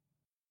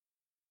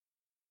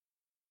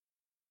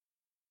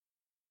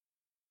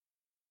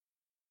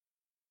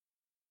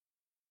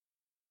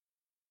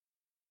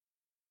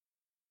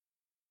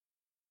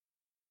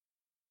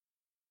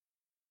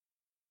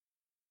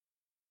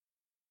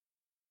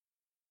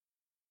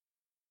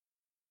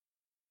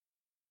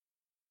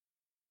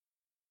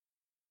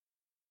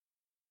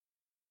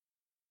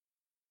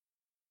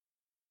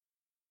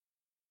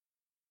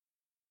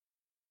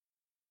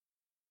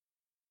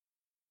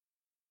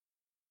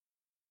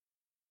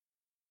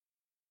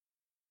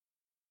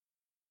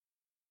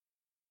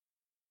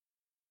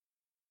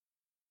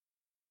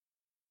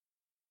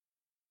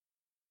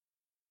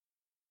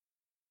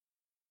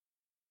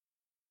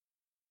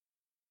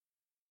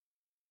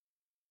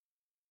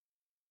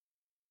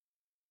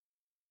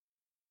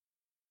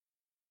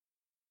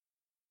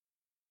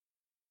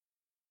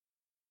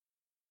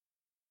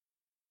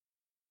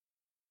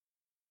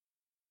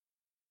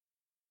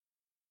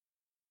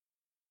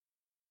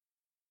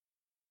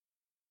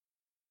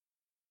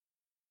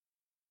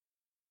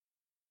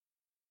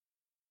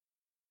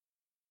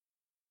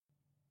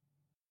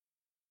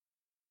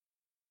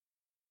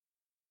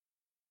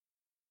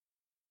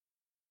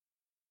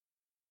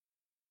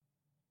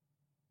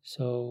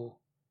 So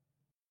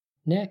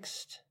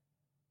next,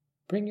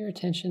 bring your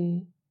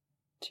attention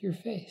to your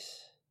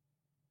face.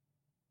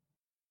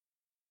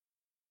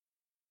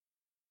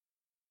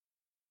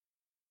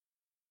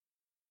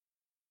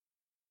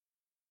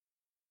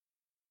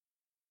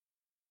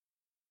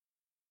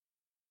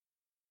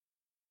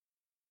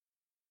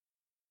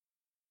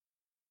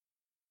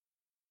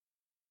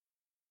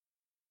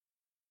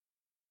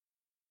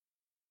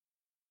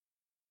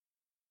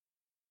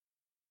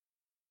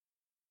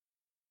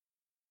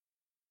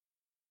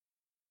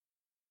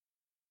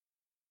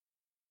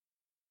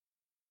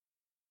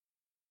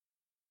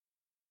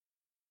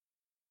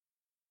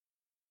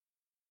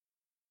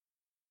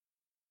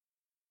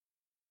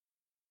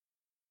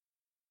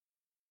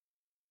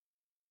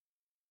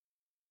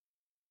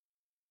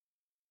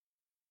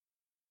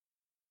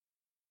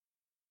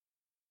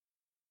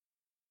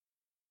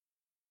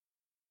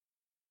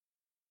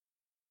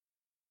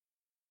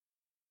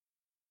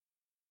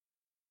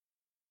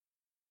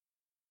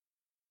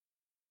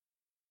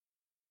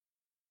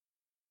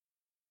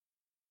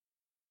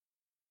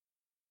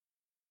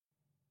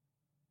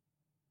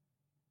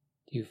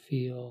 Do you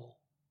feel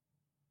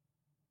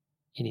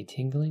any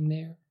tingling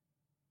there?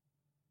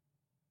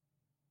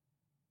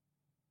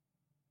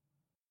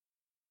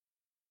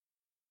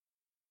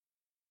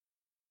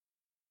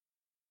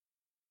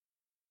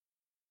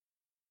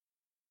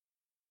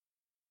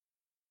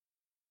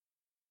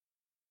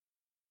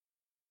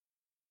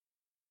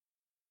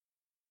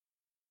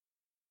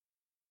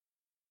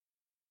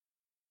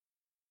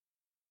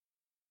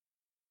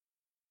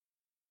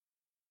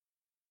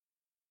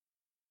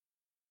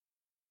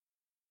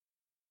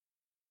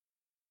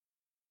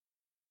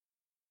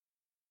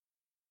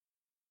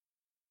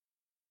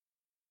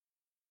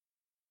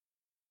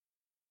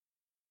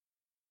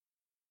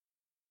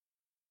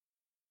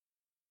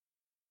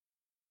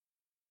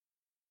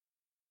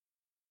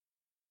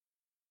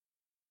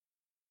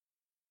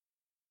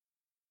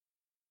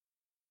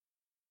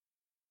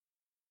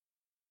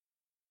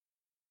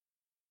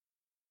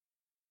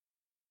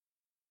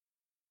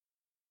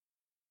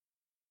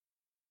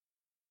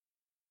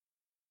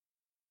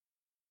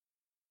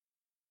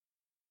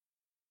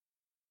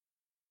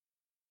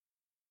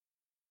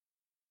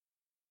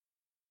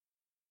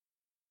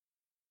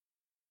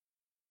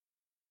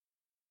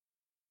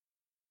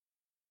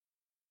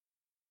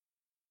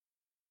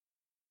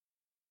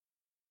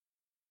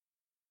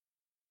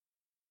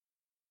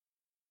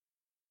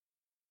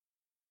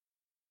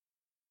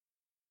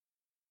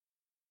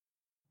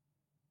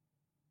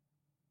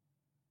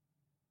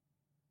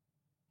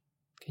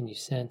 Can you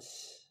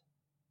sense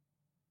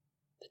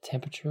the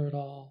temperature at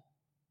all?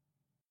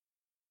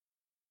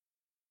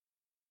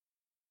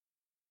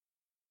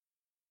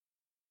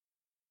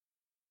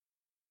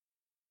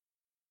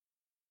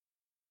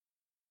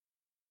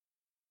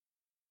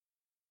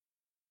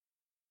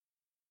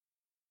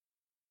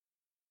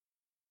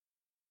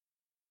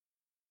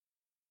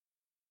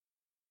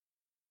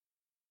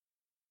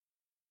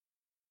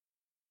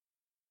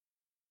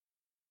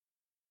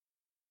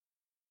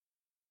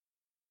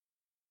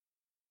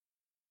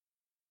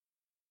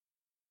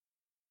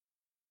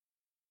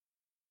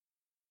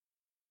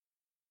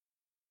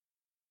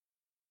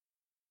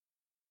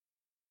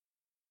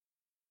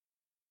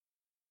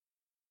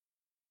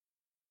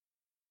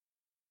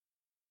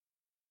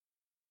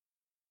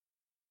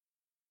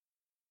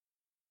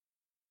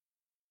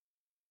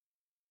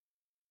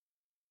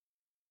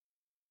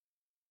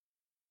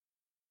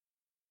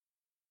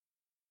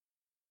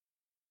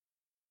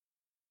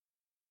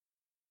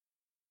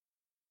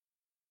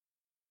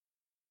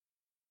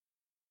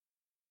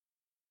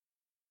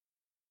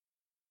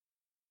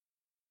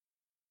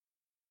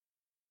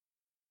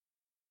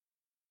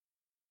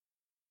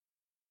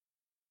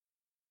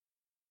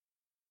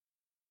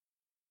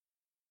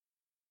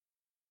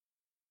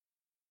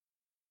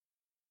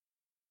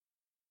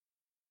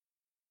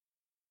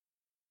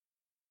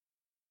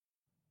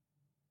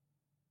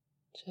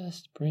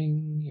 Just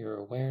bring your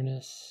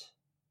awareness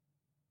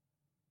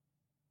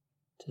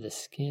to the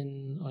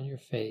skin on your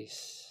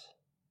face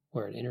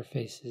where it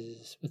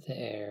interfaces with the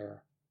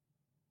air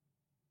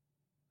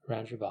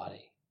around your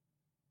body.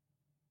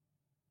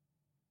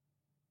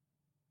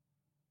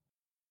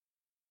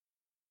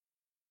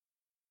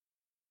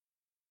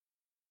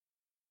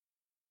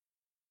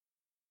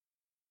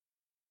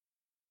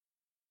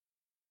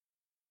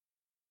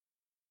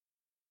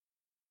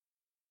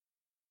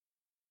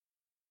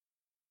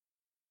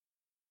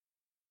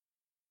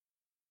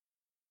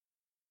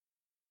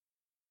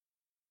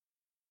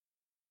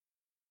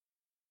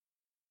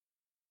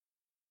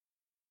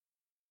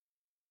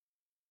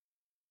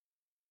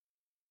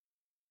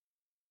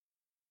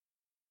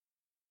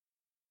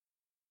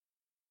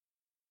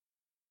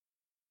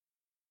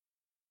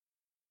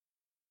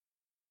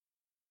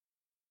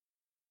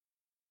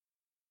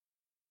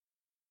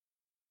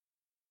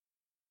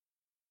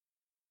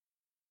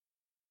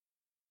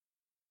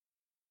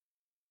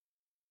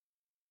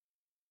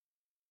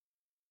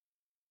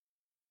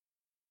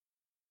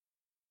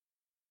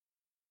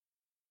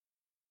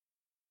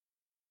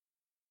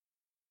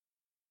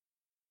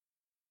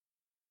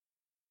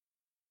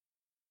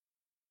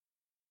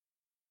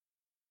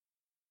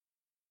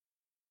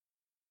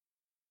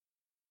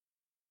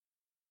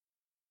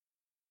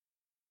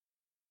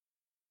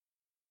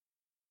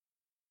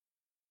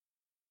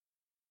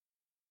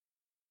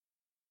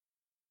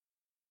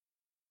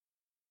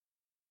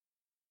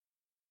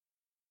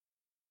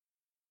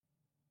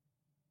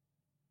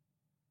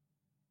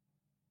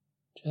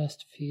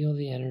 Just feel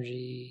the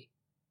energy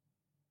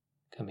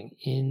coming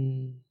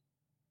in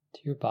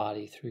to your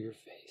body through your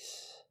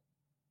face.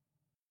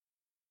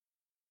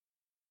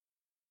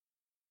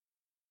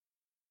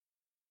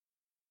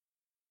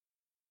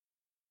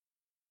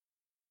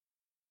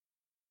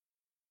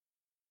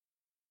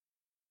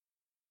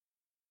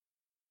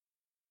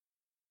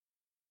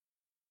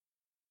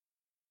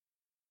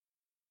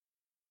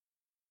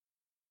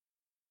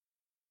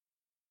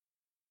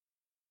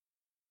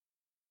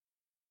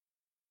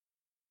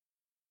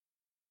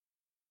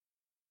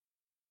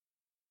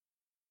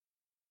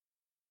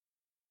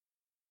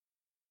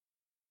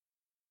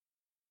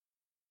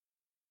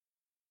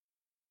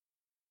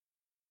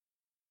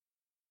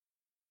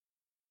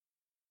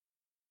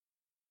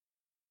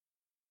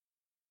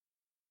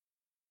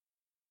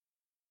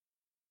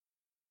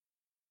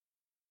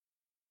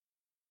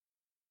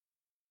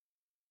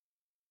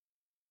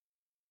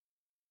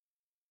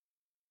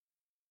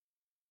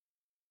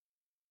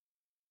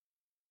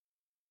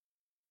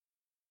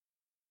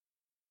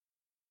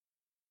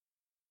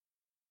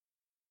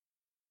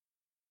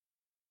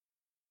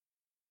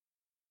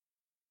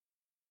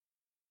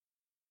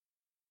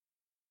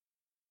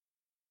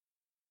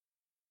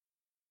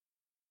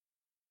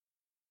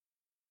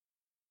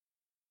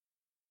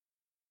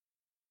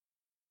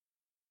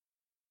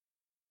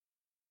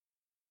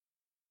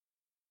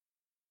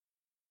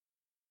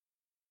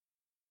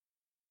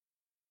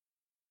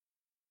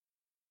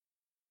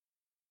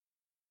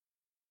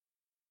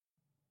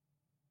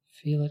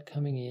 Feel it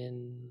coming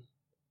in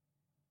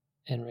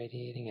and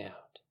radiating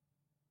out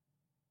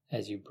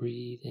as you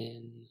breathe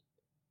in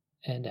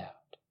and out.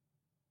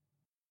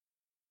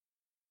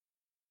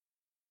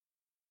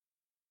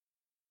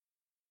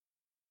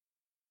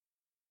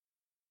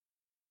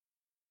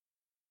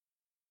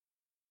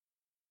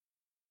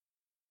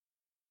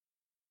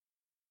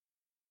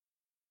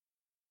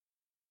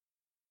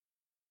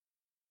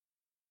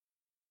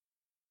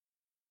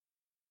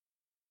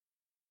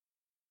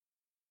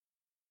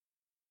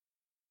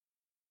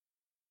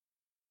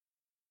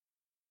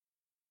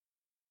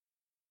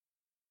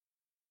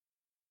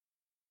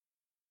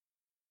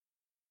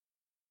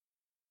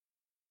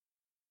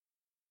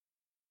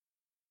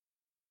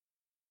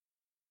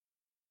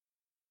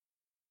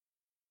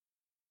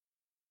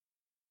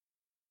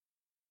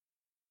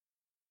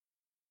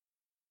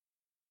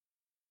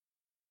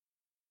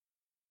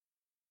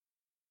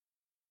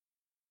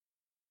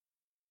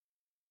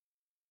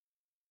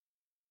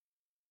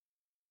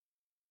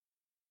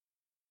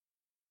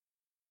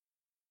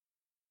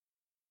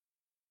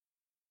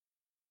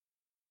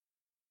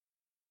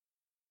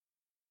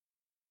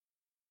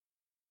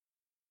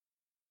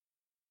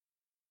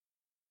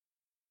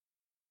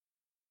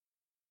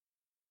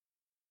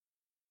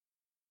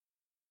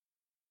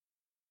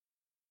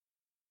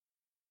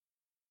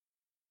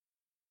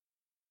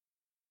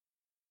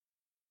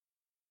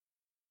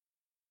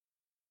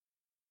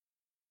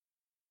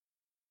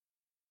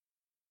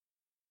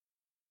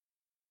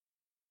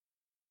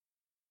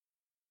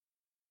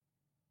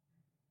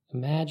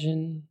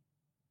 Imagine,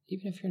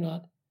 even if you're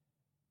not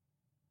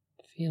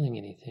feeling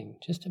anything,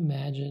 just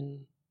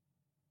imagine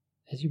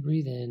as you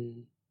breathe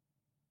in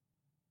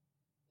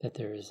that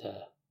there is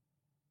a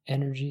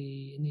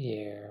energy in the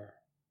air,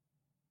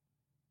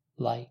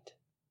 light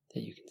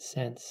that you can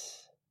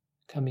sense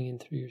coming in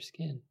through your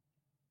skin.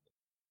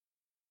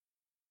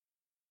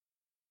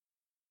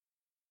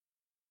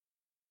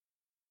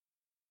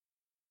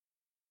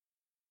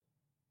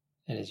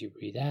 And as you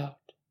breathe out,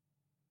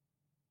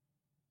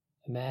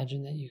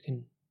 imagine that you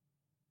can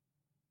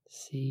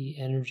see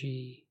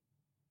energy,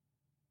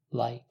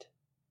 light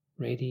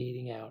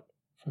radiating out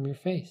from your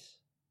face.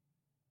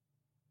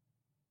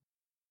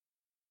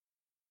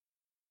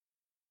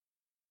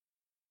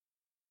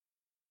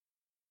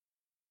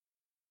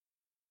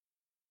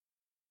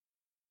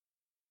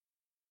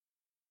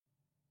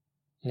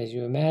 And as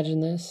you imagine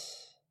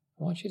this,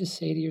 I want you to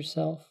say to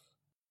yourself,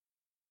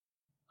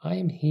 I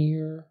am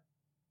here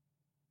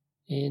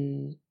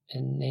in,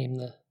 and name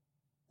the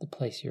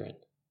place you're in.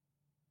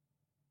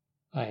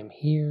 I am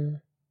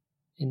here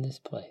in this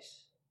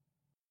place.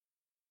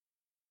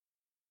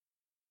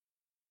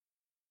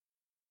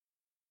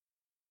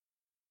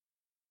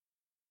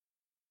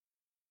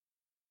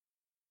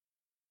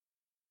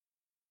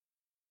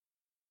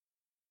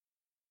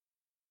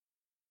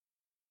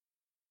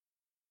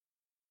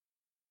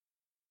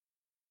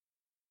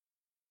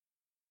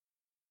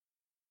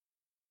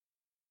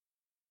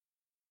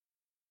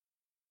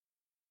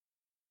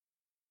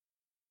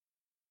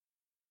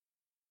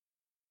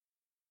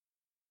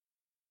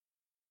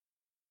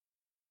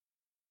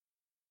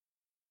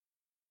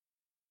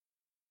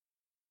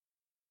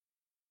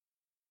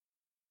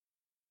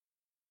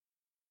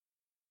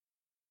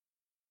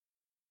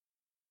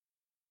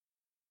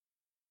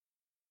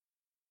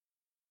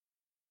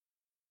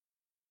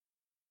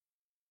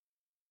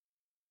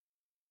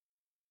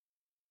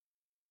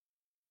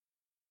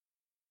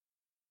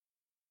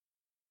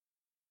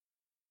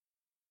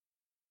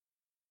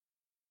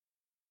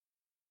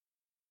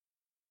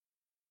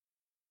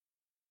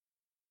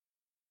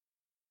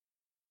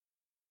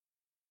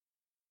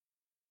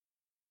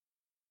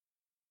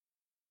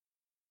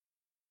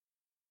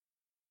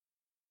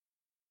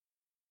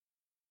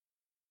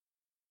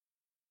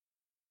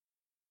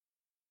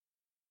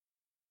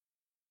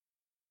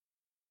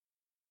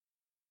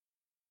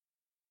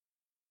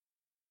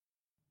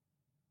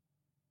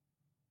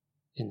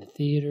 In the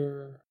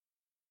theater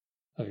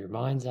of your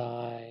mind's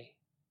eye,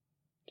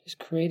 just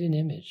create an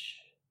image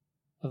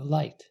of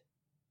light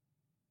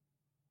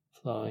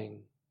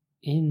flowing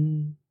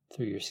in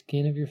through your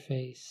skin of your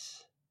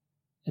face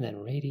and then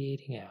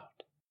radiating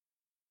out.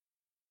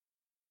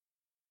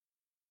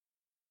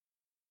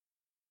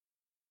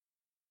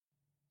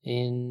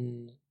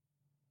 In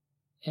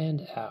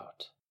and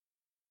out.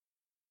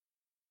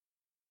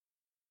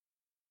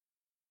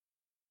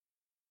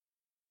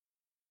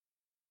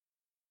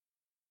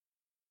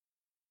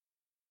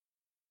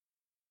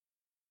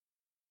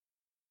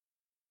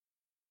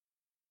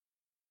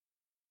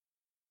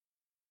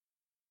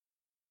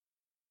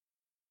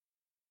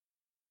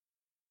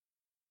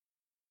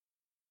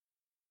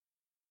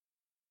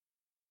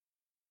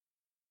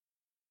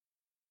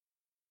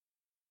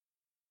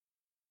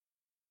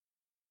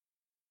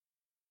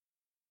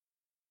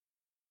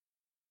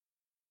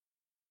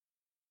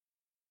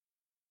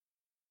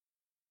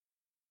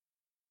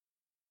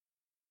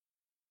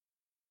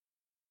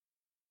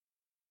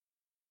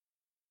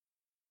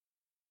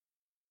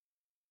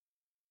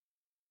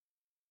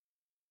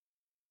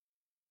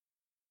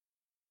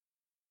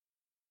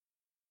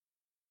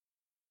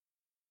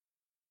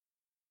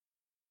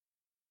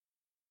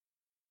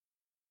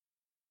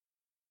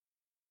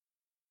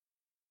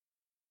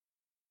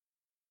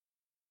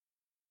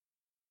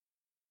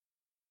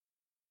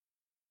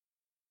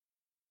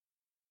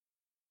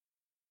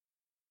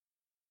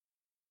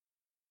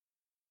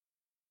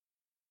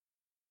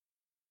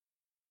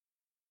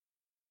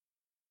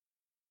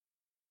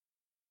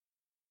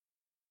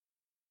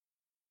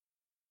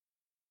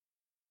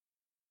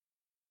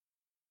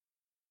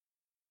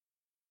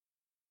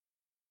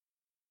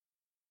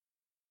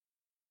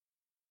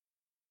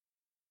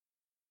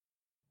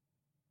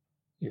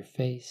 Your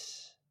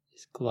face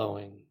is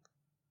glowing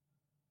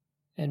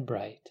and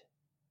bright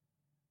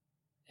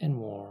and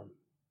warm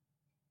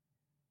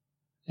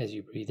as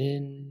you breathe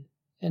in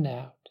and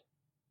out,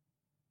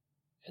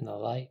 and the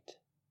light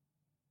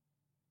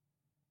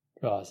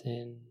draws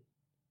in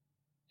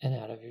and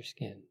out of your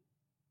skin.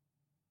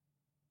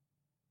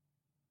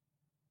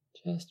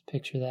 Just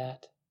picture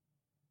that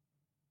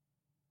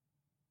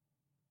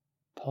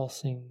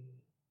pulsing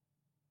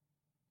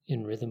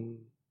in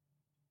rhythm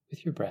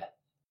with your breath.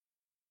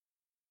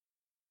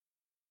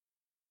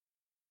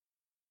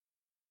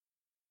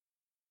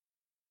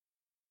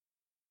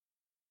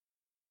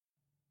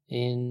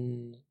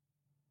 In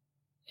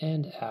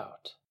and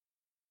out.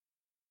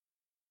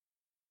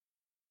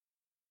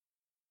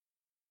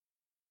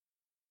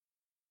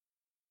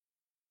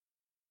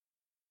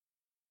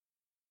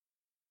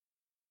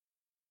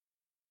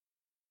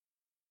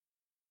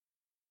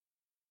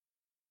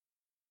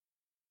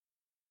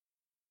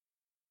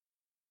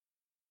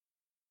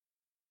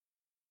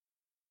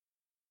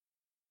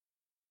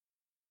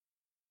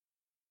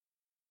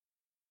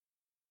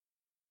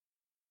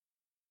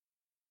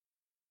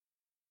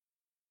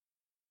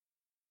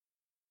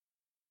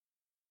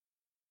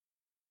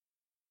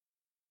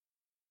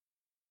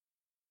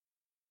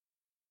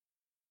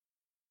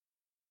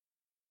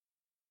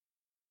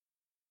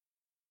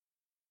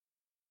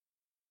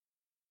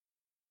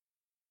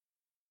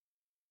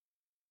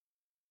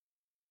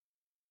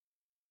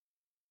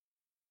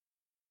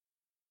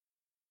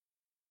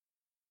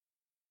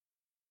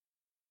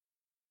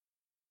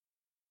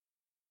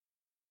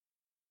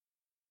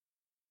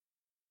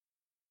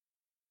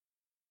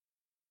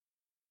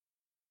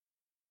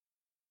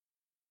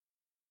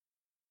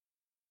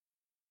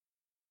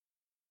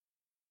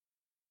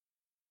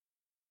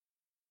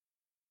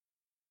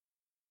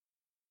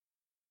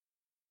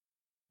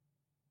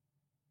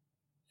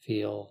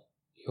 Feel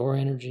your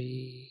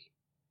energy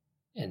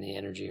and the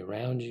energy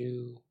around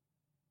you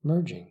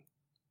merging,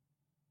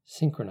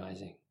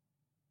 synchronizing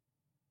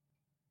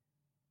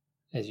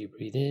as you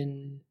breathe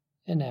in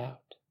and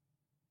out.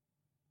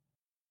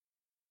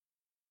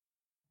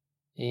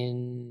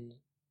 In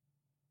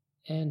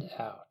and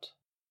out.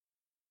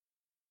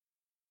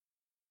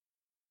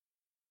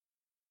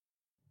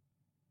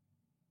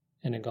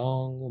 And a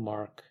gong will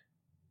mark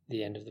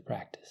the end of the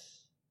practice.